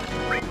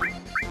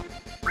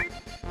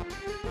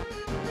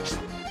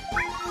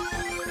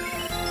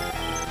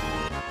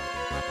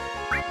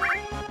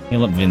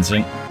 Heal up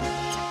Vincent.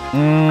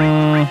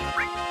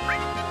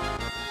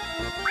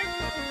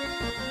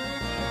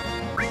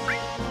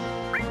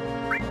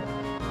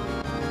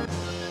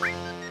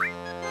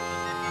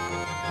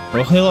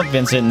 We'll heal up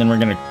Vincent, and then we're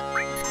gonna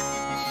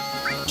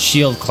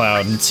shield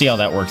Cloud and see how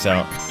that works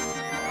out.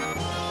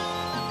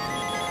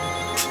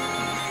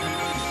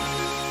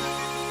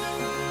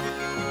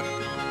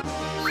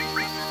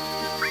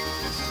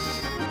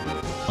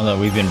 Although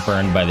we've been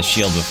burned by the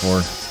shield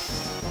before.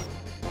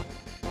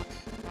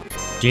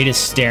 Jade is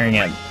staring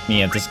at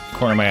me at this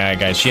corner of my eye,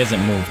 guys. She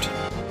hasn't moved.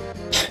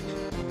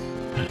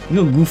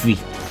 You're goofy.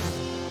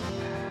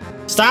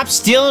 Stop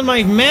stealing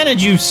my mana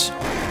juice!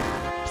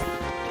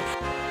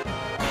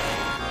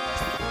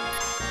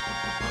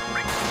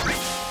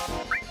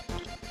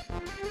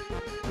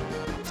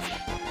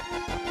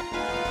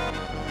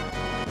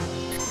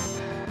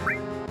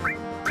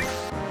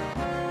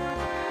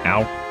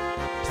 Ow.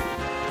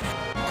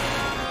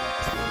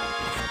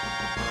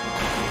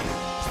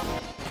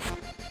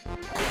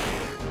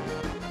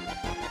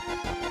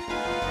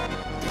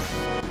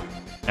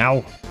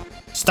 Ow.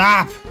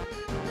 Stop!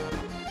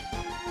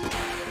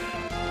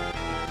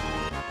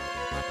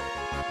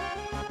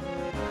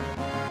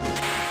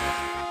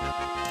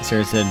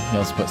 Sarah said he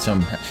also put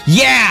some...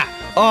 Yeah!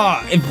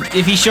 Oh,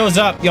 if he shows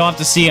up, you'll have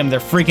to see him. They're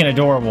freaking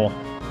adorable.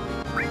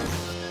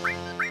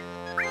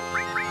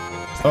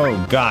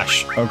 Oh,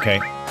 gosh. Okay.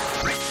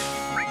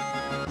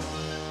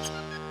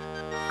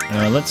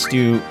 Let's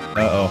do...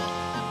 Uh-oh.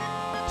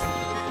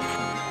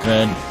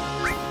 Red.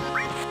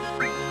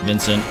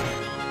 Vincent.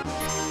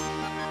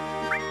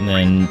 And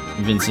then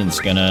Vincent's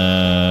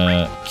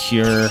gonna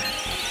cure.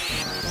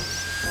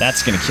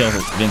 That's gonna kill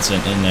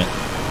Vincent, isn't it?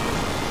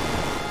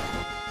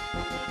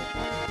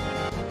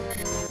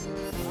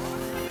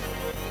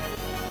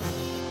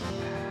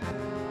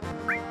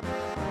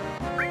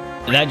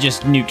 That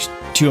just nuked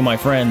two of my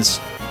friends.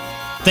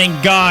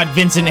 Thank God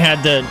Vincent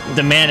had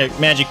the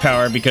magic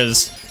power,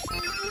 because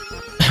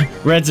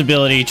Red's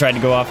ability tried to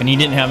go off and he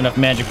didn't have enough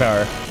magic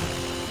power.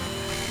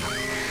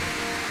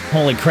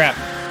 Holy crap.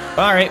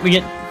 Alright, we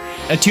get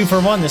a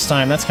 2-for-1 this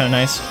time. That's kind of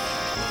nice.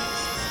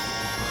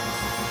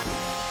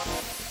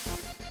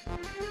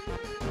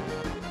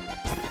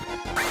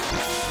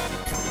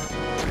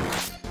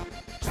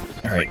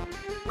 Alright.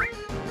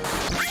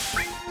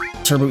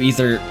 Turbo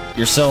Ether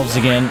yourselves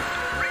again.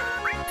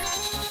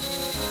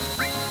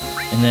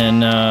 And then,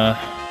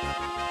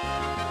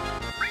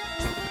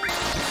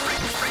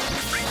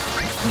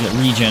 get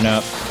regen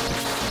up.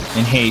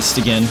 And haste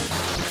again.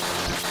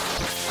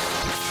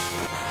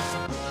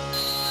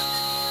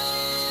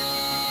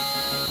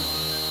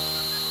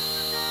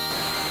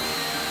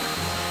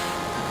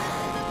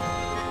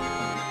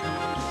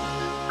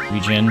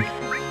 Regen.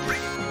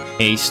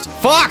 Haste.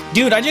 Fuck!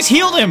 Dude, I just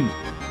healed him!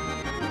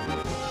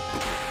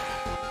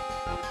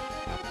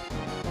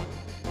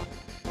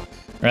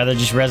 Rather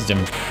just rezzed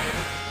him.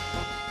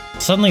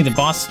 Suddenly the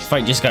boss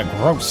fight just got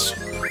gross.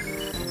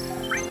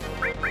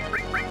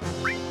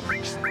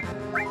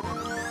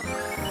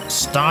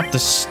 Stop the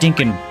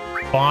stinking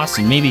boss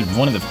and maybe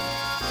one of the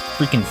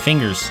freaking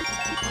fingers.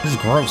 This is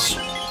gross.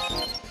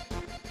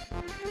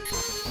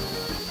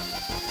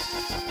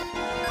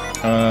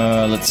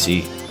 Let's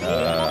see.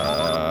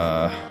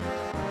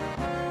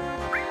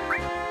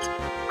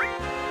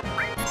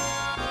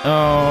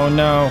 Oh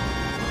no.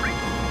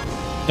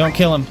 Don't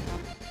kill him.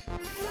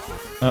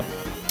 Oh,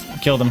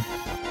 killed him.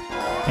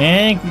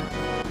 And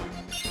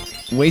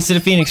wasted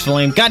a Phoenix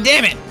Flame. God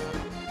damn it!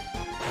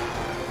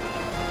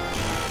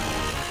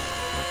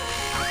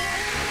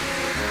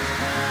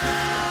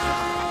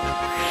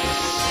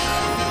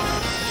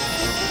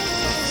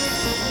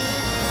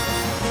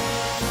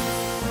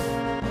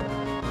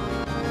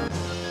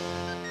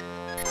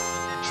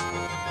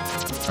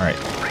 Alright.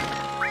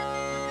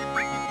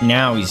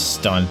 Now he's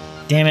stunned.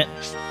 Damn it.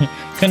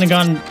 Couldn't have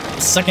gone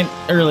a second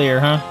earlier,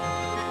 huh?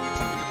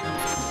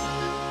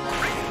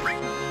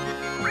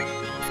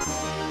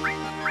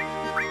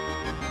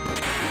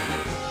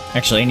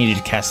 Actually, I needed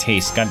to cast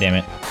haste. God damn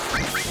it.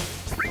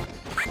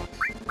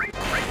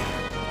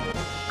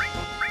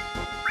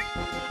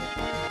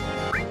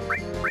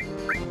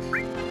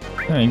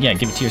 Oh, yeah,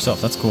 give it to yourself.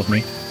 That's cool with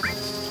me.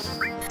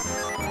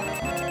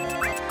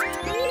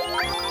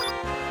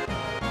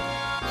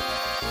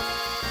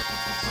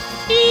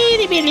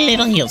 Itty bitty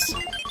little heals.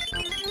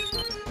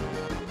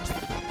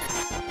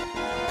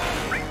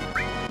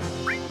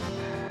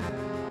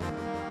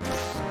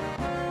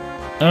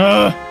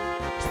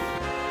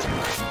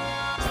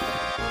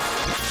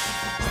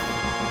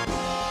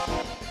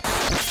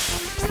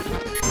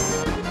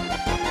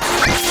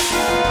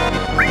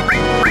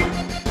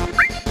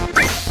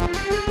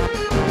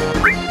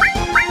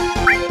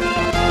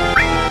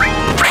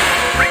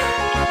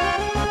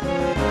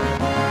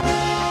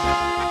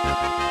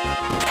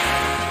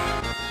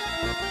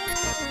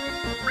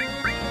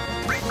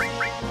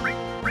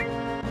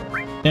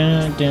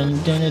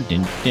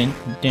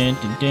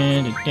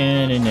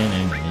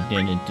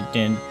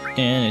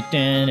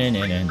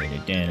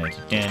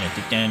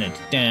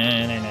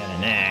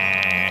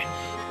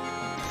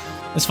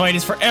 This fight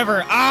is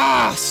forever.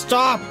 Ah,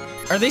 stop.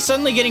 Are they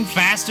suddenly getting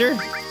faster?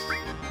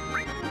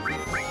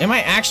 Am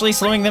I actually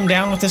slowing them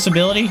down with this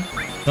ability?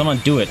 Come on,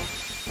 do it.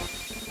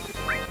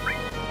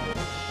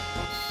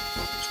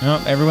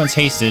 Oh, everyone's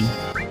hasted.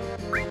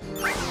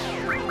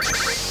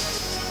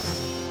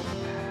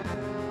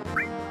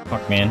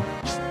 Fuck, man.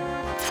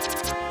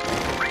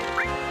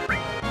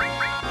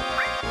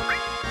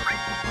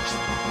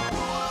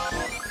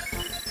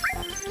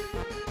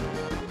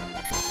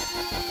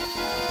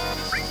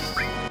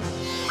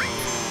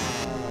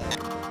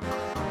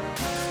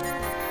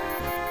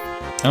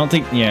 I don't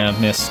think... Yeah,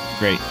 miss.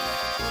 Great.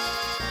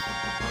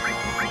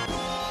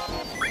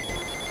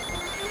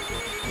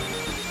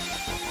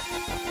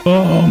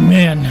 Oh,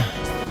 man.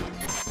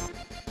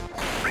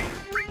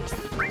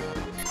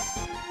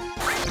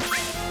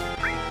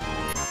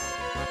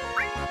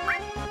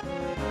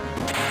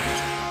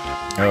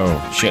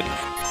 Oh, shit.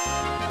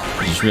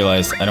 I just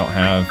realized I don't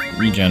have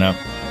regen up.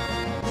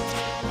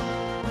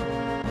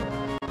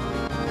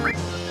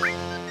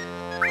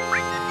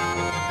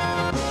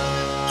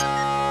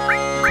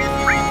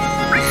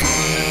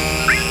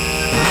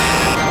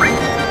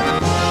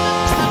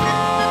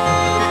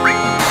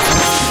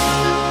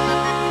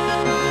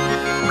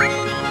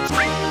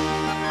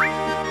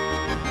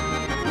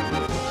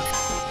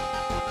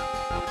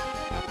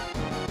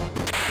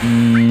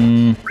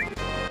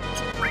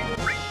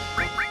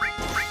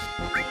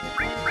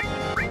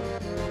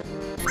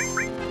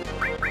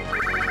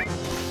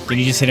 Did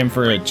he just hit him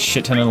for a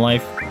shit ton of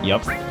life?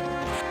 Yup.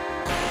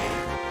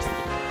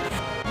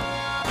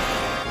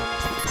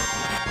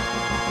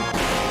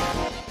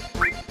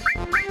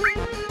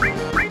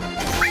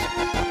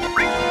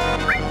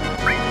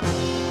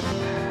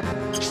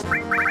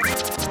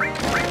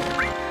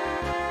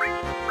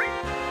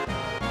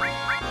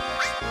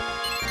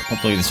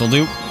 Hopefully this will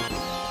do.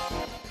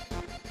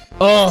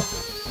 Oh!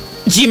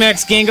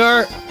 G-Max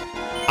Gengar!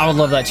 I would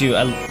love that too.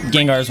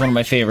 Gengar is one of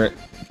my favorite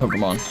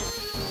Pokemon.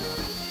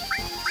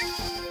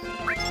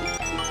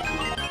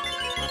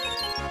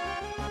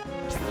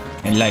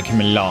 I like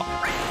him a lot.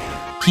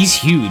 He's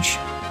huge,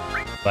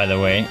 by the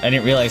way. I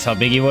didn't realize how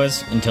big he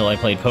was until I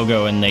played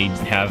Pogo and they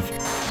have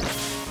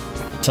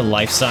to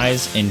life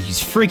size, and he's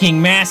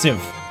freaking massive!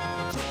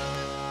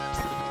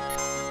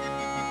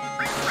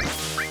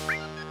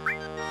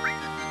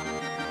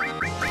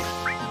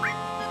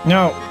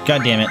 No!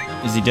 God damn it.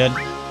 Is he dead?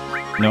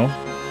 No?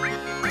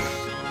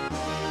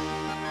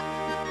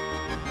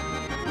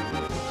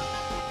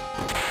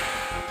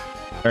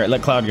 Alright,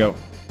 let Cloud go.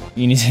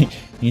 He needs to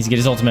get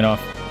his ultimate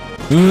off.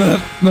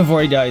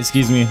 Before he dies,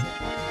 excuse me.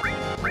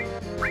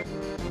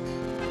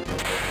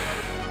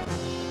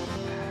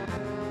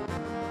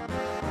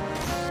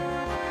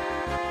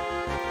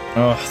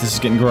 Oh, this is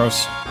getting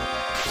gross.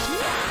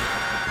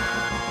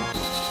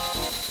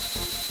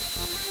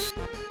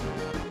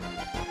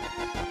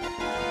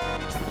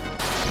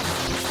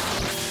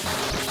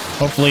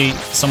 Hopefully,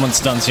 someone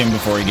stuns him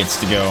before he gets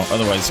to go.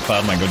 Otherwise,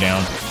 Cloud might go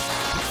down.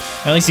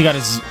 At least he got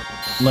his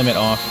limit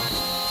off.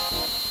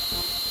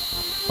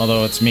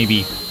 Although it's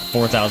maybe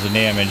 4,000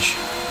 damage.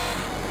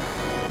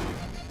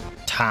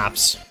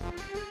 Tops.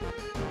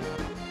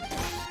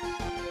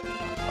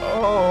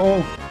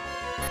 Oh!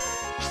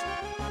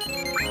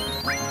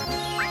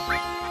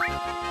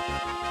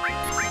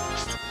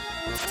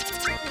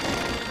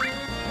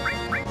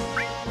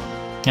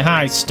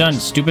 Haha, he's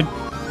stunned, stupid.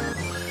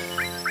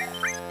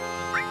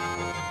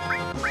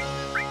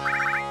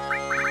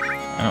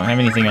 I don't have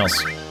anything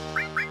else.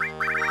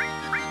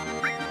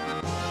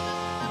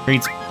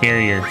 Creates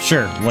barrier.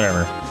 Sure,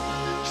 whatever.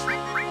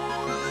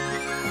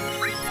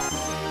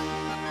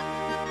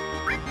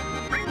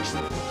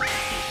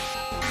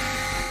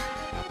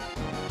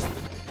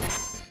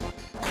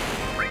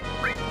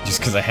 Just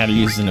because I had to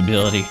use an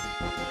ability.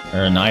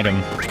 Or an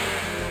item.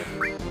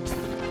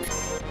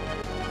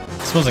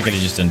 I suppose I could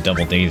have just done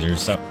double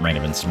dasers. That might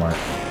have been smart.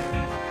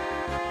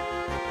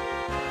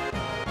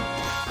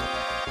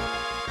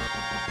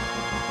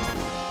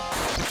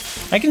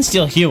 I can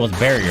still heal with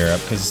barrier up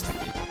because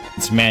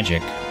it's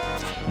magic.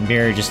 And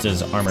barrier just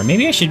does armor.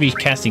 Maybe I should be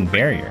casting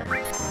barrier.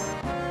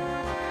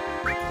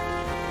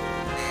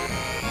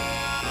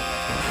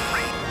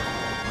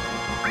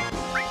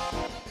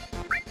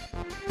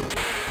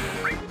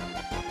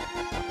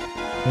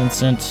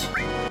 Vincent.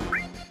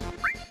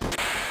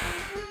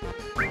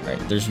 Alright,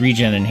 there's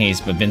regen and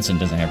haste, but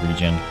Vincent doesn't have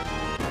regen.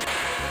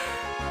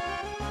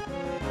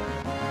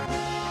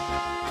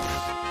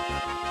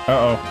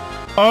 Uh-oh.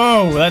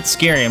 Oh, that's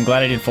scary. I'm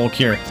glad I did full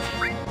cure.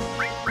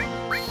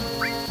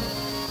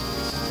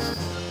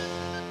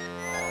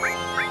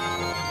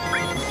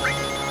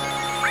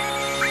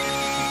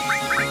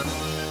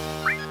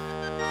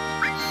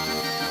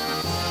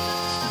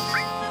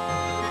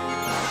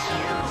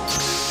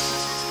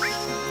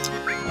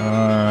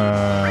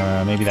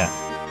 Maybe that.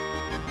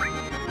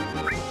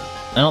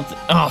 I don't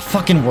oh,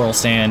 fucking whirl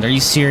sand. Are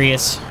you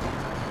serious?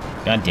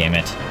 God damn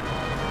it.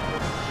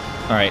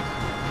 Alright.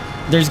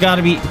 There's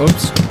gotta be...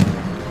 Oops.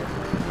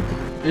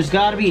 There's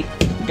gotta be...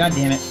 God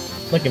damn it.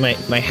 Look at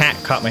my hat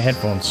caught my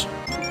headphones.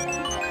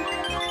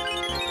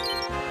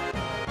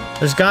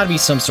 There's gotta be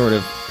some sort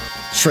of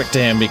trick to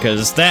him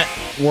because that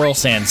whirl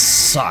sand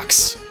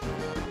sucks.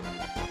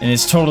 And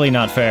it's totally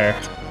not fair.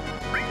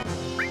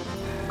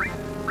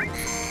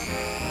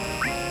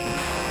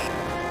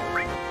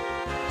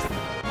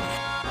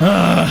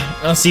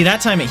 Oh, see,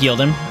 that time it healed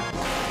him.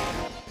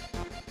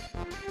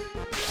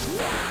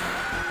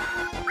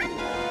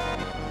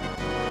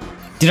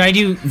 Did I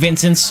do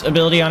Vincent's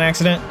ability on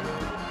accident?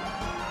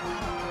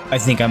 I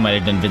think I might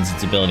have done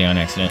Vincent's ability on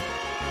accident.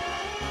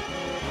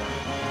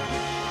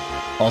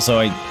 Also,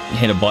 I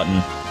hit a button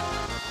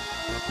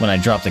when I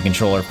dropped the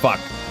controller. Fuck.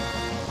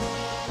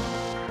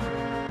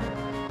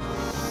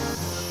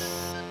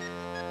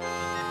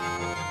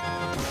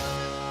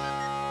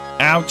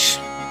 Ouch.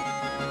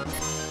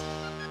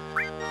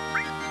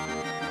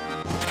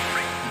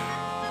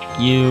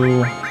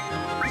 You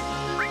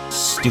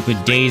stupid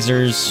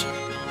dazers.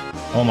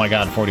 Oh my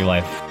god, 40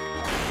 life.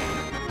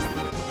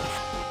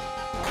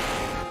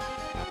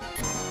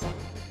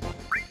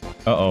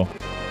 Uh-oh.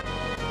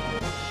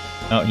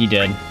 Oh, he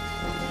did.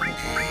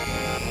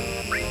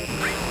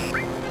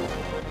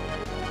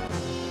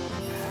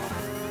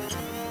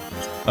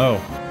 Oh,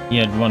 he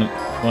had one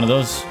of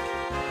those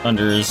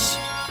under his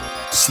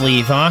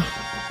sleeve, huh?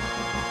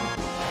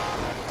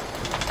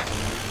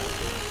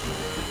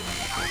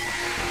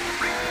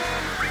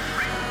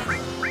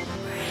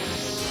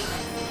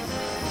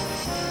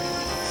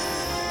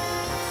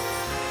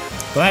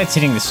 Glad it's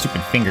hitting the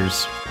stupid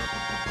fingers.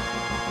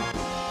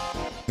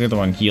 The other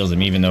one heals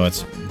him, even though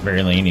it's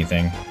barely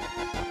anything.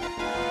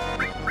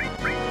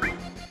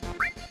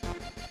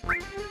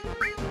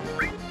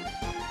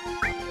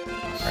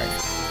 Alright.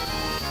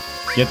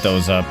 Get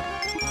those up.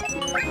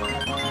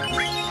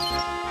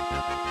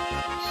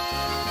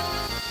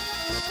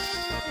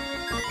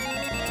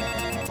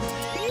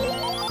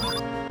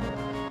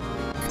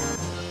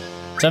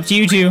 It's up to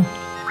you two.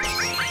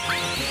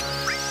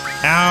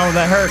 Ow,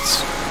 that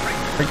hurts.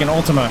 Freaking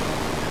Ultima.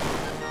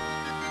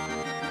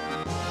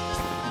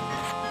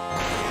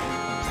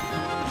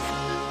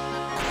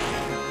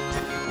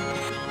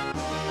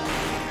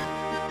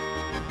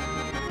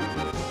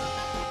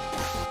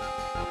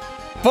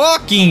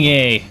 Fucking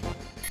A.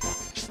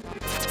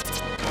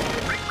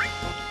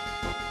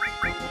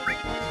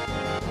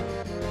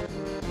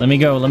 Let me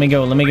go, let me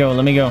go, let me go,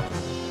 let me go.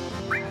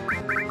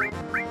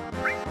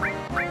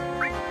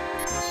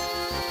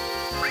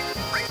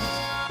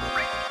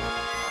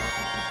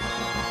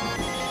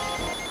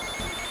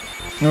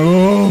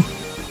 Oh.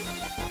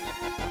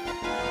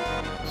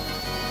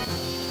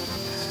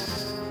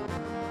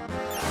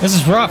 This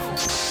is rough.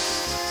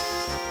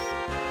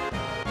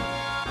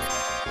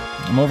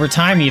 I'm over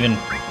time even.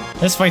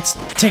 This fight's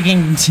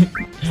taking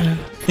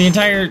the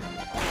entire,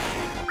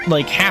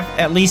 like,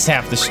 at least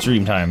half the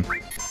stream time.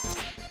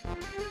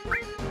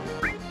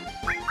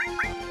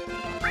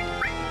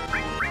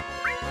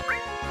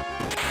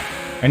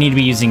 I need to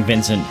be using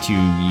Vincent to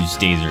use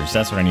Dazers.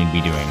 That's what I need to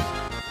be doing.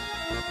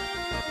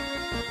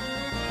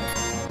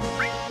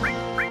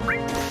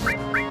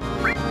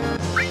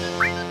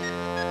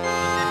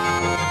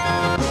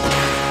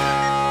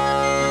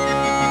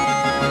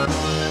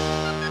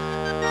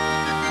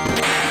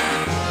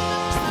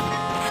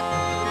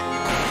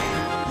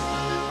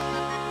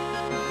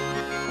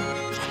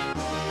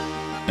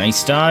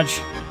 Nice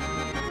dodge.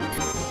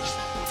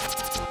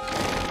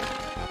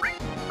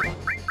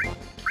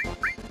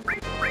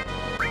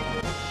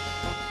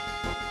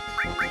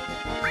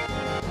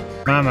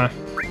 Mama.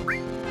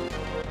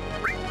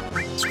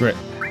 Screw it.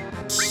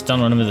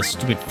 Stun on him with the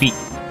stupid feet.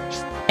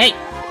 Hey!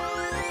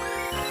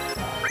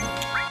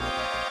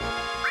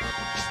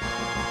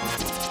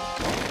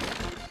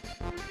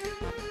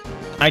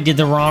 I did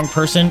the wrong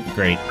person?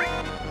 Great.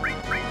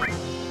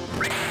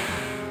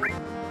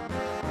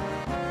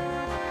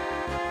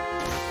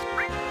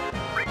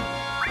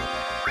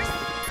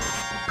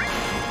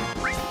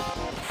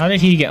 How did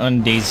he get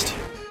undazed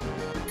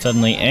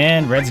suddenly?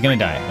 And Red's gonna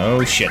die.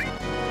 Oh shit.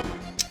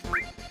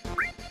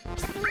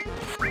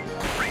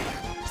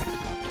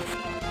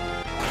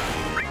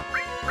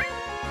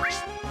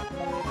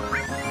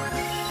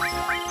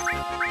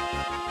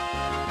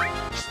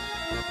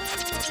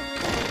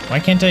 Why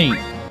can't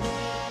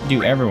I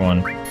do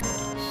everyone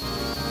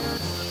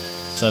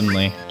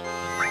suddenly?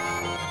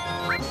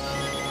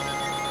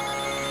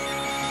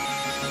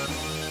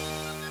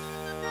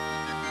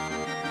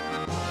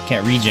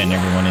 Can't regen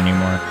everyone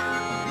anymore.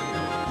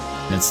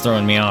 And it's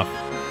throwing me off.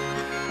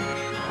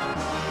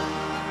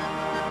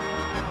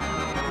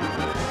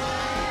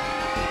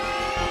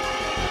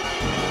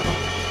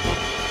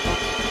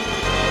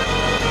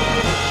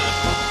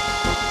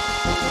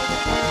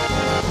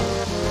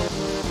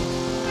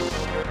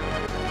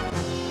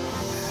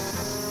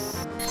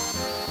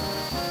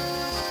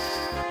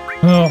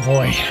 Oh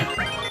boy.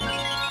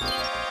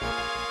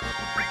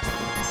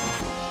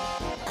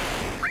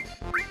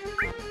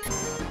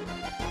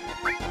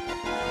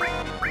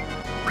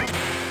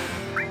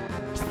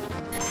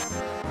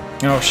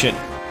 Oh shit.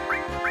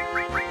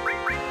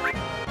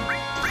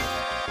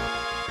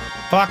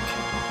 Fuck.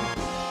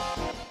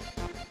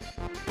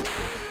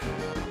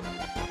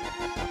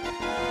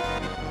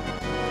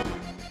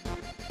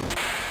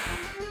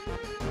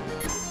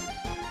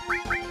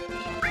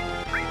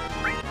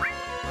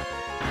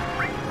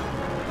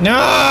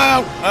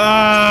 No!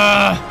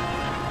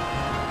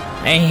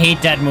 I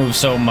hate that move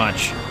so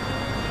much.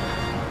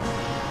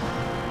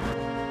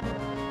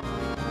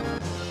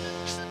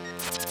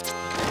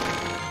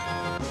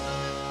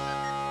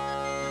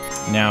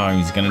 Now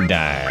he's gonna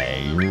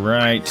die,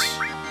 right?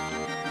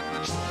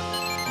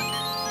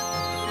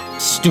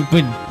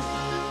 Stupid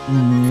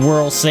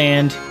whirl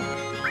sand.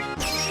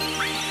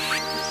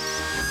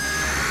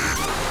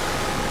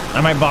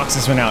 I might box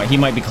this one out. He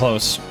might be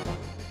close.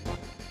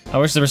 I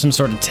wish there was some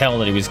sort of tell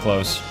that he was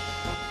close.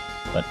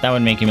 But that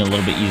would make him a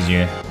little bit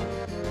easier.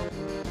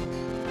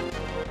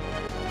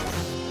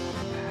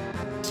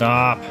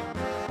 Stop.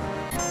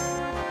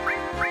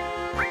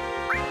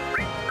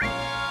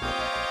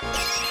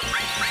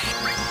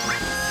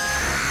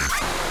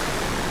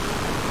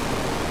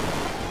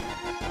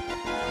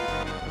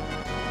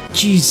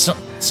 Jeez,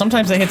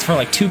 sometimes it hits for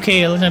like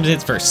 2k, other times it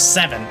hits for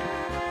 7.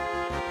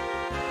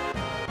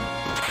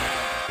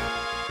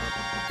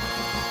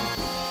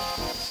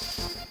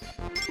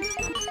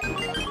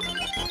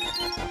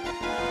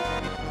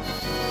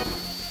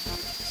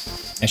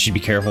 I should be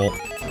careful,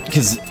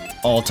 because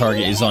all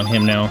target is on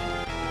him now.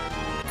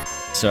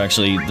 So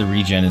actually, the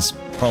regen is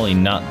probably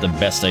not the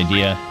best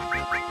idea.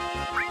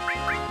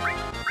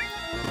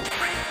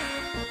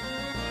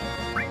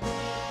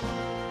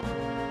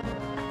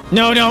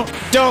 No, no,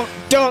 don't!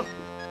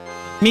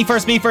 Me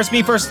first, me first,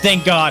 me first,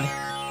 thank God.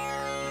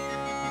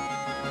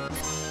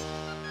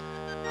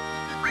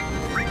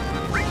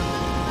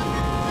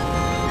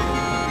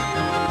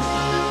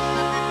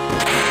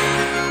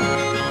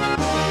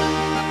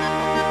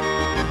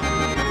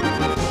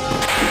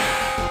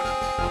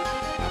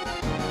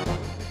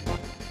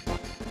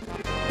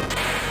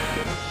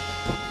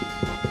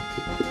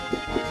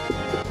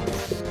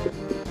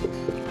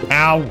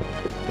 Ow!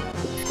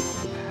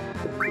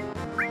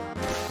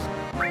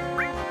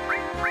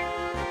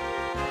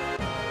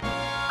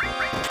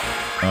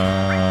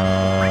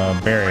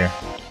 Barrier.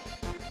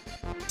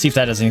 See if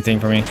that does anything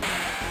for me.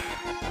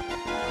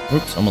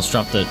 Oops, almost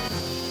dropped the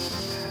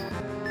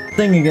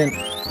thing again.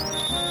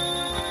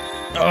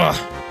 Ugh.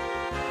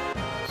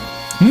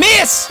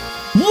 Miss!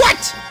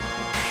 What?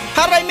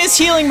 How did I miss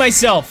healing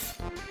myself?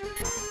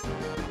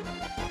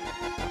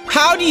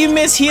 How do you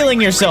miss healing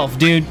yourself,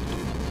 dude?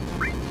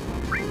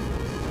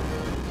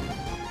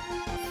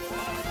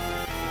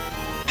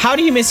 How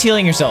do you miss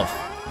healing yourself?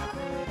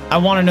 I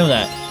want to know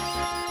that.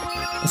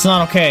 It's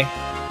not okay.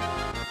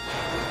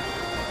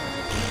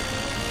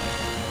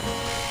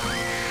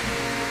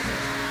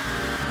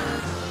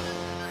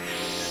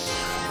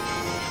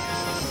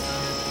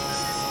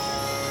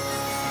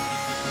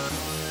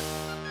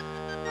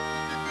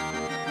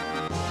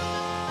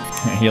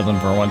 I healed him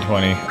for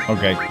 120.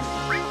 Okay.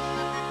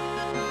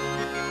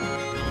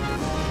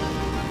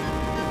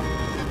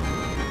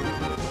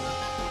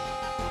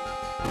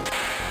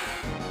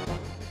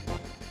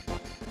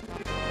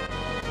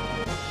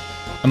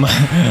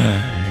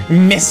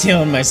 I'm miss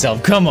healing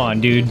myself. Come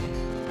on, dude.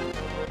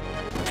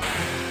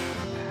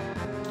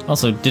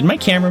 Also, did my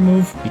camera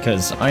move?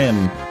 Because I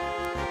am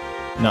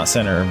not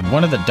centered.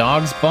 One of the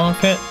dogs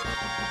bonk it.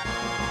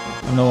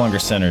 I'm no longer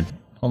centered.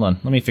 Hold on,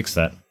 let me fix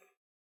that.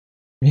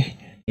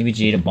 Maybe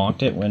Jada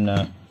bonked it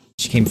when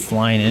she came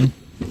flying in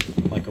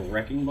like a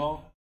wrecking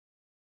ball.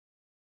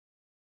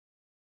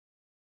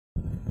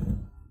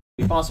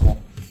 Be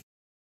possible.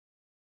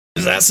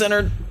 Is that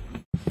centered?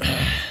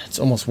 It's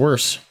almost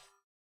worse.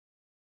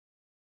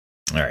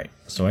 Alright,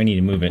 so I need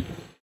to move it.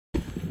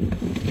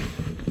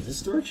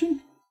 This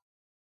direction?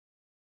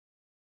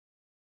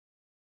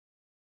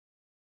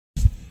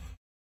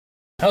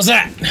 How's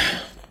that?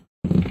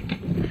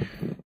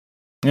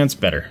 That's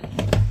better.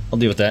 I'll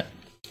deal with that.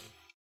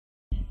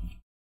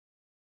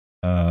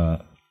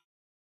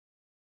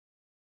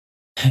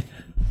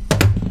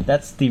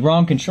 That's the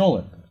wrong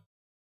controller.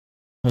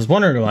 I was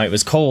wondering why it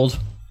was cold.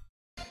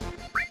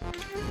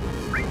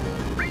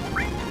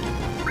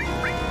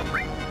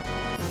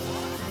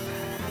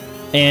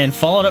 And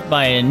followed up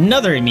by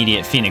another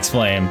immediate Phoenix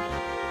Flame.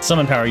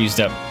 Summon power used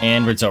up,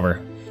 and it's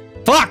over.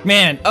 Fuck,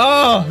 man!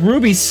 Oh,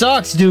 Ruby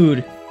sucks,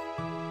 dude!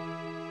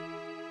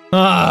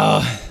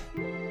 Oh.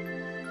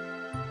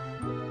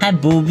 Hi,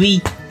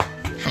 booby.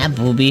 Hi,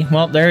 booby.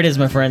 Well, there it is,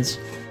 my friends.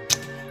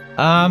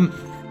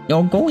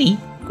 No, go away.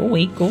 Go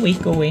away, go away,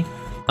 go away.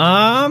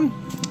 I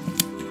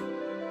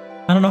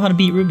don't know how to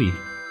beat Ruby.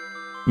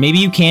 Maybe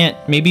you can't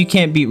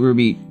beat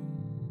Ruby.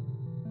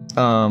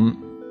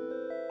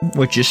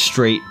 With just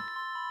straight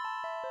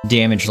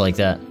damage like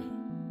that.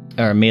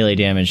 Or melee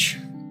damage.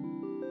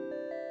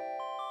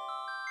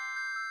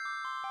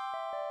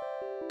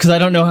 Because I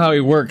don't know how he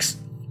works.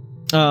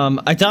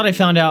 I thought I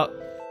found out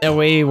a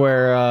way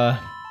where,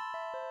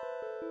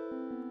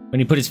 when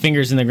he put his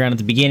fingers in the ground at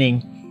the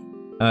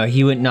beginning,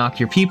 he would knock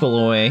your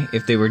people away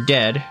if they were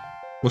dead,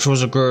 which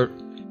was a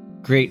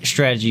great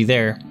strategy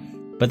there.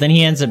 But then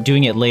he ends up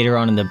doing it later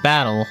on in the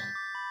battle,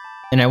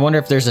 and I wonder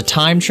if there's a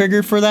time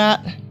trigger for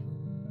that,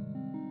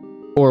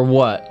 or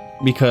what,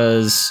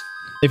 because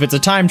if it's a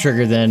time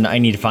trigger, then I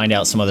need to find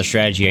out some other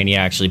strategy. I need to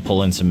actually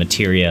pull in some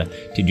materia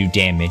to do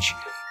damage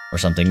or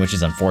something, which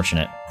is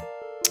unfortunate,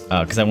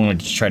 because I wanted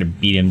to try to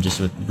beat him just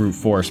with brute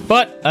force,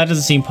 but that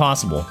doesn't seem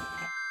possible.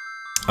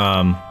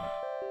 I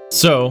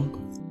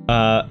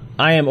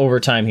am over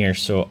time here,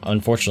 so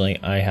unfortunately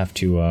I have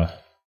to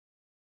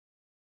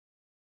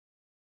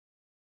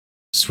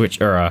switch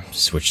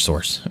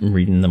source. I'm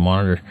reading the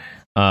monitor,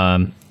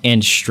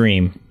 and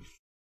stream,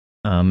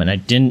 and I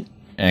didn't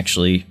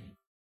actually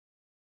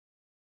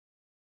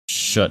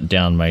shut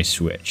down my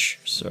Switch,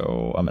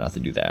 so I'm gonna have to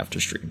do that after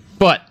stream.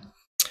 But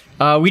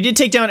we did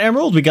take down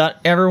Emerald. We got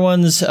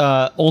everyone's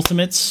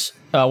ultimates,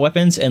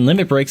 weapons, and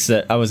limit breaks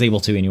that I was able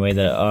to anyway,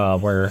 that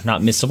were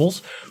not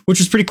missables, which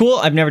was pretty cool.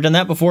 I've never done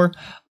that before.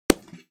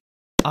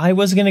 I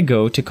was gonna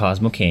go to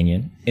Cosmo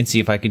Canyon and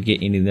see if I could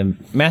get any of the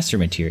master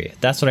materia.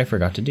 That's what I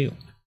forgot to do,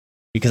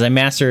 because I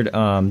mastered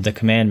the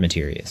command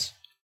materias.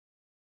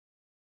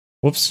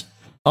 Whoops.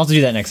 I'll have to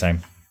do that next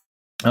time.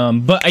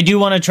 But I do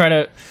want to try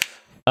to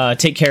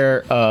take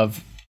care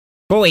of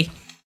Ruby.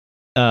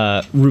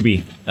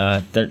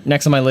 They're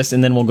next on my list,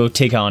 and then we'll go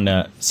take on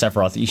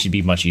Sephiroth. He should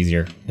be much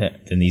easier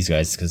than these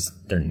guys, because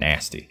they're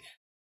nasty.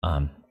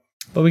 But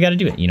we got to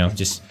do it, you know,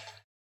 just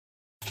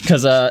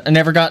because I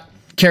never got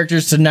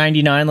characters to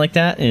 99 like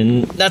that,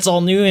 and that's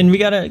all new, and we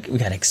gotta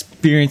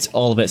experience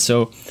all of it.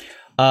 So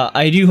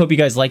I do hope you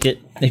guys liked it.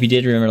 If you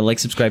did, remember to like,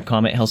 subscribe,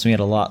 comment. It helps me out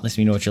a lot. Lets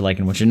me know what you're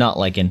liking, what you're not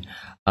liking.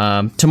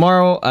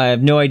 Tomorrow, I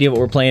have no idea what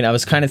we're playing. I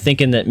was kind of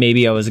thinking that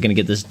maybe I was going to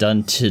get this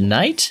done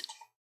tonight.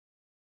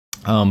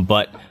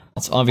 But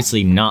that's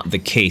obviously not the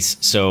case.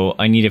 So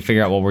I need to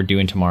figure out what we're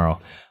doing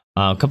tomorrow.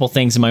 A couple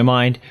things in my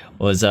mind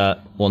was,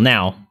 well,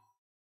 now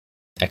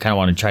I kind of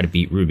want to try to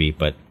beat Ruby,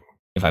 but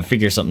if I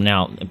figure something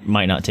out, it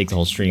might not take the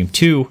whole stream.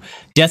 2,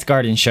 Death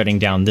Garden's shutting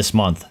down this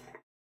month,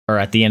 or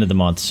at the end of the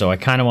month. So I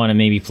kind of want to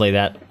maybe play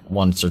that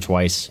once or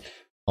twice.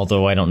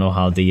 Although I don't know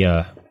how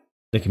the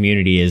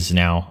community is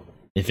now.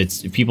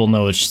 If people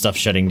know it's stuff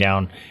shutting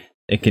down,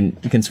 it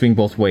can swing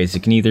both ways.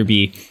 It can either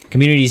be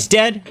community's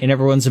dead and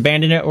everyone's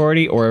abandoned it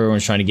already, or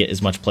everyone's trying to get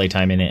as much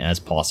playtime in it as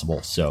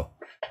possible. So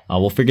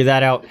we'll figure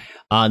that out.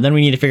 Then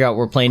we need to figure out what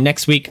we're playing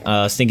next week.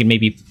 I was thinking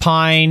maybe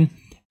Pine,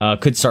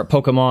 could start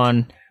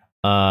Pokemon.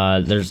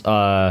 There's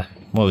what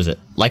was it?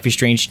 Life is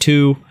Strange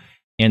 2,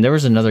 and there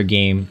was another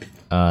game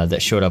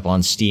that showed up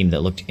on Steam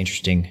that looked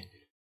interesting,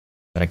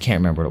 but I can't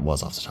remember what it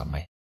was off the top of my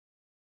head.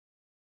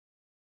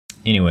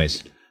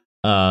 Anyways,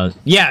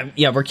 yeah,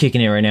 we're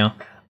kicking it right now.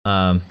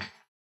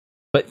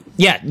 But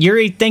yeah,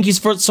 Yuri, thank you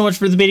so much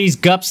for the biddies.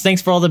 Gups,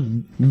 thanks for all the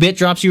bit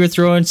drops you were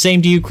throwing.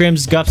 Same to you,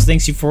 Crims. Gups,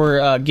 thanks you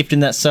for gifting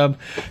that sub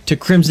to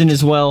Crimson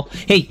as well.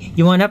 Hey,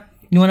 you want up?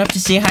 You want up to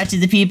say hi to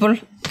the people?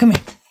 Come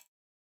here.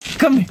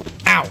 Come here.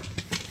 Ow.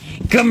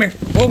 Come here.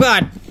 Oh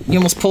God, you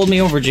almost pulled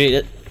me over,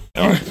 Jaded.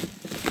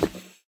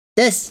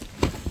 This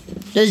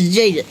is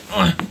Jaded.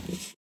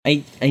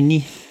 I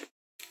need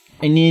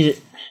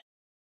it.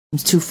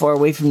 It's too far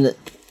away from the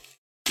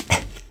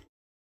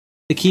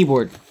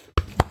keyboard.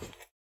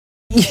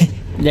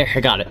 There, I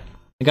got it.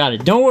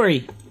 Don't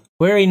worry.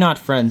 Worry not,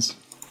 friends.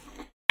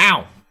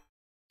 Ow!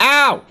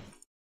 Ow!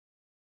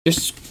 You're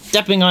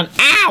stepping on.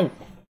 Ow!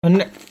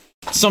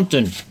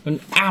 Something.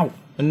 Ow!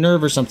 A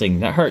nerve or something.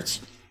 That hurts.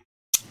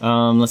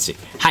 Let's see.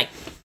 Hi.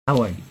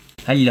 How are you?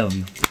 I love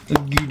you. I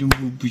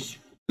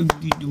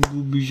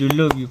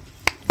love you.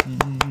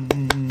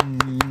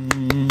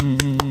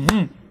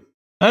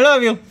 I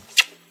love you.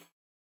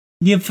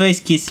 Give face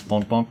kiss.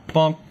 Bonk, bonk,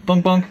 bonk,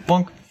 bonk, bonk,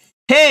 bonk.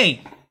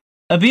 Hey!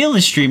 Abil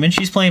is streaming.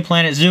 She's playing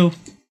Planet Zoo.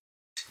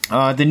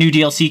 The new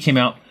DLC came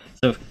out,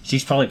 so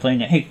she's probably playing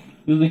that. Hey,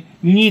 you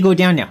need to go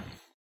down now.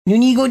 You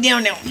need to go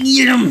down now.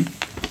 Get him!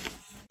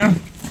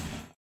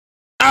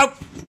 Ow!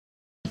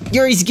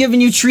 Yuri's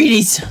giving you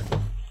treaties.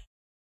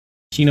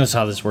 She knows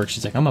how this works.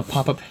 She's like, I'm gonna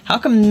pop up. How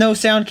come no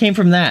sound came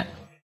from that?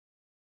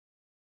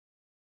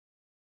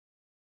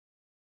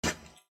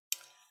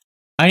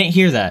 I didn't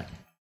hear that.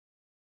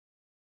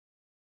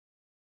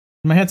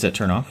 My headset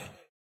turn off.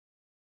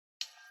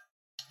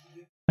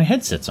 My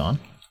headset's on.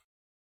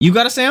 You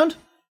got a sound?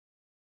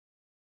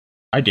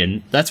 I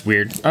didn't. That's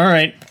weird.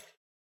 Alright.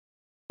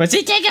 What's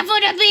it? Take a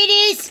photo,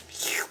 please.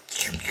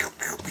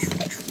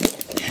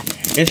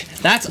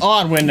 That's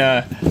odd when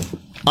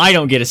I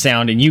don't get a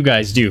sound and you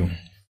guys do.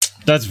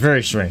 That's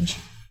very strange.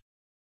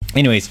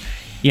 Anyways,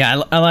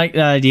 yeah, I like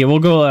that idea. We'll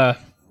go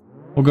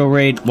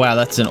raid. Wow,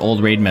 that's an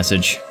old raid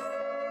message.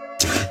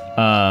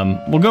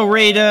 We'll go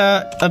raid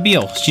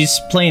Abil. She's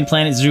playing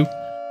Planet Zoo.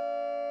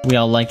 We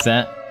all like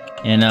that.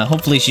 And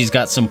hopefully she's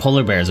got some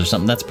polar bears or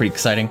something. That's pretty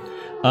exciting.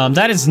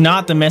 That is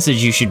not the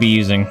message you should be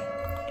using.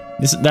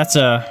 That's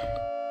an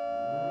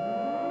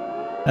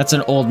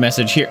old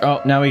message. Here,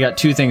 oh, now we got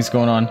 2 things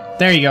going on.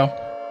 There you go.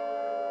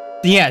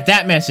 Yeah,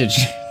 that message.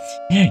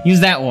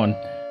 Use that one.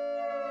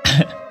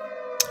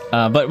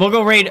 But we'll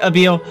go raid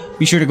Abiel.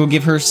 Be sure to go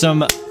give her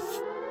some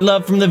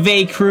love from the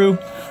VII crew.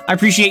 I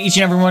appreciate each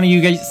and every one of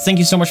you guys. Thank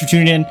you so much for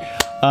tuning in.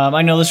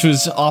 I know this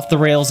was off the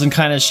rails and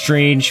kind of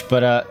strange,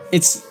 but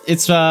it's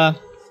kind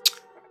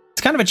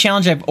of a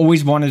challenge I've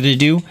always wanted to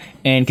do.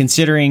 And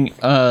considering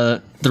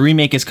the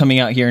remake is coming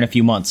out here in a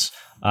few months,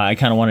 I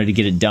kind of wanted to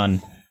get it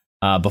done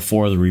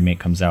before the remake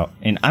comes out.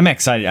 And I'm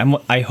excited.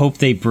 I hope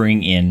they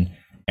bring in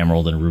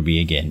Emerald and Ruby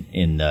again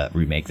in the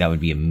remake. That would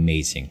be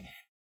amazing.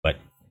 But,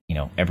 you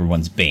know,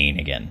 everyone's Bane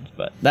again.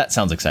 But that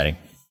sounds exciting.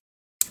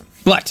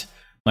 But,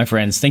 my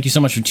friends, thank you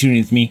so much for tuning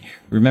in with me.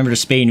 Remember to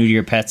spay and neuter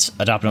your pets,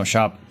 adopt, don't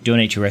shop,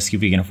 donate to rescue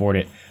if you can afford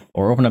it,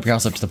 or open up your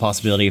house up to the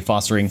possibility of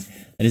fostering.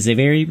 It is a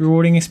very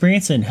rewarding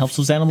experience and helps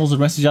those animals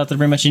and rescues out there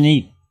very much in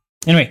need.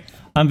 Anyway,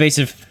 I'm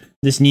Vaesive.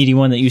 This needy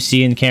one that you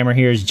see in the camera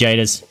here is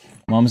Jida's.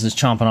 Mom's just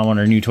chomping on one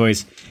of her new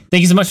toys.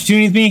 Thank you so much for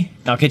tuning in with me.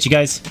 I'll catch you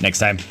guys next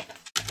time.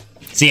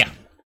 See ya.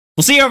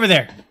 We'll see you over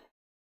there.